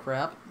for that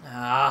crap.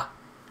 Ah.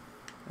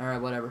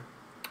 Alright, whatever.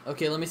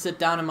 Okay, let me sit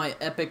down in my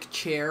epic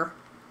chair.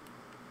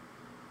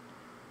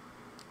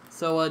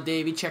 So,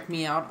 Davey, check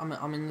me out.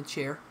 I'm in the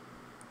chair.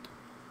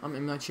 I'm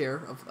in my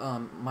chair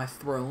of, my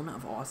throne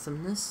of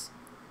awesomeness.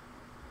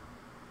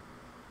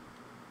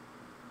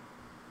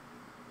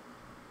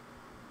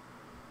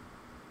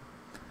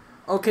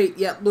 Okay,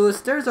 yeah,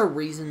 Lewis, there's a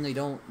reason they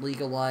don't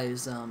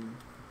legalize,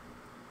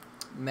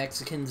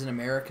 Mexicans in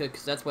America,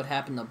 because that's what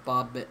happened to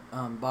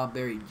Bob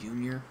Berry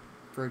Jr.,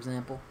 for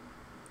example.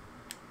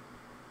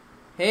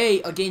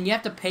 Hey, again, you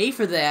have to pay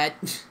for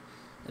that.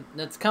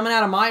 That's coming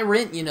out of my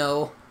rent, you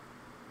know.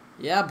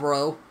 Yeah,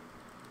 bro.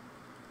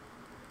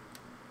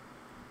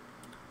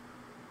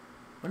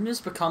 Wouldn't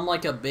this become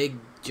like a big,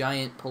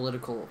 giant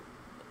political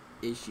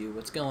issue?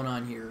 What's going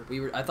on here?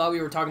 I thought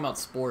we were talking about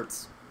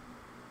sports.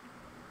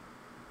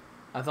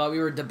 I thought we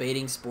were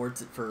debating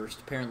sports at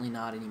first. Apparently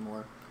not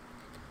anymore.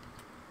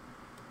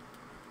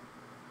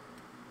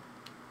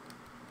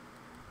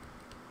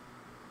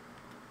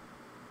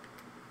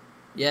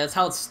 Yeah, that's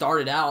how it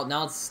started out.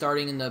 Now it's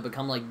starting to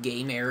become like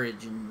gay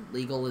marriage and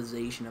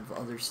legalization of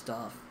other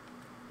stuff.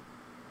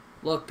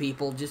 look,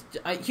 people,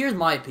 here's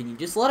my opinion.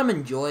 Just let them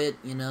enjoy it,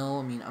 you know?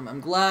 I mean, I'm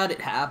glad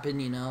it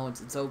happened, you know?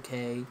 It's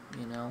okay,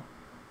 you know?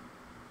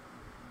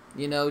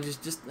 You know,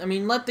 I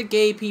mean, let the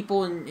gay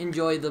people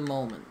enjoy the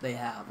moment they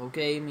have,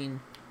 okay? I mean,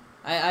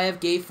 I have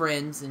gay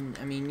friends, and,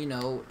 I mean, you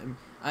know,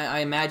 I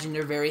imagine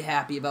they're very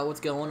happy about what's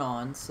going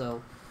on,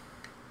 so,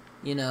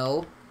 you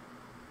know,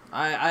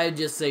 I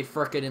just say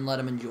frick it and let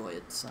them enjoy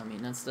it. So, I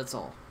mean, that's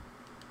all.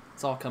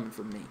 It's all coming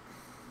from me,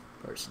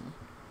 personally.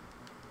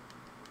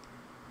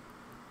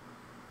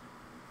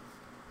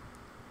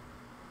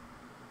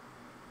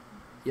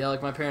 Yeah,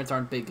 like, my parents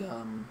aren't big,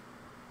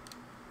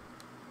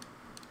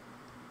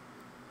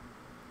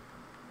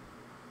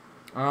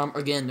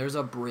 again, there's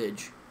a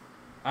bridge.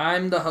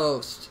 I'm the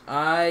host.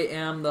 I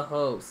am the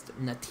host.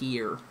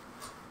 Natir.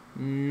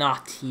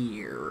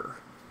 Natir.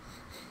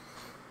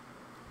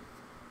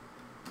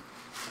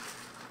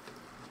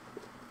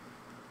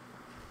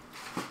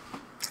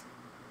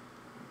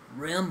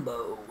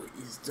 Rambo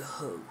is the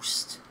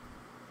host.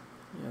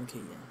 Okay,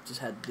 yeah, just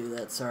had to do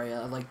that. Sorry,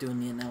 I like doing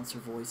the announcer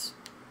voice.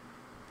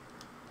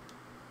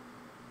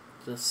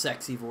 The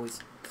sexy voice.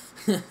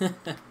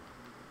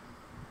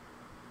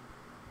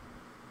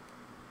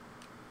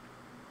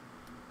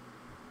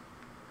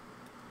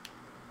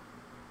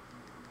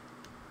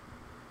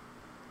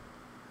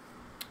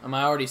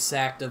 I already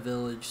sacked a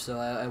village, so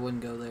I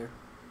wouldn't go there.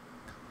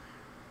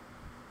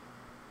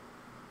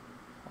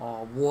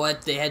 Oh,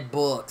 what? They had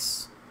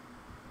books.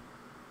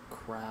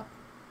 Crap.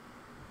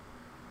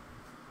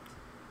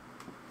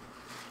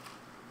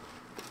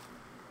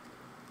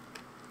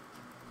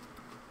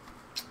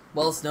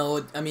 Well,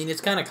 Snow, I mean, it's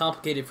kind of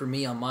complicated for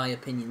me on my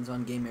opinions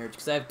on gay marriage,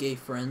 because I have gay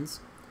friends.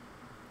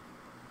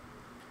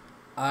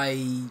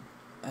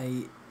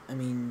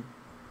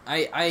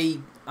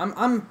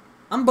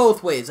 I'm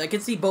both ways. I can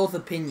see both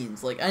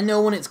opinions. Like, I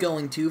know when it's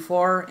going too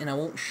far, and I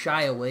won't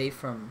shy away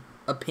from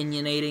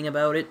opinionating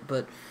about it,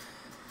 but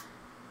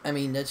I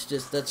mean, that's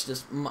just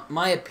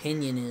my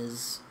opinion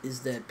is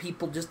that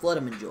people just let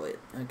them enjoy it.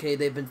 Okay,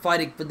 they've been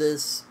fighting for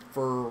this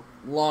for a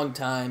long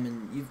time,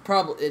 and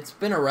it's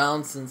been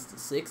around since the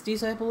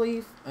 60s, I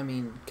believe. I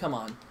mean, come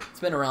on, it's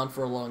been around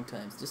for a long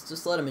time.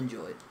 Just let them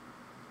enjoy it.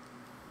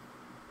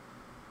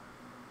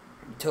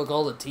 You took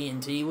all the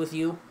TNT with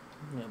you?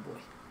 Oh boy.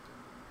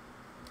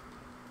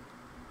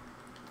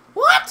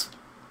 What?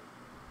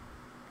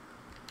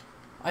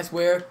 I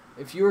swear,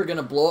 if you were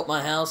gonna blow up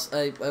my house,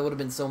 I would have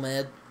been so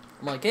mad.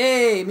 I'm like,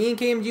 hey, me and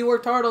KMG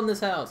worked hard on this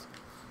house.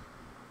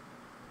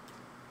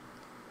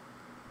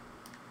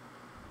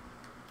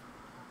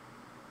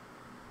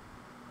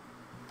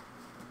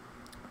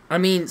 I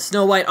mean,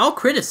 Snow White, I'll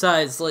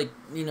criticize, like,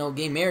 you know,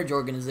 gay marriage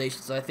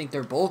organizations. I think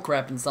they're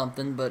bullcrap and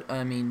something, but,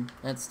 I mean,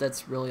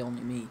 that's really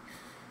only me.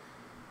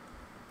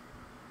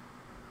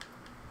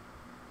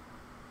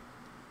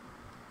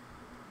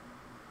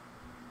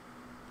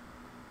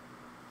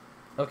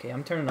 Okay,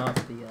 I'm turning off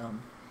the,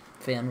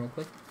 fan real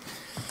quick.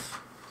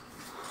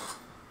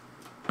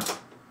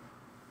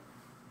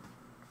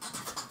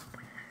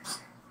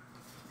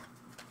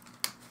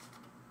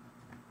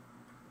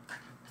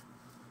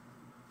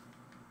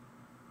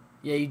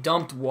 Yeah, you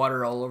dumped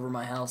water all over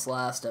my house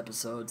last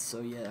episode,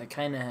 so yeah, I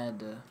kind of had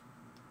to...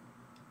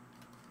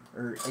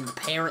 Or,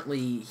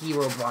 apparently,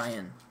 Hero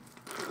Brian.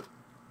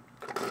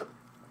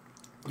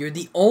 You're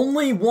the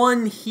only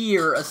one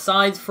here,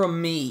 aside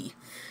from me.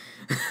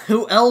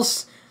 Who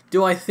else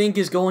do I think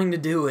is going to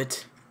do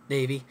it,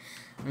 Davey?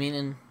 I mean,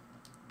 and...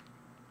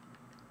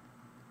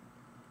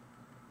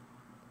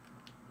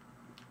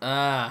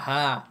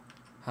 Ah-ha.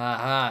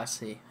 Ha-ha, I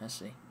see.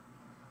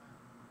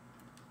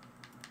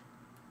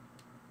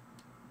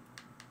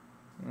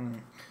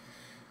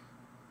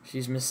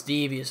 She's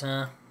mischievous,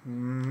 huh?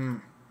 I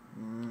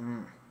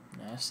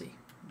see.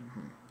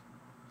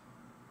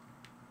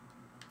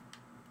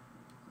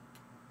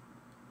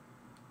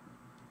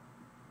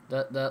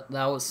 That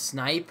was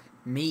snipe?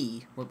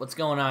 Me? What's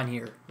going on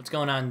here? What's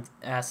going on,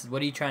 Acid?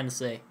 What are you trying to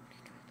say?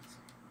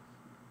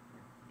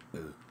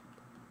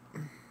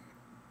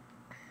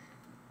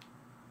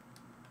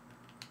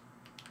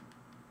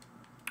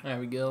 There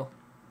we go.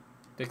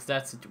 Fix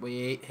that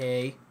situation.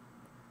 Hey.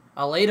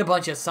 I laid a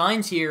bunch of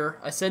signs here.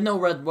 I said no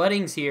red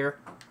weddings here.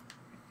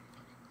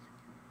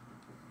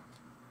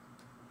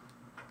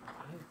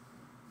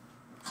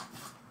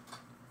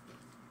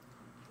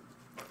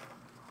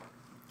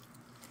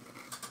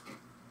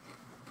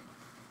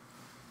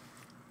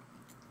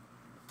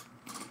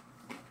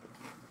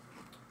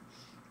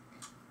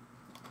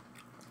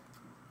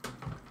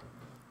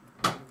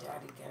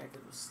 Daddy gotta go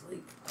to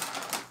sleep.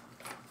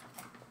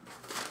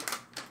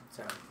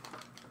 Sorry.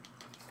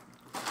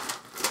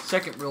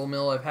 Second real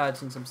meal I've had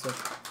since I'm sick.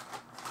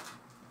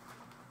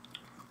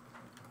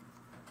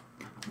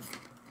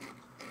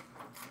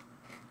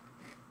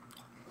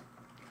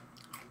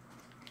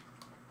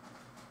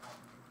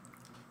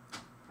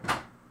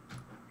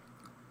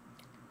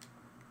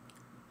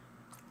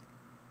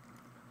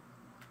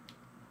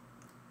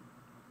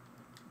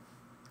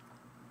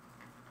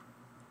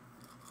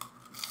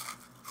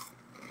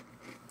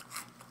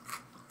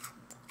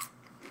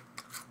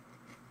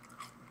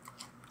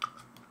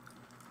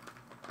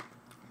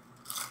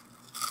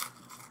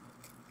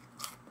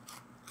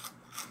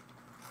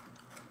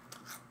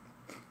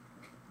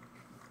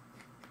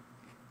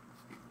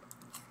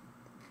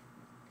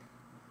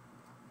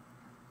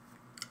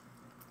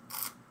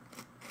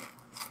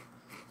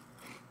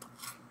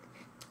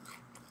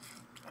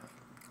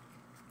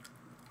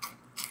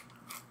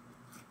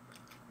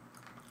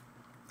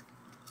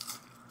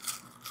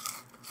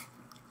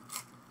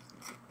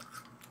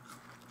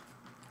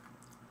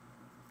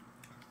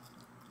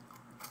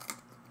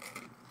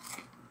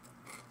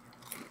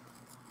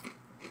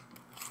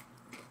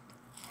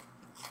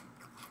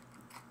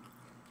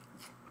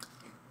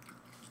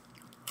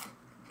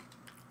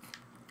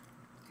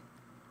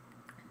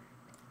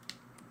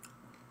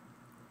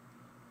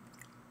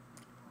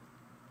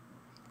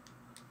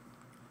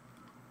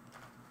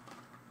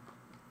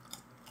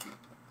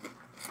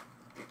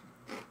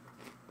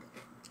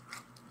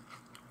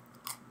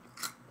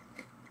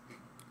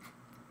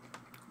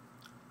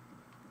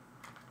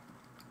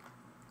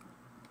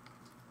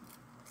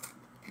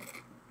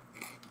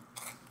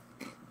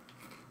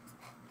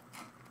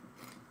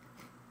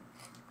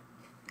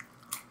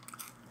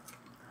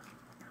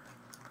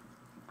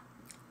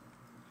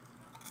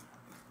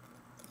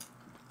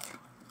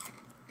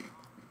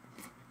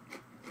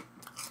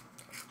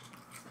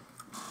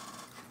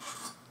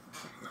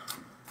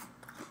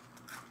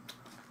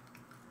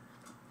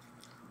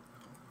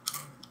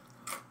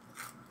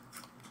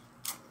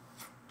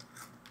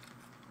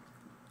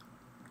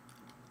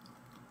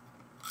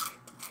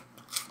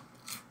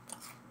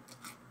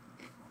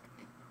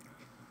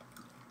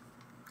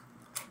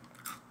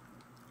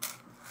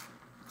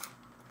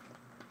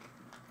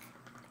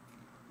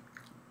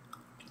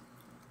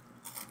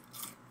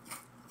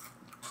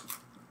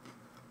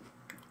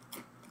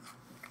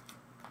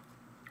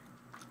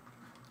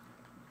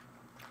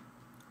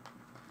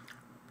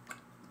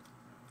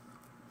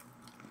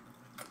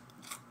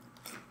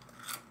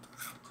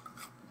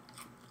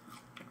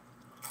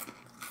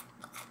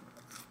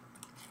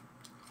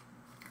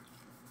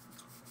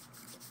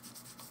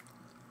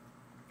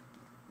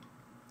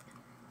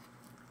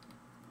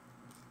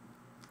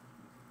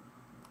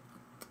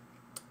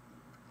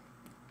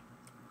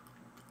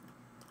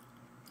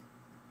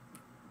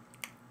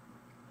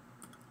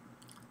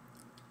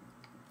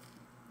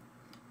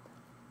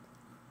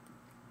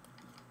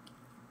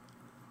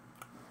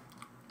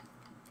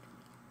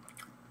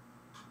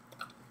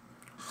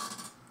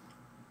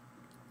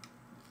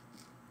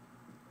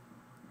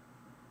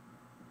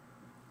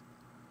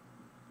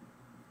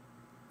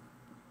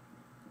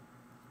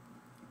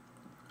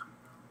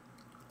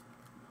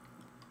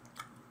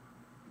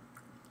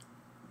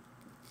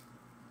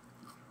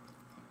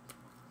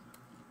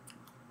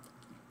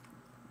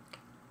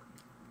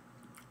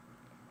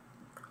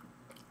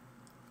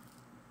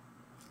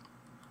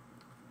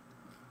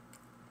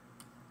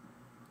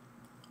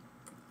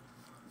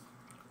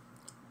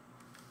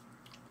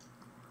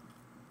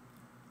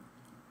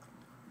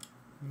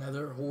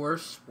 Another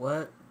horse?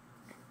 What?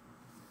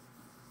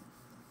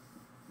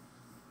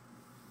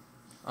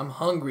 I'm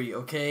hungry,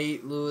 okay,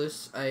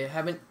 Lewis? I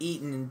haven't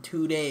eaten in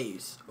 2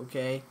 days,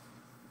 okay?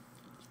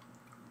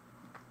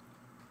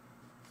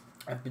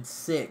 I've been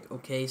sick,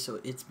 okay? So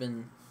it's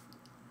been...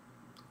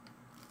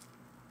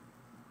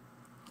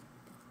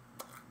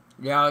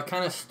 Yeah, I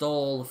kind of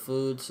stole the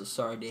food, so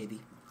sorry,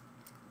 Davey.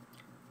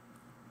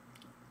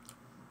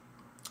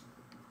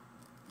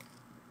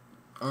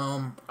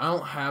 I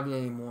don't have it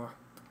anymore.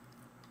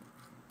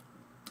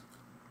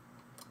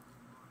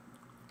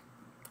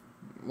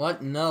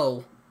 What?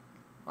 No.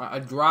 I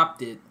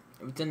dropped it.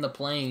 It's in the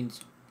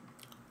plains.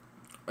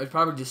 It's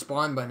probably just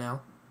spawned by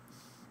now.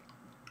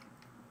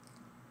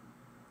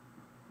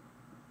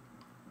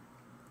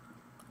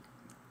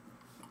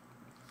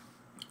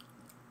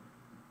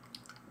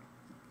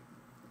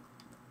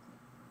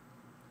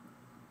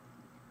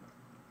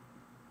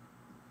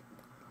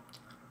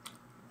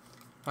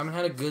 I haven't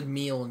had a good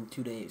meal in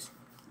 2 days.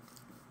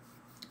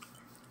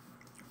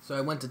 So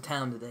I went to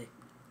town today.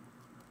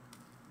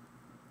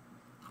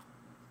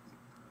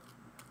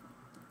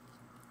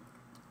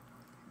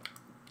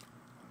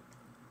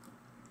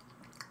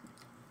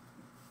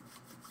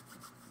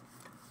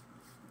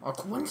 A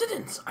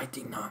coincidence? I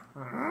think not.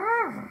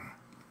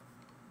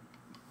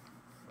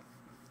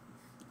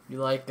 You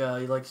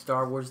like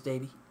Star Wars,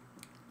 Davey?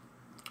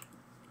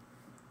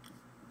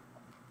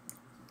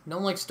 You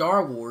don't like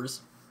Star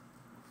Wars?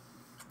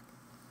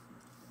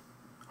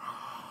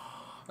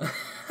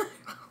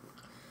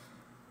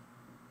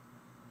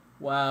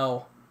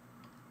 Wow.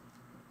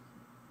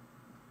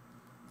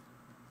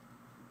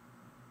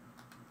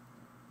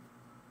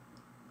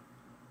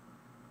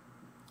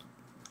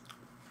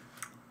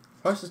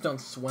 Horses don't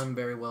swim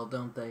very well,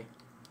 don't they?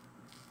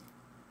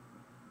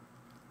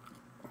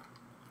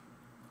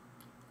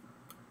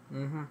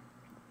 Mm-hmm.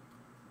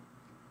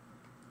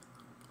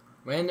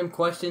 Random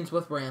questions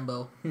with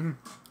Rambo. I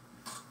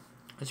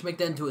should make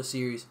that into a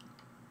series.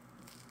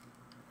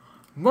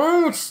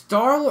 Wrong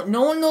Star Wars.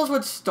 No one knows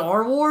what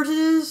Star Wars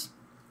is?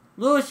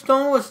 Lewis, you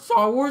don't know what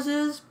Star Wars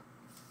is?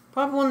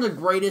 Probably one of the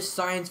greatest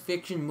science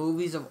fiction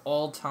movies of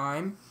all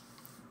time.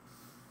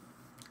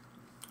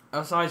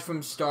 Aside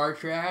from Star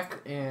Trek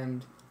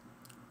and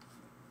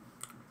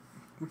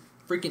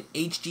freaking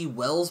H.G.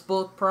 Wells'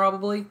 book,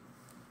 probably.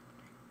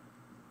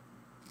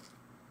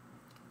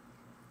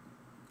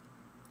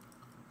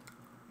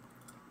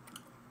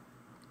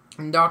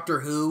 And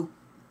Doctor Who.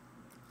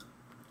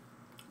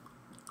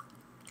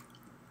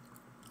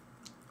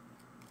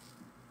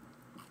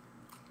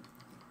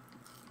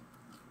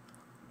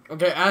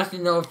 Okay, I actually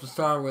know what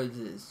Star Wars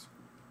is.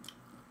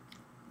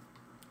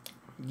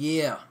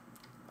 Yeah.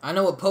 I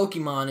know what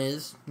Pokemon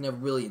is. Never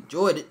really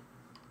enjoyed it.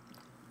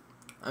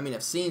 I mean,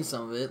 I've seen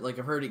some of it. Like,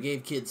 I've heard it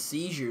gave kids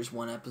seizures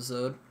one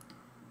episode.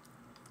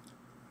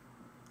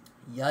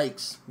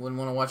 Yikes. Wouldn't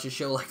want to watch a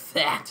show like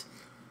that.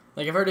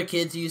 Like, I've heard of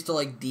kids who used to,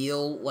 like,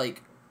 deal,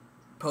 like,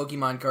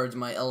 Pokemon cards in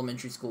my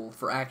elementary school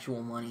for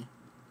actual money.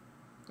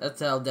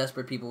 That's how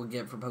desperate people would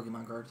get for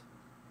Pokemon cards.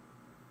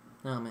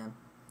 Oh, man.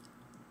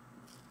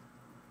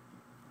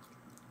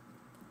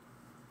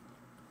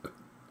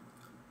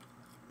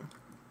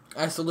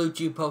 I salute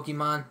you,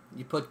 Pokemon.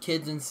 You put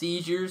kids in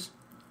seizures.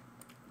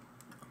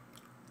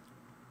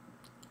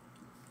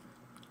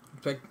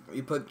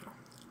 You put...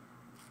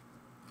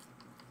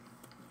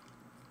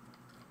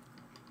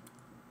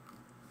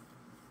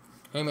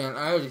 Hey, man,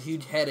 I had a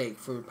huge headache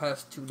for the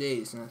past 2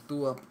 days, and I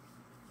threw up.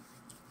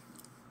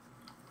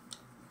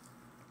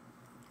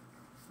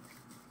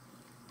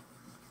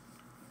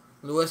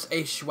 Louis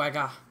A.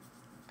 Schwager.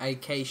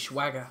 A.K.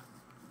 Schwager.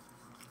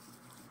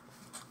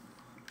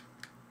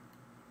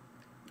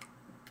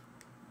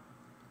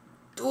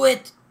 Do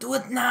it! Do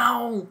it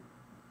now!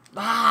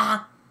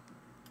 Ah!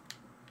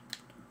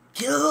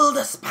 Kill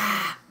the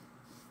spa!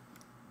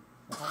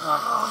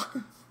 Ah!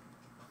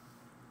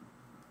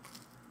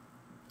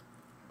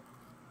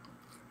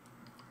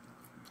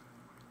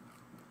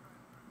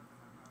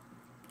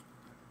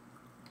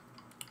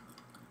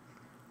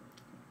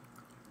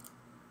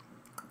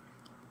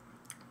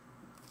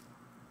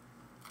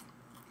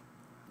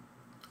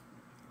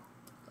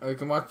 Or you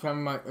can watch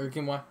my... Or you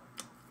can watch...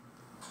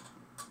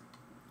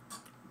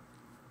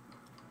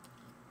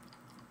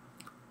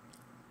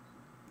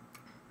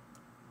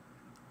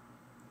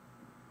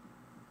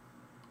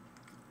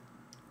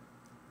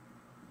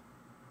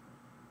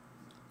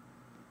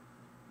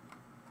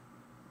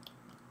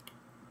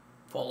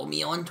 Follow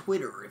me on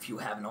Twitter if you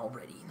haven't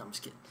already. No, I'm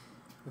just kidding.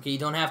 Okay, you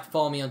don't have to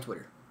follow me on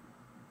Twitter.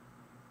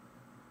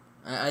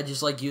 I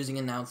just like using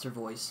announcer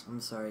voice.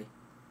 I'm sorry.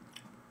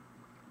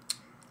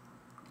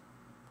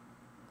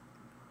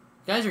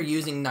 You guys are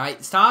using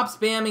night. Stop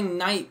spamming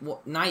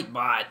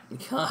Nightbot.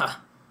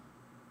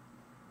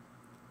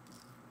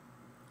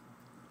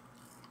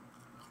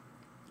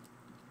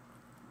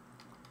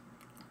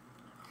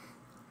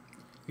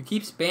 You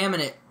keep spamming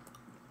it.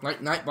 Like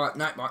Nightbot.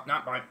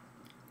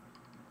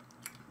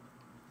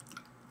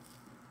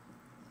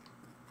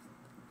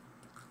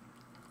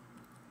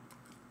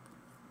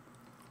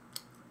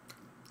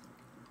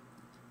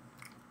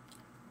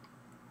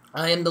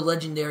 I am the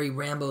legendary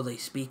Rambo they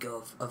speak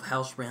of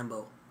House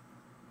Rambo.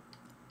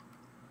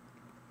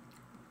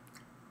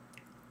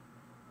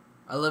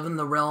 I live in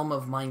the realm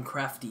of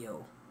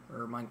Minecraftio.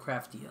 Or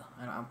Minecraftia.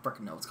 I don't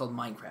freaking know. It's called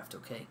Minecraft,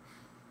 okay?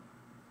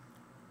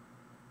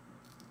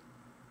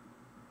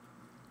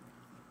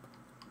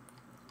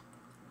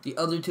 The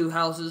other two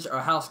houses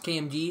are House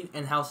KMG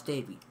and House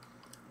Davy.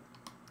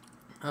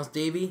 House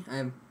Davy,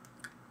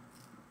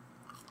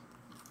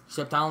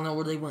 except I don't know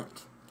where they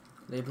went.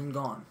 They've been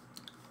gone.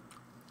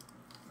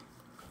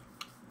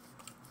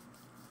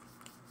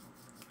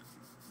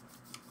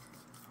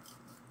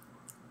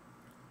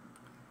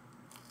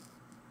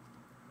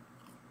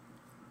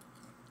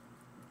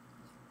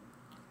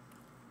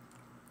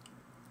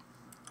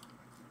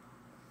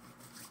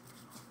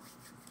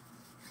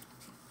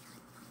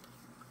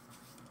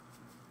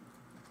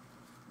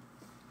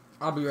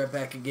 I'll be right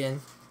back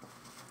again.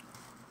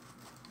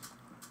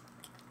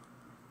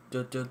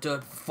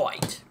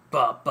 Fight.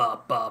 Ba ba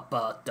ba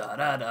ba da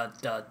da da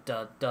da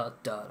da da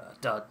da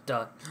da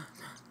da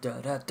da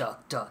da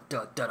da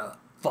da da da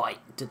fight.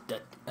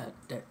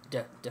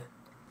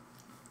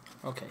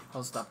 Okay,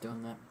 I'll stop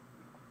doing that.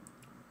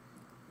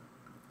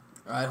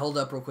 Alright, hold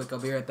up real quick. I'll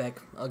be right back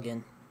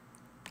again.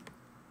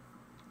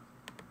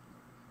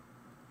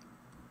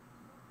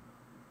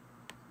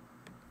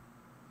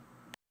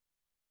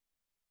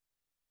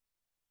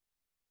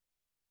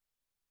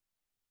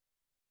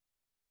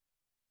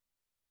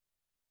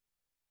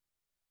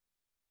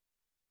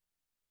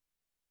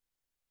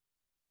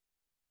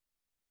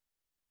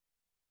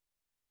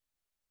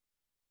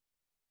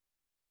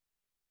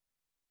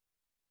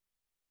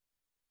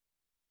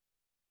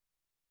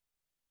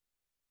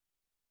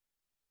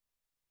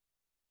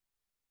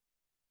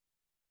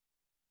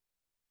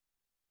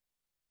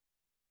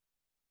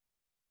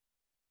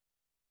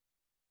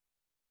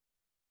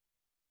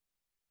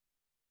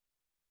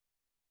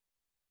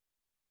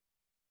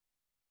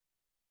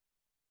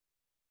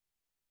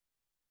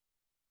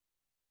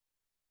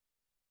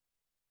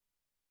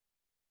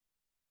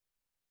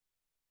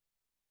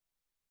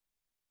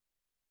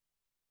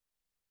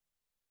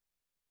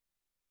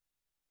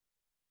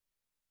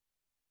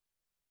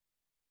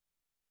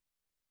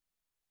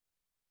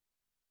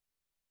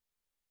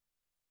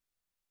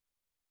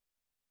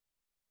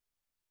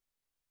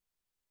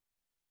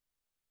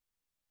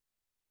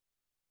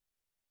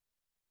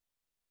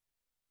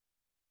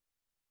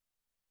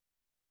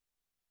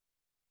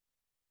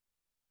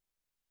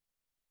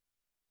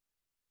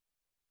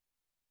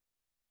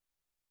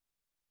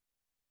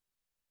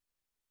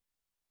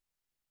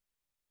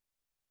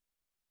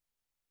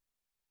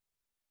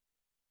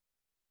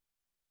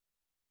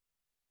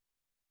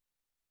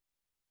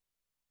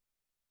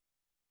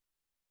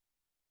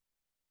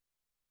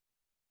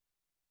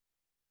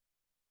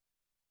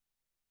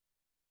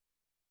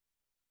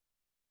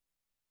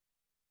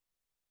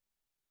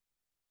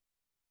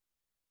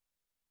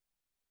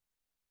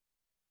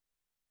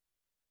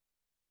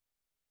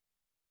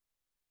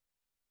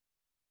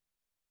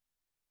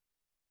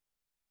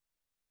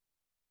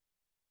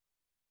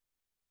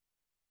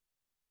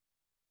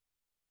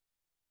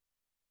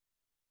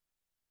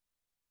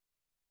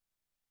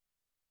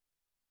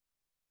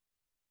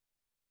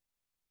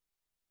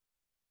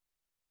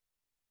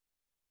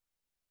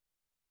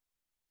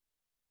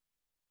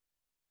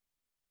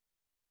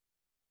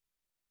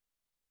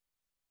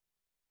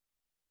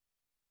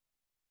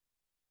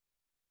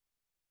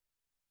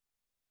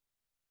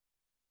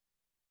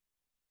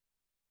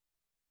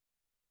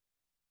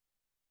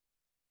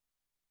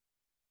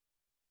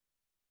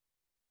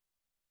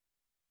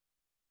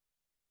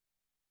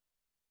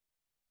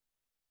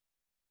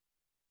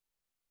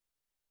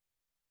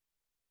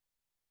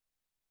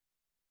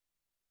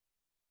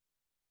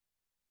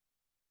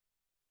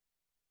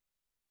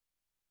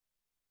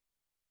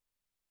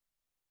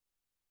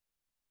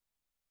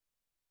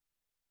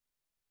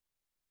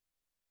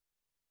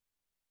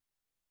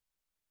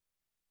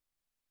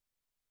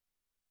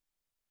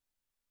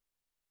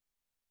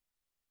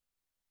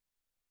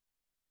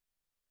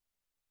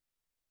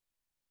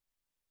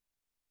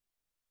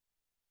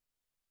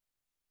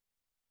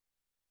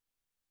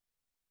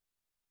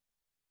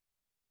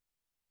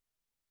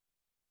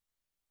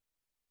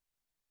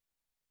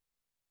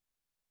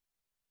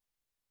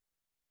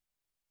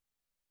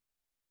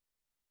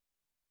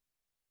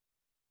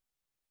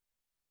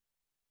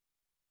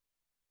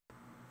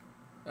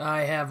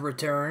 I have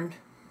returned.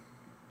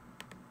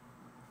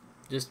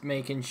 Just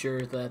making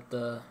sure that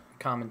the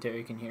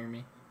commentary can hear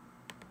me.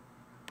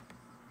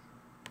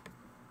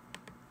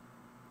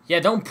 Yeah,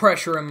 don't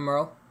pressure him,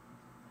 bro.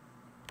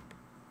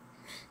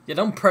 Yeah,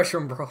 don't pressure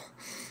him, bro.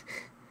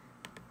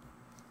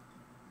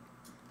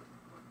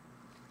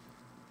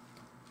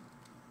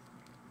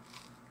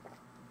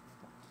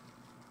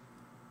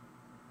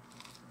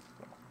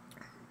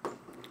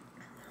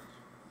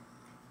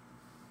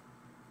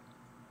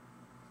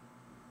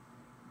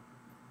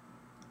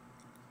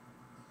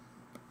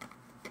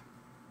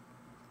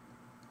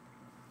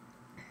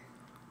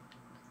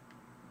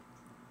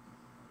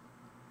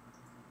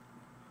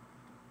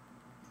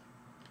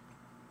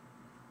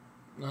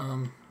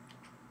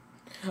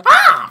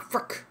 Ah!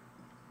 Frick!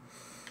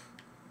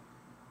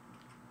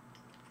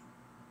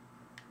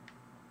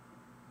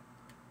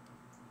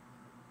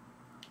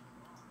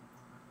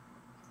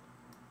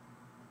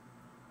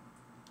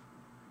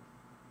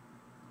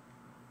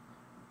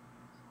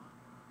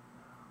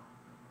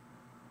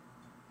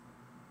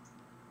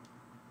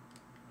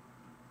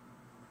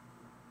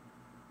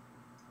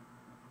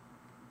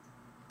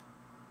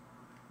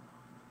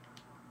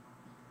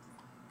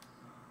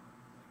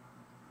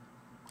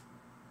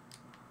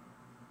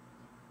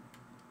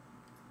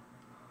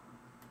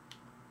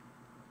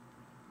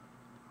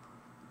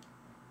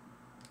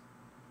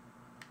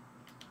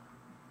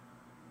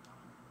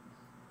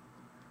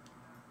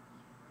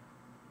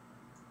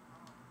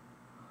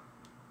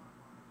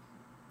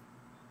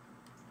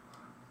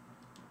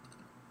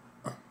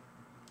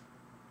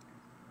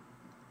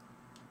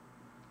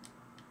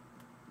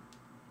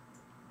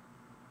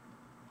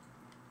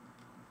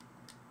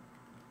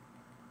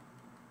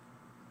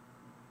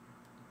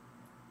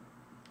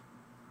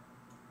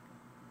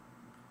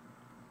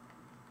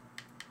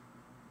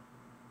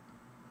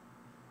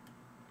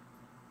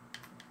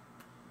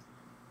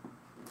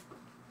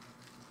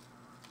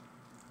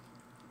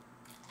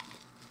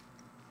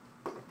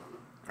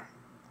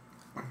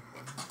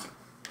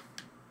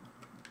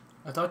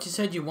 I thought you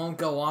said you won't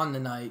go on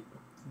tonight,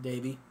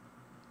 Davey.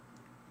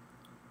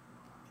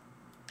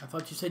 I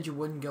thought you said you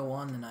wouldn't go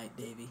on tonight,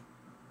 Davey.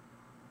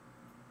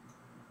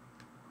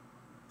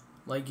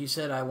 Like you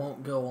said, I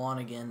won't go on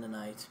again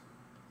tonight.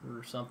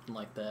 Or something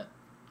like that.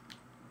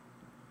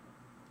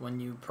 When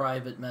you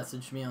private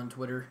messaged me on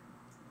Twitter.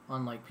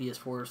 On like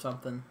PS4 or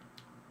something.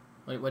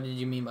 Wait, what did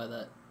you mean by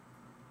that?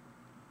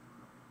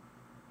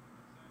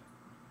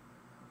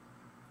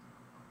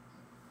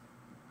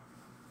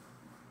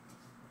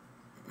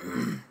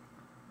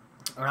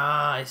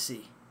 Ah, I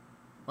see.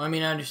 Well, I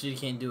mean, I understood you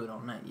can't do it all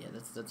night. Yeah,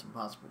 that's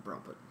impossible, bro.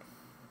 But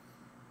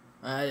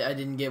I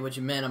didn't get what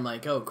you meant. I'm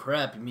like, oh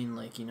crap. You mean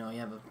like, you know, you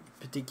have a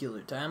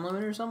particular time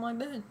limit or something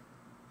like that?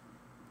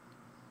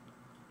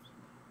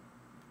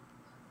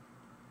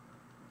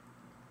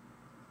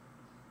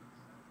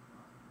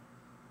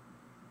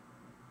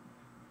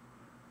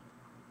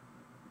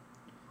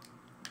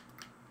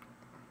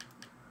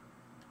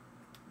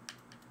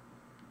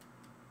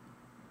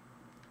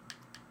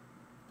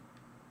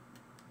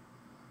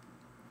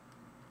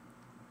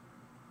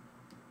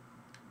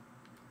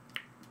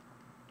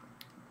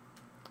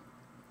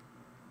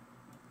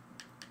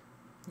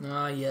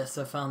 Ah, yes,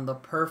 I found the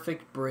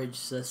perfect bridge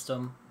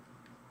system.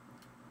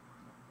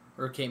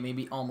 Or, okay,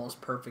 maybe almost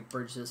perfect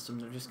bridge system.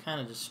 They're just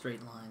kind of just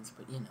straight lines,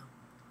 but you know.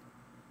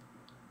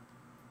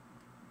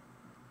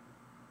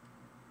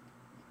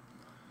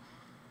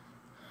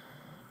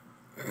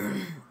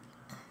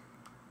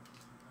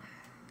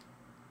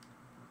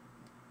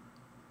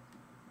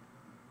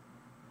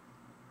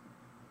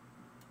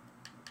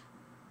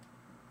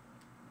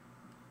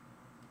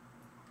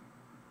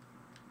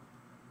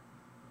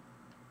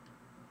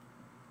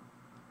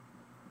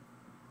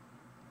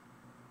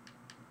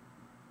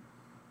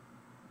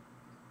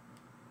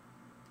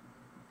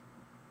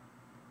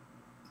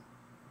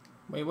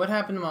 Wait, what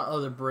happened to my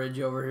other bridge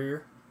over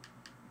here?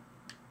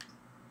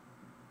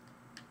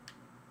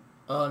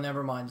 Oh,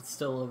 never mind. It's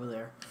still over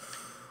there.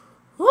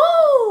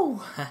 Woo!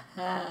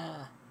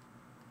 Haha.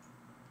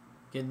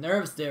 Get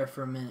nervous there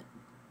for a minute.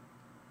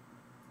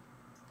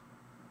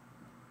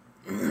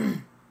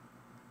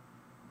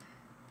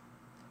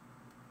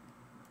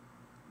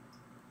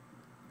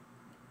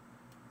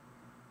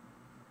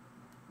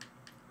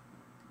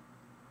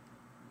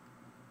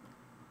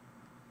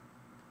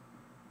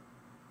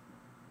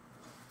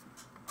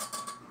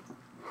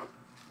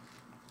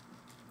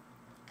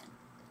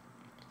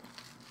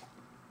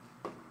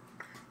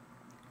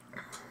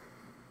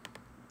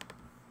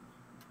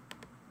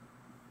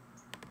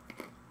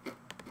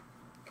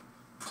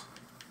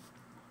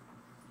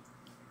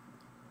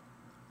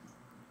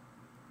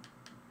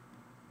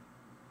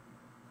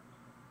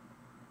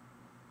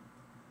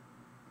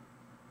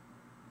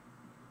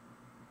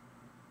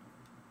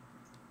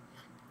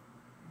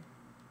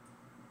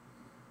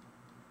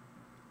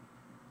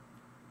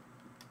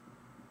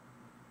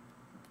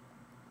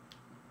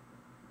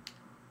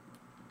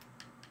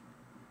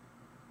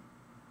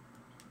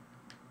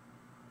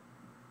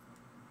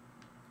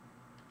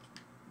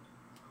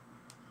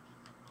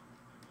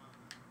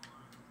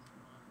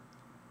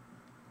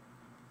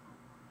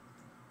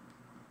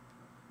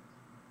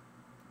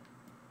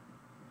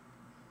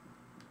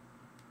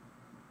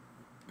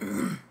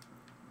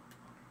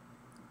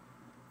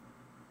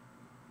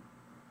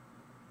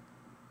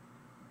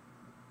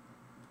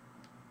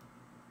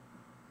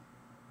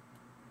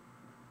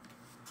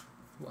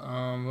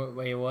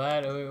 Wait,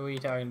 what? What are you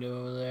talking to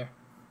over there?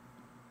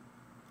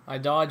 I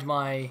dodged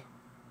my...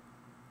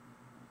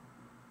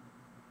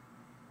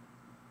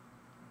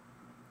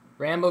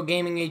 Rambo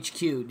Gaming HQ.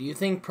 Do you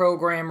think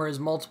programmer is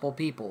multiple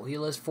people? He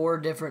lists 4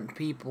 different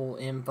people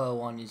info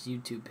on his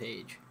YouTube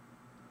page.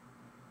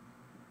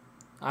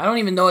 I don't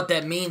even know what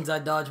that means. I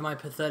dodged my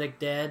pathetic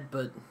dad,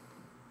 but...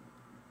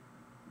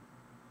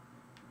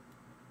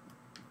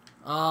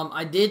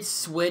 I did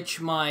switch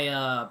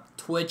my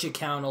Twitch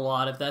account a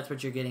lot, if that's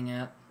what you're getting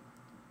at.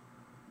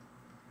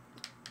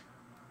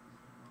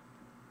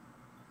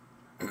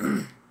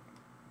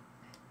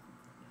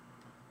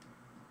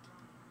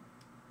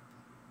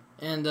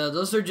 And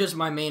those are just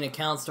my main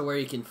accounts to where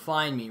you can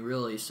find me,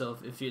 really. So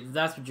if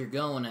that's what you're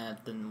going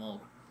at, then,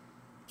 well,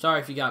 sorry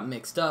if you got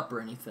mixed up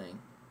or anything.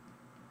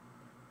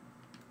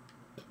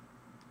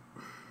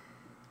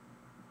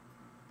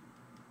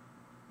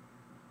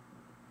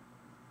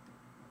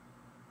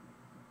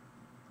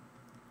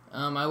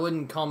 I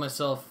wouldn't call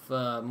myself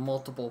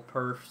multiple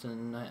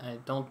person. I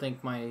don't think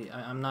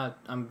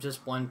I'm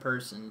just one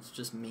person. It's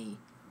just me.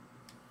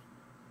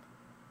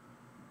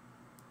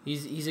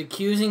 He's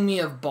accusing me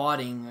of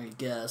botting, I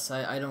guess.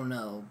 I don't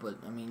know, but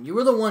I mean, you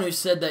were the one who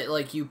said that,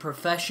 like, you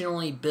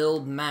professionally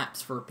build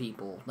maps for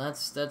people.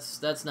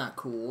 That's not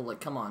cool. Like,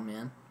 come on,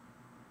 man.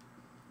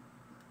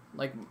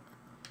 Like,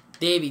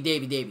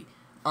 Davey.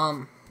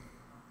 No.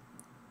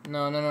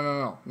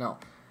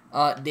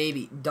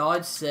 Davey,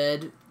 Dodge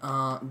said,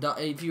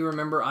 if you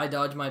remember, I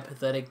dodged my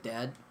pathetic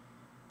dad.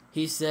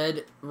 He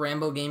said,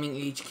 Rambo Gaming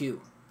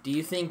HQ. Do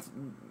you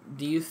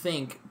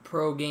think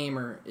Pro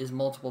Gamer is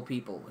multiple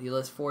people? He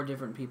lists 4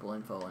 different people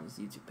info on his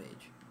YouTube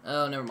page.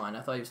 Oh, never mind.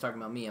 I thought he was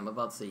talking about me. I'm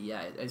about to say,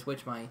 yeah, I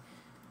switched my...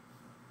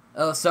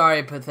 Oh,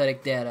 sorry,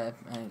 pathetic dad.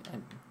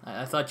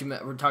 I thought you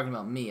were talking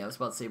about me. I was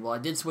about to say, well, I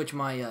did switch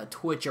my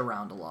Twitch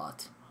around a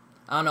lot.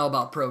 I don't know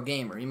about Pro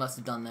Gamer. He must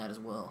have done that as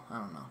well. I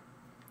don't know.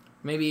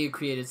 Maybe you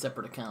created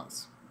separate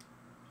accounts.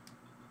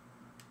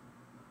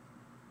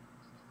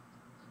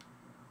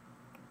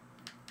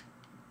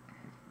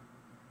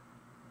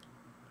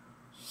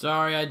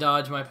 Sorry, I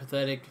dodged my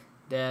pathetic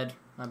dad.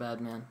 My bad,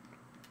 man.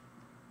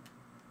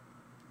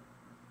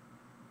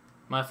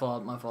 My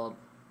fault.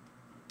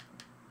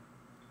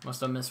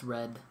 Must have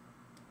misread.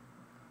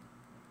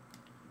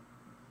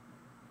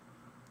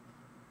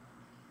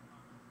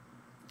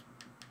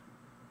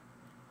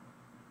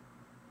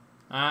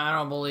 I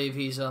don't believe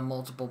he's a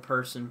multiple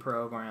person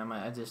program.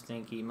 I just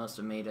think he must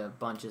have made a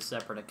bunch of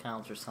separate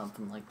accounts or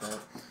something like that.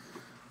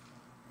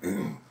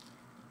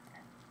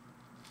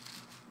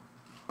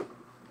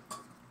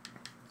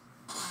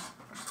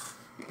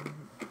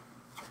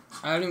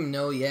 I don't even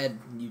know he had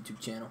a YouTube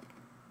channel.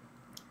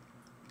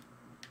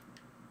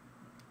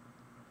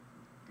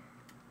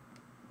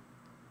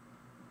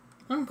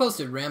 I haven't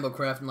posted Rambo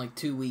Craft in like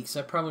 2 weeks.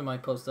 I probably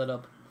might post that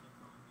up.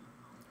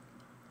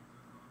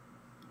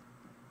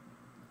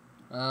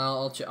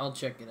 I'll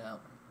check it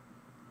out.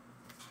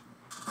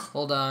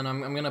 Hold on,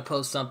 I'm gonna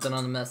post something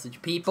on the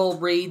message. People,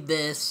 read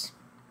this.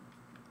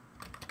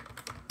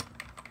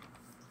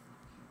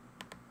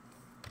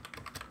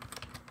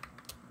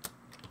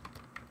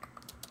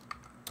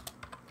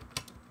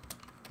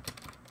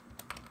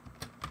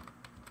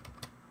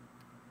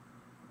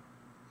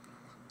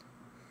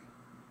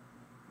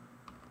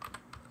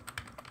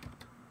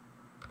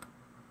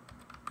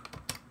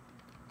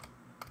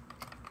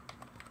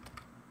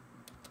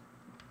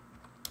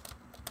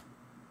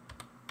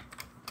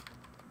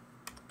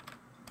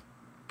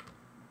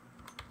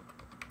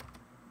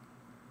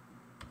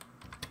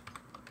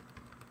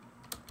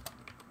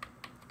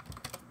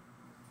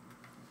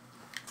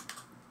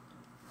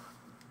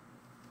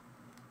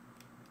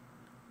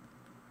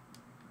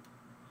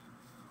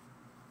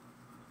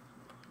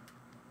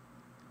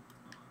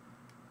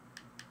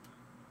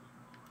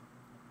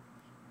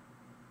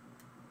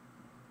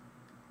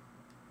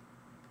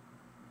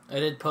 I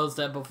did post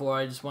that before.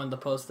 I just wanted to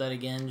post that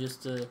again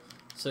just to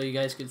so you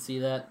guys could see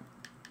that.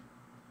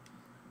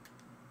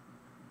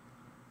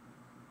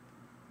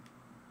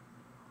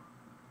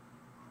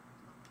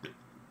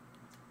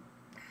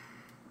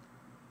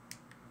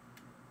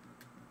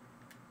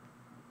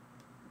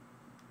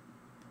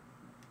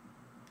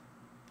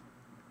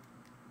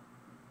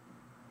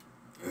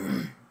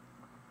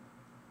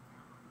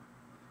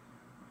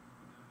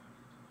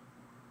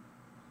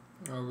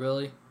 Oh,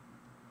 really?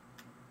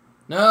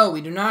 No,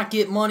 we do not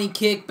get money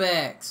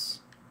kickbacks.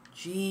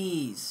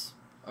 Jeez.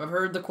 I've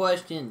heard the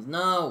questions.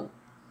 No.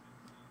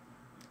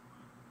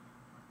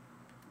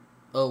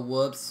 Oh,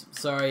 whoops.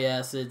 Sorry,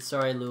 Acid.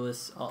 Sorry,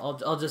 Lewis.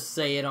 I'll just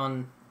say it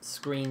on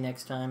screen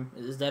next time.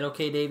 Is that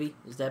okay, Davey?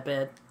 Is that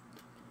bad?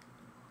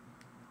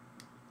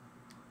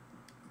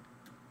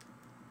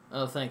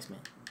 Oh, thanks, man.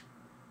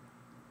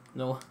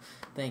 No,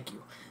 thank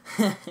you.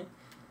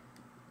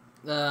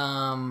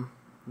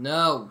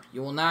 No,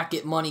 you will not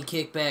get money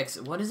kickbacks.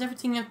 What does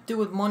everything have to do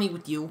with money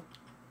with you?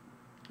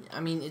 I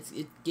mean,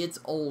 it gets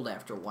old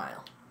after a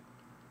while.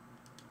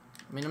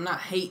 I mean, I'm not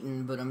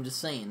hating, but I'm just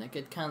saying that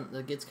gets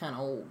kind of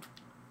old.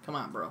 Come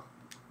on, bro.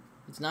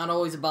 It's not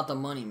always about the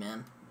money,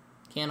 man.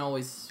 Can't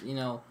always, you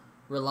know,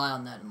 rely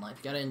on that in life.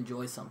 You gotta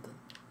enjoy something.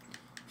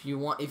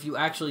 If you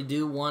actually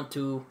do want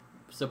to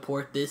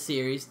support this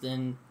series,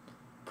 then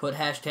put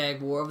hashtag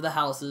War of the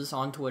Houses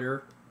on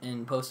Twitter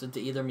and post it to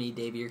either me,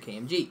 Davey, or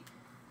KMG.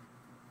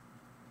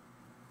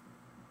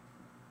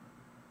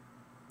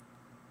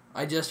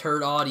 I just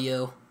heard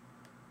audio.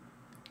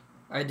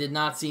 I did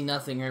not see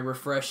nothing. I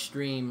refreshed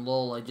stream.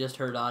 Lol, I just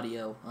heard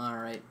audio.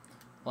 Alright.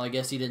 Well, I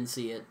guess you didn't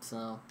see it,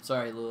 so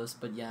sorry, Lewis.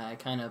 But yeah, I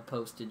kind of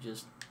posted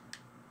just.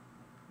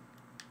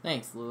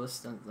 Thanks, Lewis.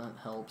 That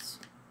helps.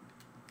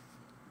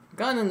 I've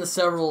gotten into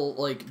several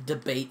like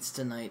debates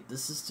tonight.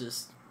 This is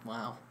just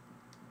wow.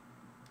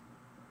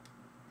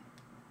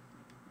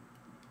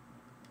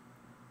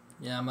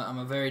 Yeah, I'm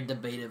a very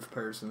debative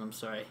person. I'm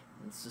sorry.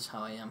 It's just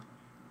how I am.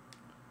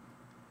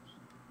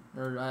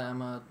 Or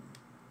I'm a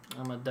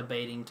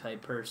debating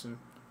type person.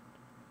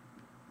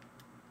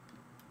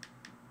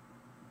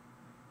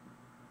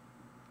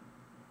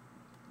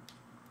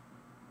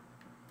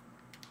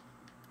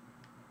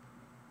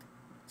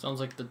 Sounds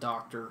like the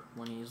doctor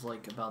when he's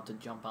like about to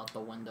jump out the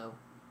window.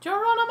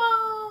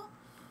 Geronimo!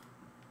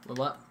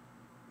 What?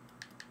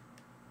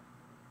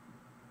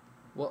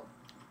 What?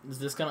 Is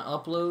this gonna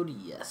upload?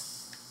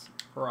 Yes.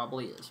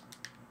 Probably is.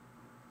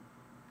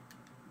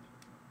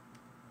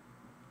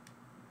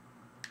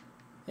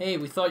 Hey,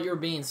 we thought you were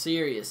being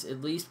serious.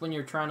 At least when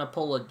you're trying to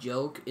pull a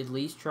joke, at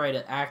least try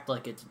to act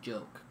like it's a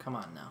joke. Come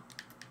on now.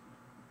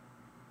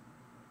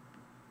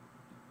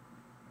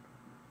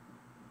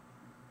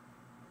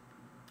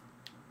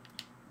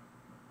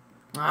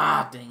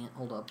 Ah, dang it.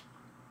 Hold up.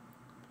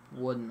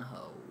 Wooden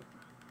hoe.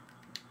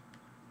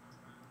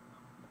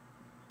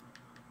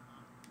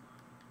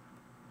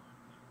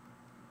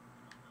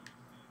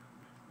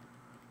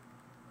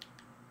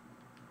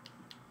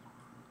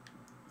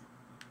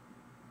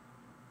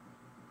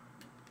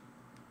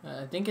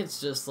 I think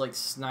it's just like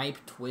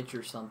Snipe Twitch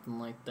or something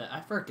like that.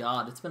 I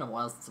forgot. It's been a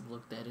while since I've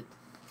looked at it.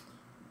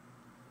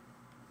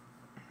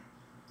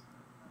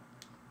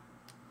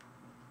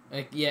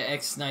 Yeah,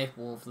 X-Snipe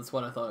Wolf. That's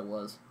what I thought it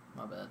was.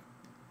 My bad.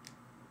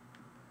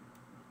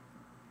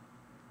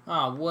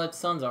 Ah, what?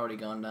 Sun's already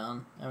gone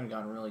down. I haven't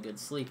gotten really good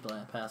sleep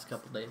the past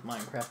couple days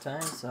Minecraft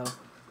time, so I'm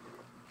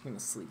gonna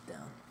sleep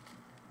down.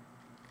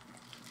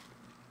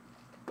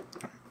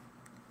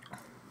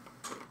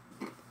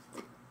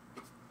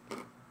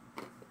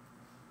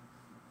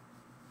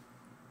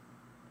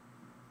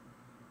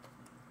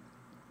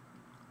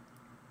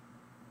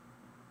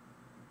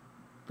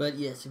 But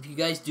yes, if you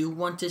guys do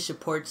want to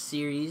support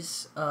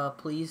series,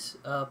 please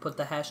put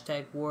the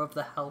hashtag War of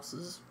the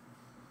Houses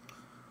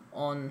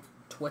on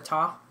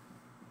Twitter.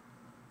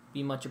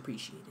 Be much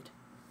appreciated.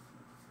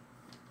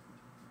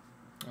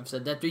 I've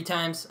said that 3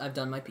 times. I've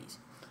done my piece.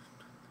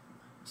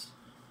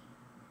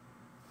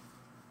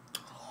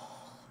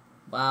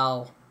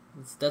 Wow,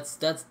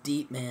 that's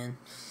deep, man.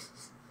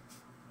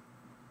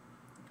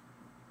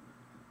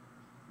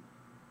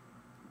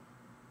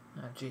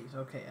 Oh, jeez.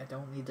 Okay, I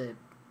don't need to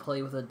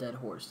play with a dead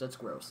horse. That's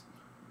gross.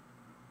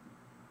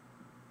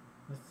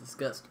 That's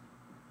disgusting.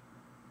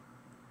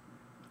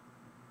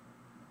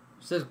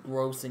 It says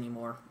gross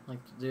anymore. Like,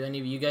 do any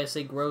of you guys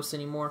say gross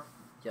anymore?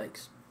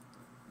 Yikes.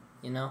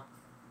 You know?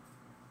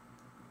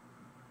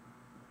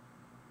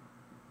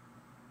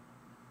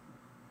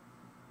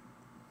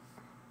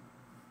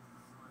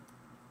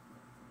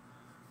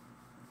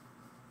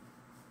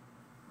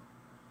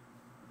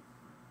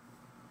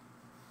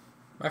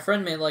 My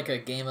friend made like a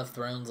Game of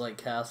Thrones like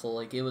castle.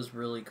 Like, it was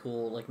really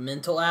cool. Like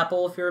Mental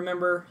Apple, if you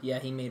remember. Yeah,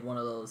 he made one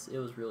of those. It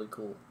was really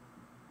cool.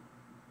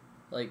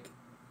 Like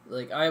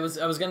I was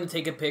gonna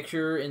take a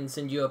picture and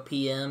send you a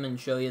PM and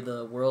show you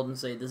the world and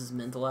say this is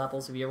Mental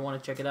Apples if you ever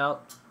want to check it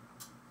out.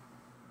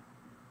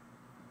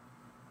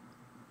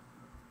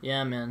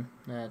 Yeah, man,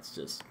 it's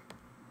just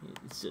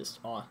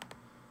aw.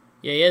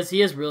 Yeah, he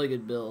has really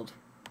good build.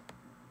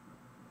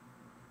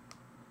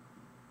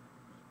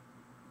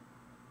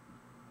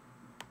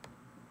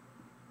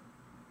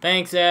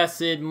 Thanks,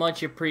 Acid.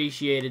 Much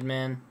appreciated,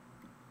 man.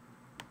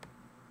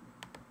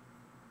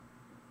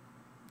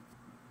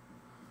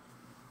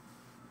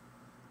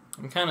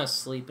 I'm kind of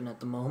sleeping at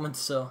the moment,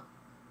 so...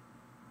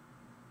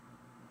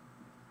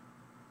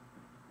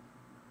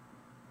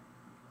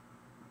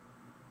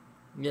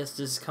 Yes,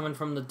 this is coming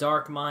from the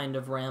dark mind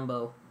of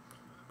Rambo.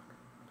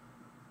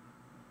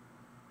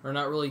 Or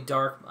not really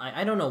dark...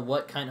 I don't know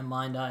what kind of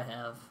mind I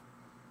have.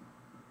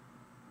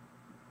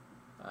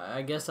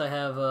 I guess I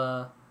have,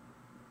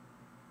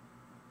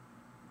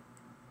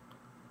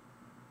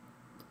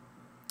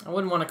 I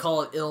wouldn't want to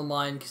call it ill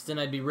mind, because then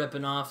I'd be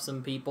ripping off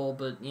some people,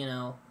 but, you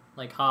know,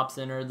 like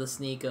Hobson or the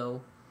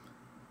Sneeko.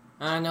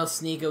 I know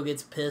Sneeko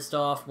gets pissed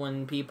off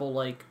when people,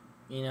 like,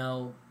 you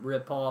know,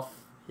 rip off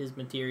his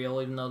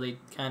material, even though they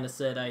kind of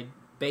said I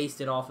based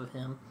it off of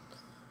him.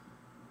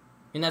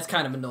 And that's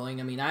kind of annoying.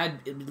 I mean,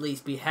 I'd at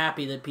least be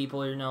happy that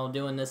people are, you know,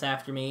 doing this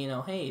after me, you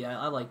know, hey,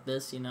 I like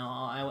this, you know,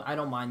 I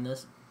don't mind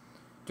this.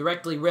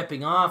 Directly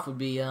ripping off would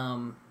be,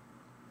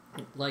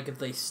 like if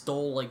they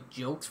stole, like,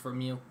 jokes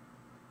from you.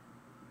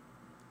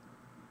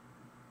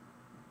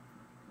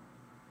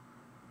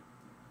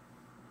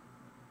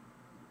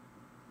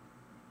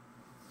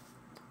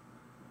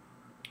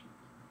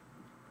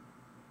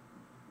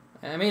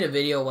 I made a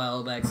video a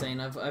while back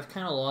saying I've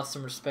kind of lost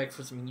some respect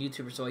for some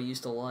YouTubers who I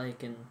used to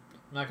like, and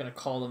I'm not going to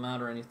call them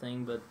out or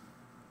anything, but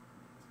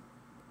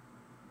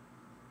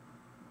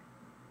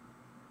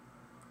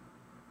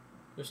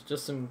there's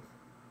just some,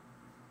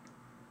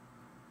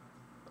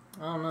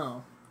 I don't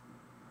know.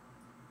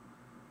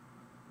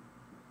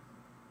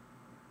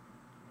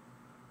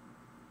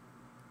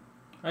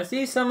 I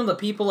see some of the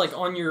people like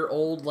on your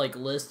old like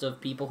list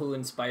of people who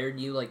inspired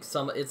you. Like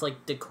it's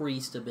like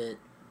decreased a bit.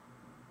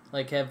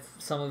 Like have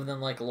some of them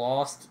like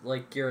lost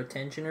like your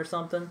attention or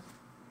something.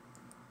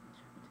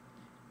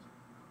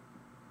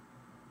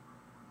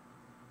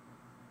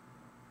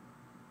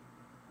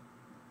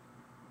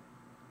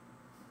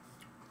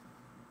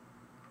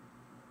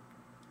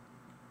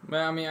 But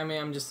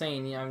I'm just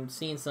saying. Yeah, I'm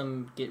seeing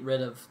some get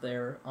rid of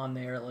their on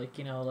there, like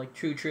like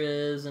True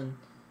Triz and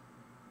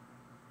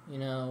you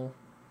know.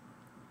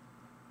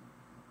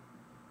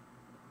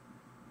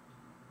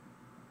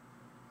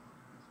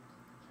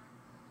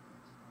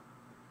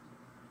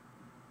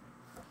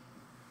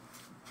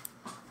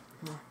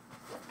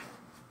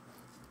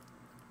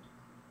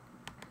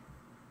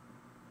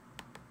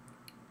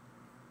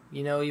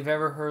 You know, you've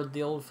ever heard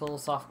the old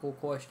philosophical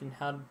question,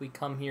 how did we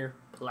come here?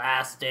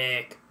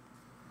 Plastic.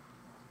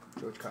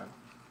 George Carlin.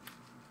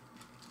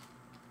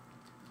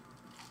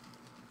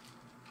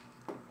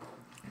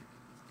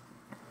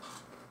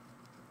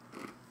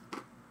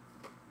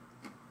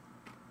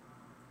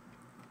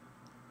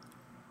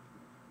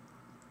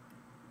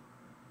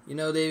 You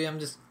know, Davey, I'm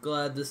just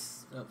glad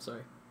this... Oh,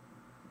 sorry.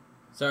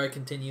 Sorry,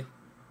 continue.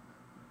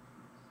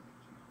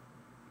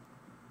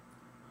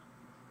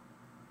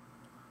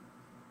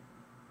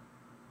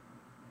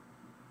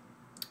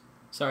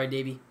 Sorry,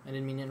 Davey. I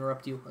didn't mean to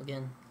interrupt you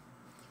again.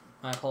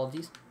 My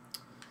apologies.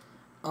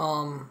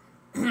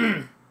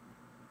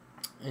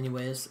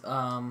 Anyways,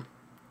 I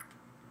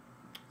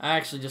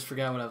actually just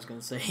forgot what I was going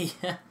to say.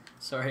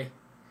 Sorry.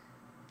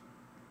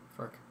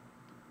 Fuck.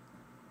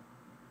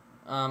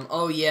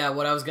 Oh yeah,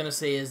 what I was going to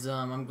say is,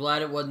 I'm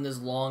glad it wasn't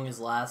as long as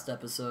last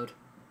episode.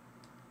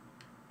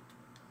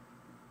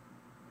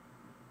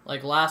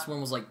 Like, last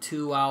one was like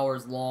 2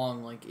 hours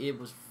long. Like, it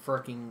was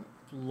freaking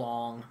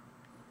long.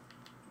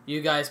 You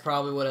guys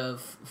probably would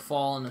have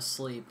fallen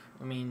asleep.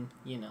 I mean,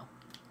 you know.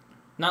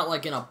 Not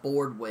like in a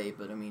bored way,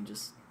 but I mean,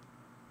 just...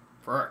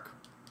 Frick.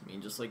 I mean,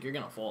 just like you're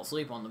gonna fall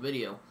asleep on the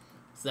video.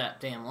 It's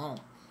that damn long.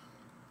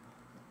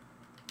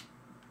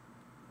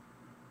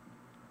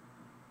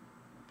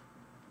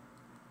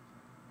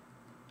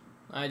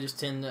 I just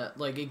tend to...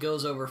 Like, it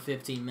goes over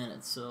 15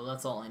 minutes, so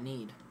that's all I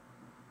need.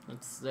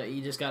 It's that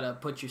you just gotta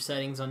put your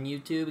settings on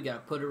YouTube. You gotta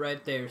put it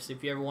right there. So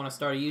if you ever want to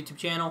start a YouTube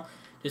channel,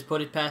 just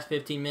put it past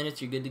 15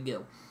 minutes, you're good to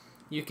go.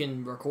 You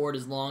can record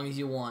as long as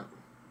you want.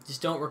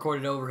 Just don't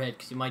record it overhead,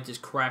 because you might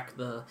just crack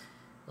the...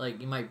 Like,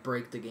 you might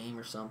break the game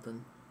or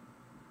something.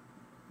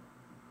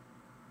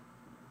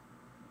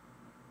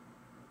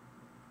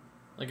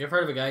 Like, I've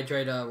heard of a guy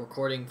tried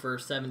recording for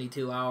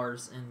 72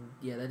 hours, and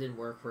yeah, that didn't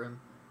work for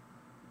him.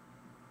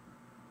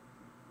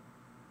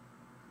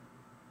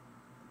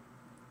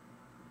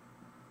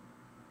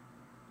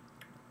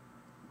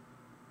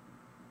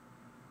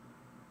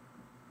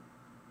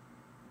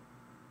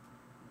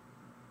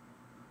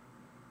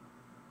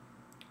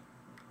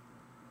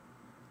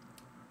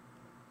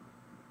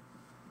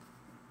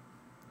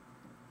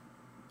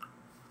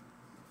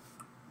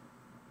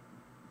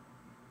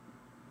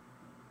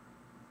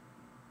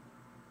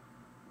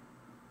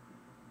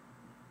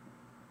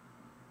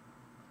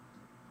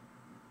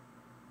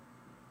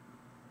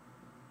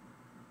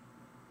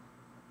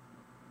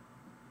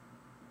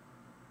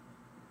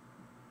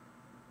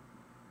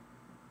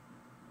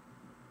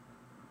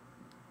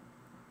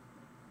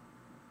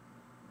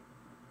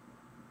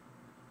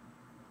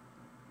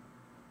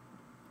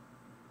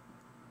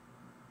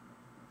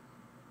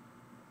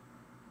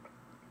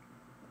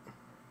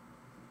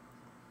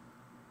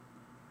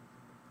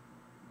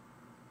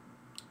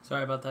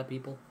 Sorry about that,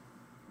 people.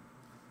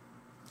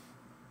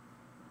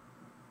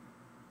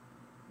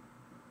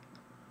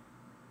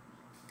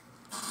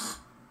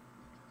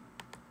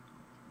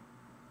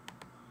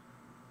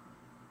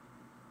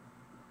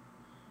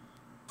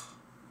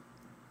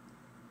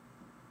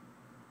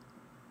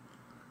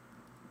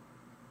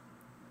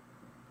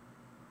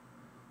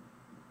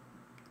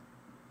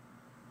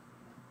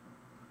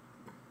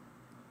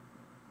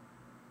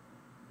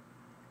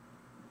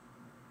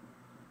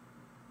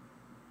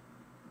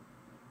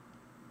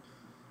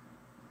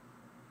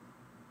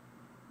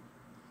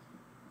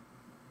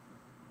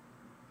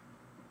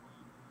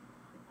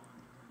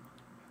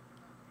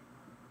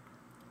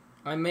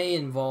 I may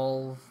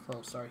involve...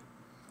 Oh, sorry.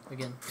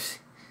 Again.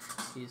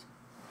 Jeez.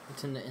 I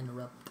tend to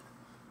interrupt.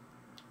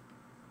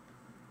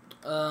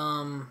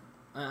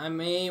 I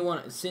may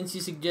want to... Since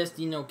you suggest,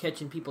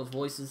 catching people's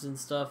voices and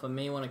stuff, I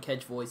may want to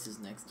catch voices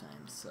next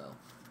time, so...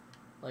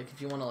 Like,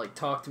 if you want to, like,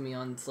 talk to me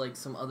on, like,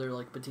 some other,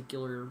 like,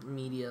 particular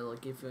media,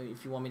 like, if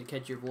you want me to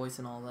catch your voice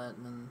and all that,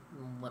 then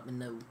let me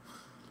know.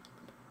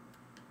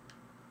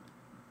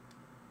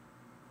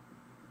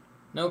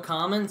 No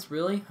comments?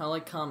 Really? I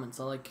like comments.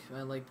 I like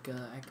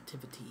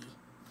activity.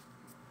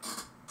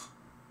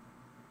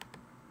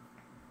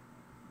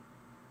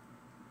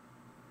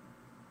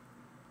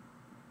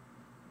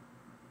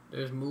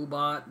 There's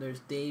Moobot, there's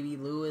Davey,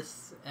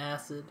 Lewis,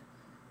 Acid,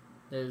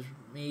 there's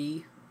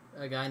me,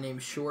 a guy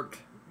named Short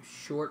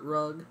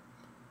Rug,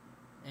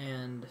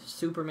 and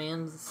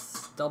Superman's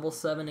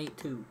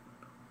 7782.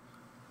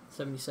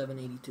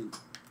 7782.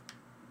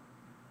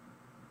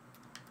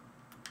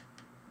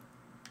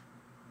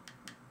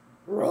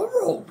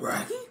 Roll,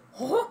 Raggy?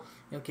 Huh?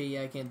 Okay,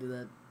 yeah, I can't do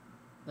that.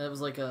 That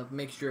was like a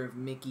mixture of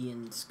Mickey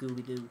and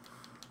Scooby-Doo.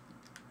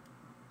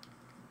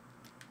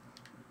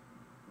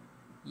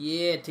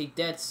 Yeah, take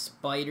that,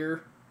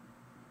 spider.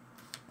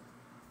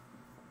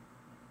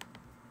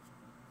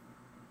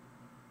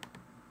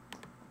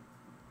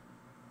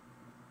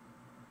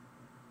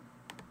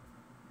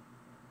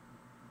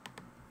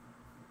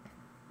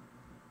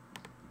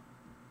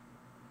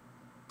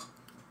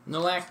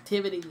 No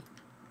activity.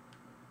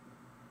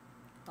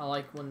 I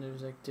like when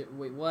there's activity.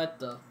 Wait, what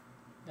the?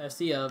 I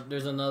see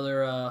there's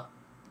another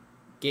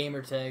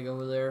gamer tag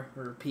over there.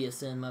 Or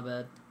PSN, my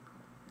bad.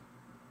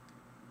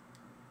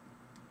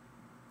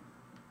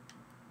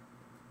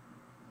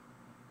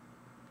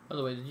 By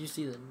the way, did you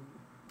see that?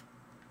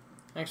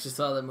 I actually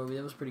saw that movie.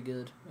 That was pretty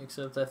good.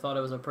 Except I thought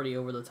it was a pretty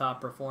over-the-top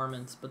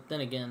performance. But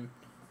then again,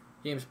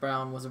 James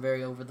Brown was a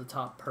very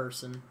over-the-top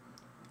person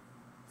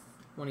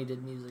when he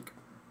did music.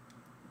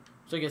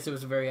 So I guess it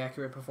was a very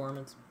accurate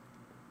performance.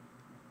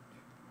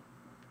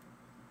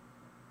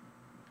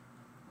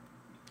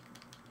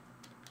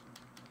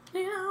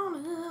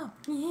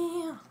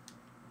 Yeah.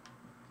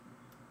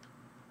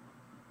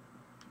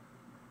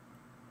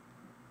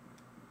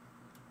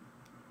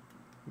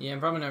 Yeah, I'm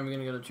probably never going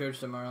to go to church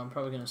tomorrow. I'm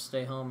probably going to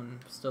stay home and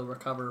still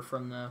recover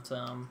from that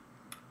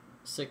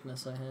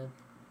sickness I had.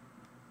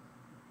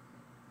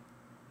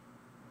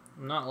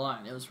 I'm not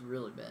lying. It was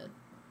really bad.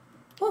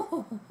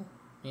 I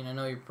mean, I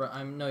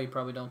know you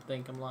probably don't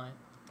think I'm lying.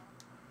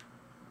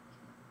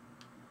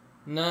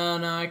 No,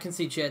 I can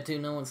see chat too.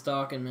 No one's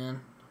talking, man.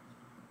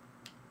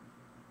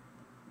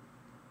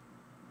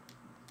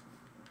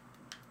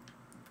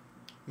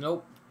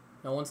 Nope.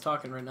 No one's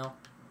talking right now.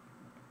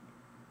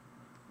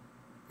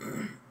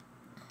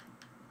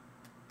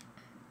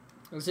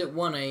 Is it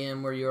 1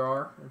 a.m. where you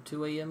are? Or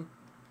 2 a.m.?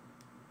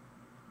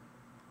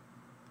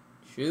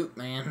 Shoot,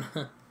 man.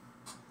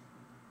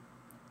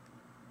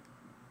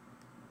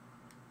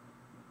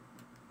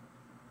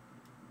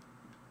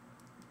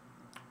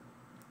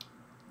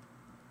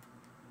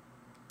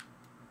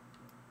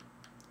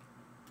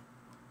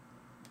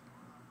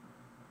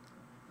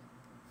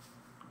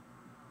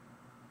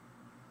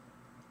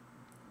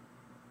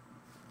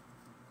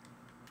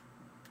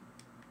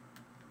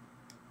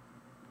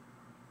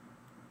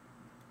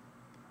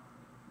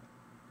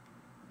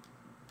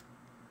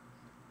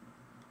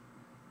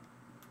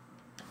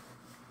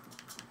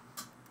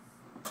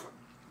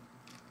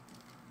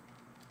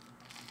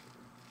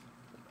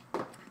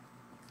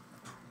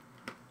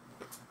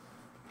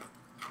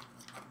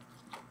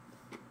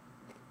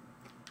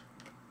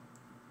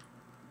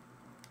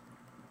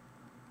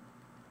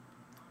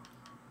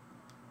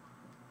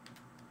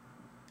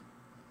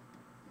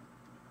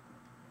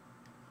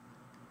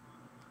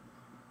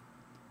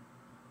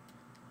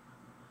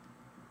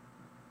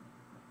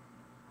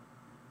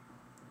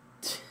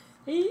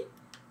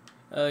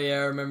 Oh yeah,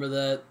 I remember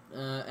that.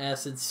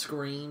 Acid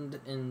screamed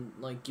and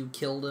like you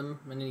killed him,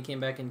 and then he came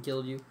back and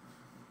killed you.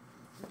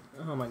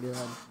 Oh my god.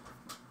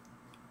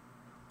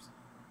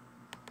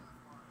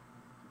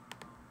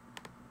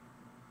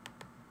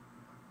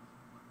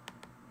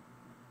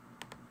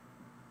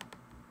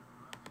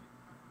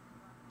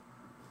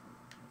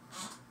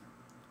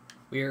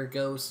 We're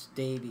Ghost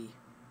Davy.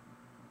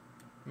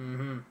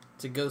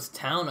 It's a ghost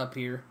town up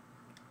here.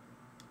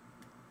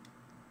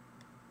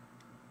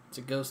 It's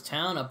a ghost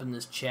town up in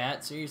this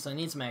chat. Seriously, I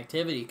need some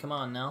activity. Come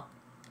on now.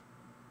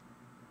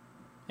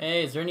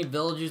 Hey, is there any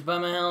villagers by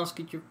my house?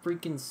 Get your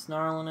freaking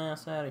snarling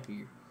ass out of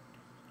here.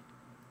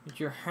 Get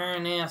your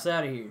hiring ass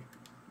out of here.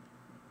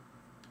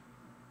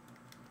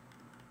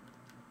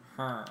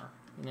 Huh.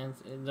 You know,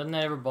 doesn't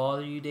that ever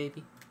bother you,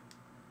 Davey?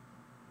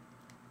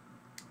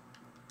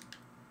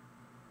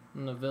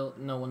 When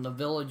the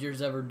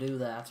villagers ever do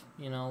that,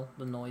 you know,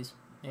 the noise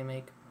they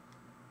make.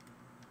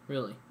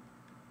 Really?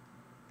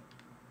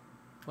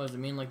 What does it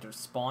mean, like they're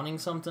spawning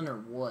something or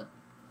what?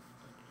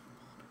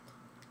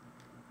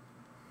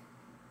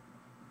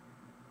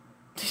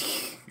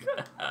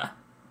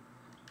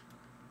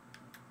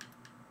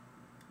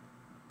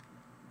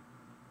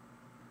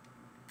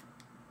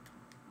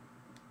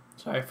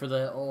 Sorry for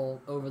the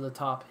all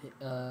over-the-top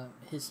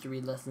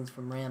history lessons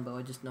from Rambo.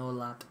 I just know a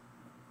lot.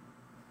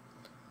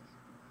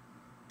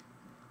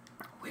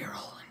 We're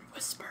all in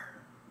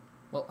Whisper.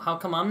 Well, how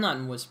come I'm not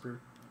in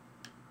Whisper?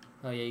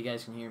 Oh yeah, you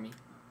guys can hear me.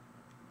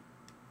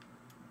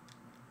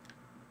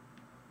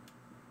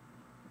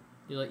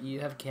 You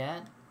have a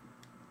cat?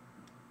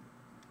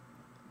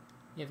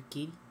 You have a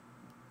kitty?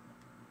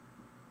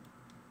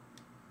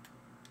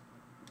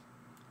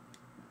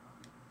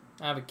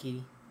 I have a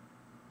kitty.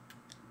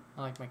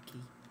 I like my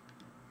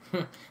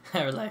kitty.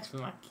 I relax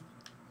with my kitty.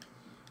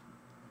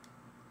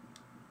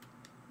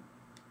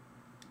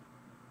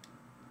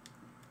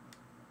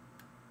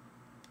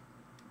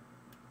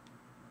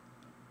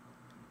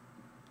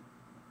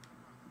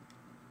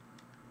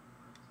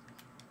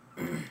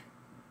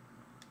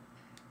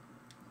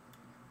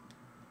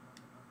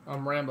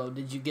 Rambo,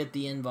 did you get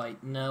the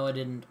invite? No, I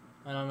didn't.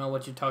 I don't know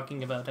what you're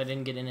talking about. I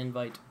didn't get an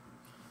invite.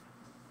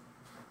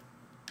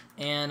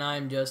 And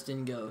I'm just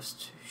in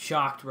Ghost.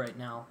 Shocked right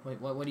now. Wait,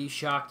 what are you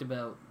shocked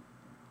about?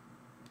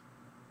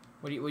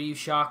 What are you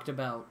shocked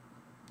about?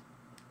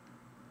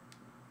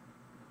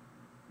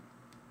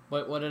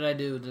 What did I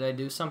do? Did I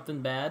do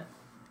something bad?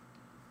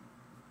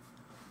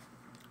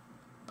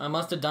 I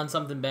must have done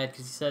something bad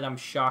because he said I'm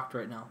shocked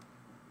right now.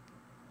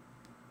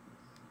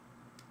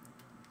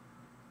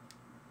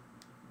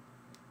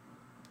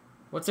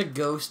 What's a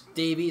ghost,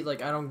 Davey?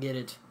 Like, I don't get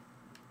it.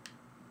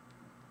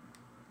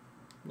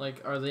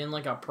 Like, are they in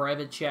like a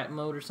private chat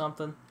mode or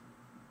something?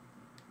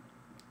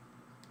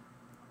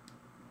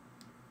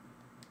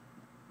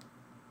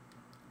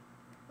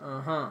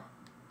 Uh-huh.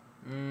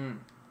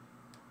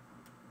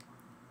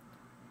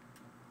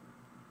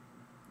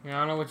 Yeah, I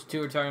don't know what you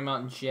two are talking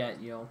about in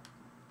chat, yo.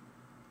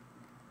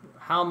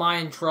 How am I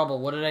in trouble?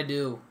 What did I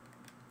do?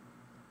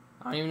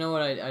 I don't even know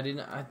what I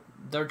didn't...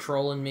 they're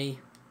trolling me.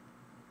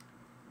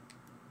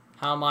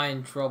 How am I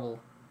in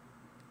trouble?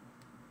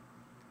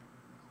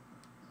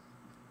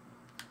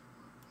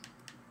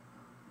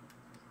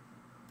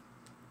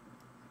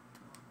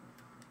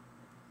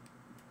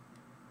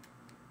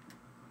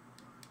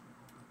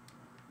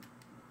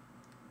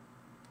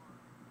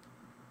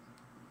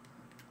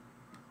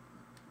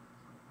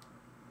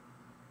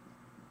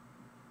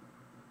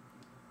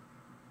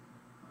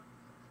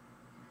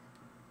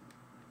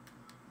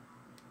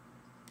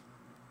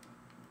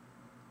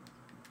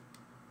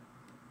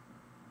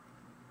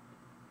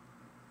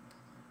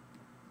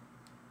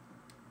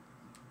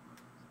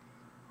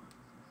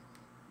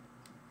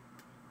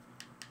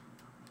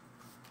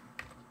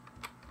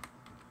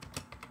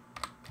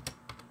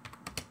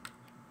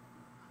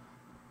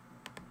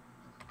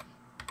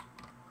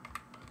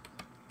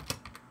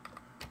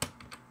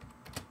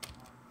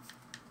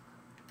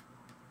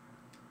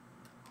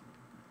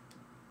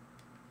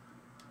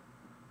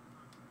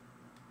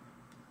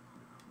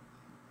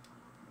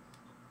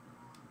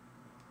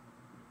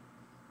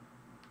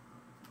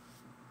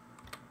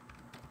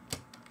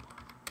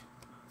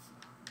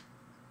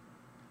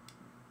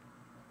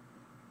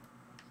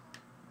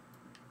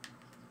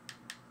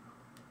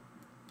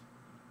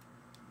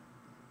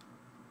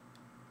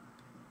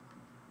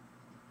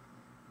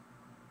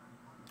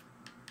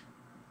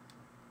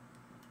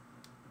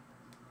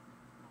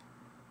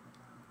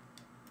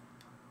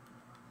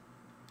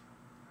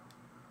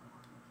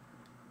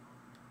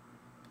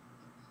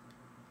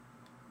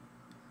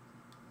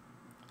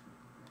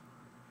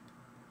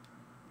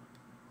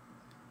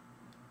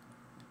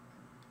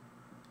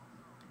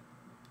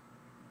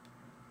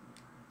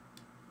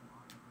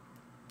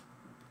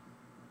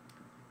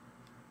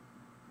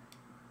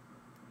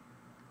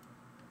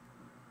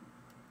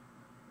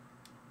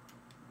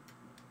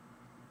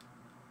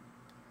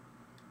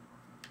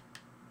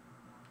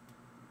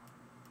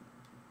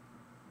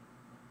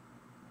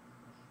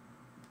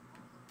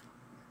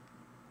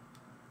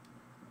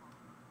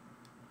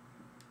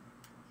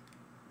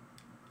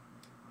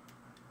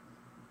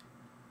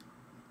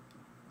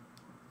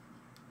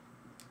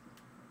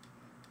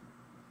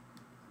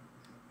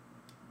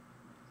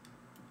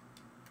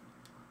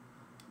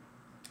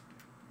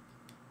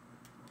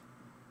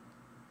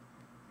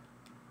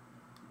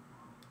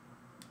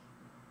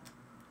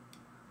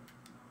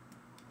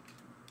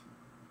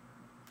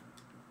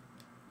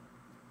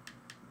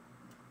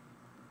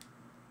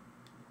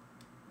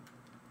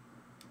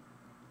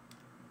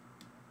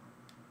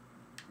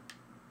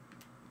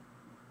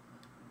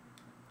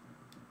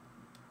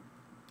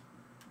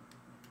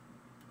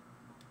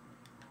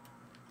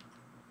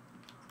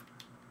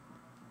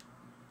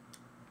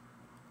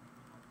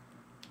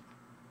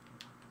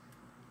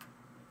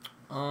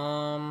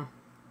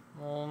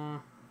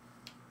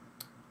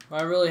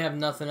 I really have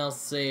nothing else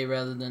to say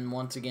rather than,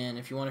 once again,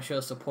 if you want to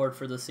show support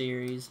for the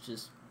series,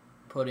 just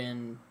put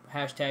in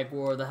hashtag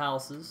War of the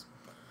Houses.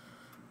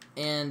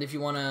 And if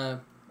you want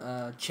to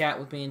chat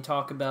with me and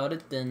talk about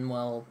it, then,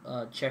 well,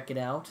 check it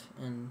out.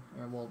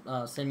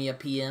 Or send me a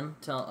PM,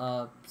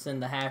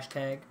 send the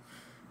hashtag,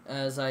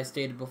 as I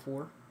stated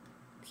before.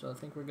 So I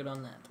think we're good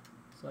on that.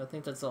 So I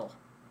think that's all.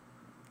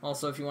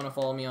 Also, if you want to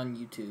follow me on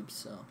YouTube,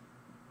 so...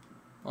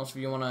 Also,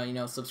 if you want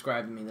to,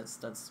 subscribe to me,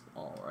 that's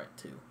all right,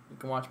 too. You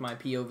can watch my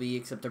POV,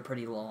 except they're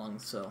pretty long,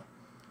 so...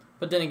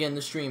 But then again,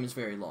 the stream is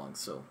very long,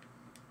 so...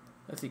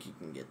 I think you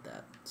can get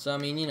that. So, I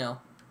mean,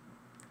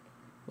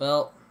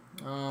 Well,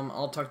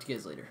 I'll talk to you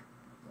guys later.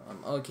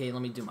 Okay,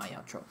 let me do my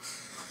outro.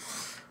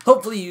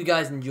 Hopefully you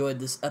guys enjoyed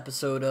this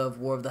episode of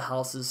War of the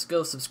Houses.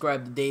 Go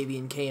subscribe to Davey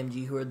and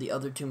KMG, who are the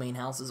other two main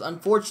houses.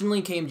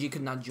 Unfortunately, KMG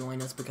could not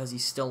join us because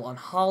he's still on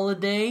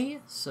holiday,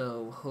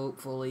 so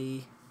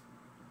hopefully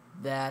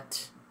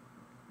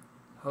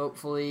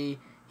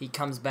he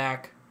comes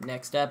back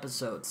next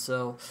episode.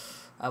 So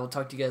I will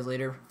talk to you guys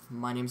later.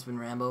 My name's been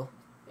Rambo,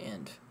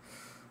 and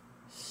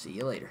see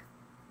you later.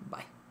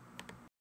 Bye.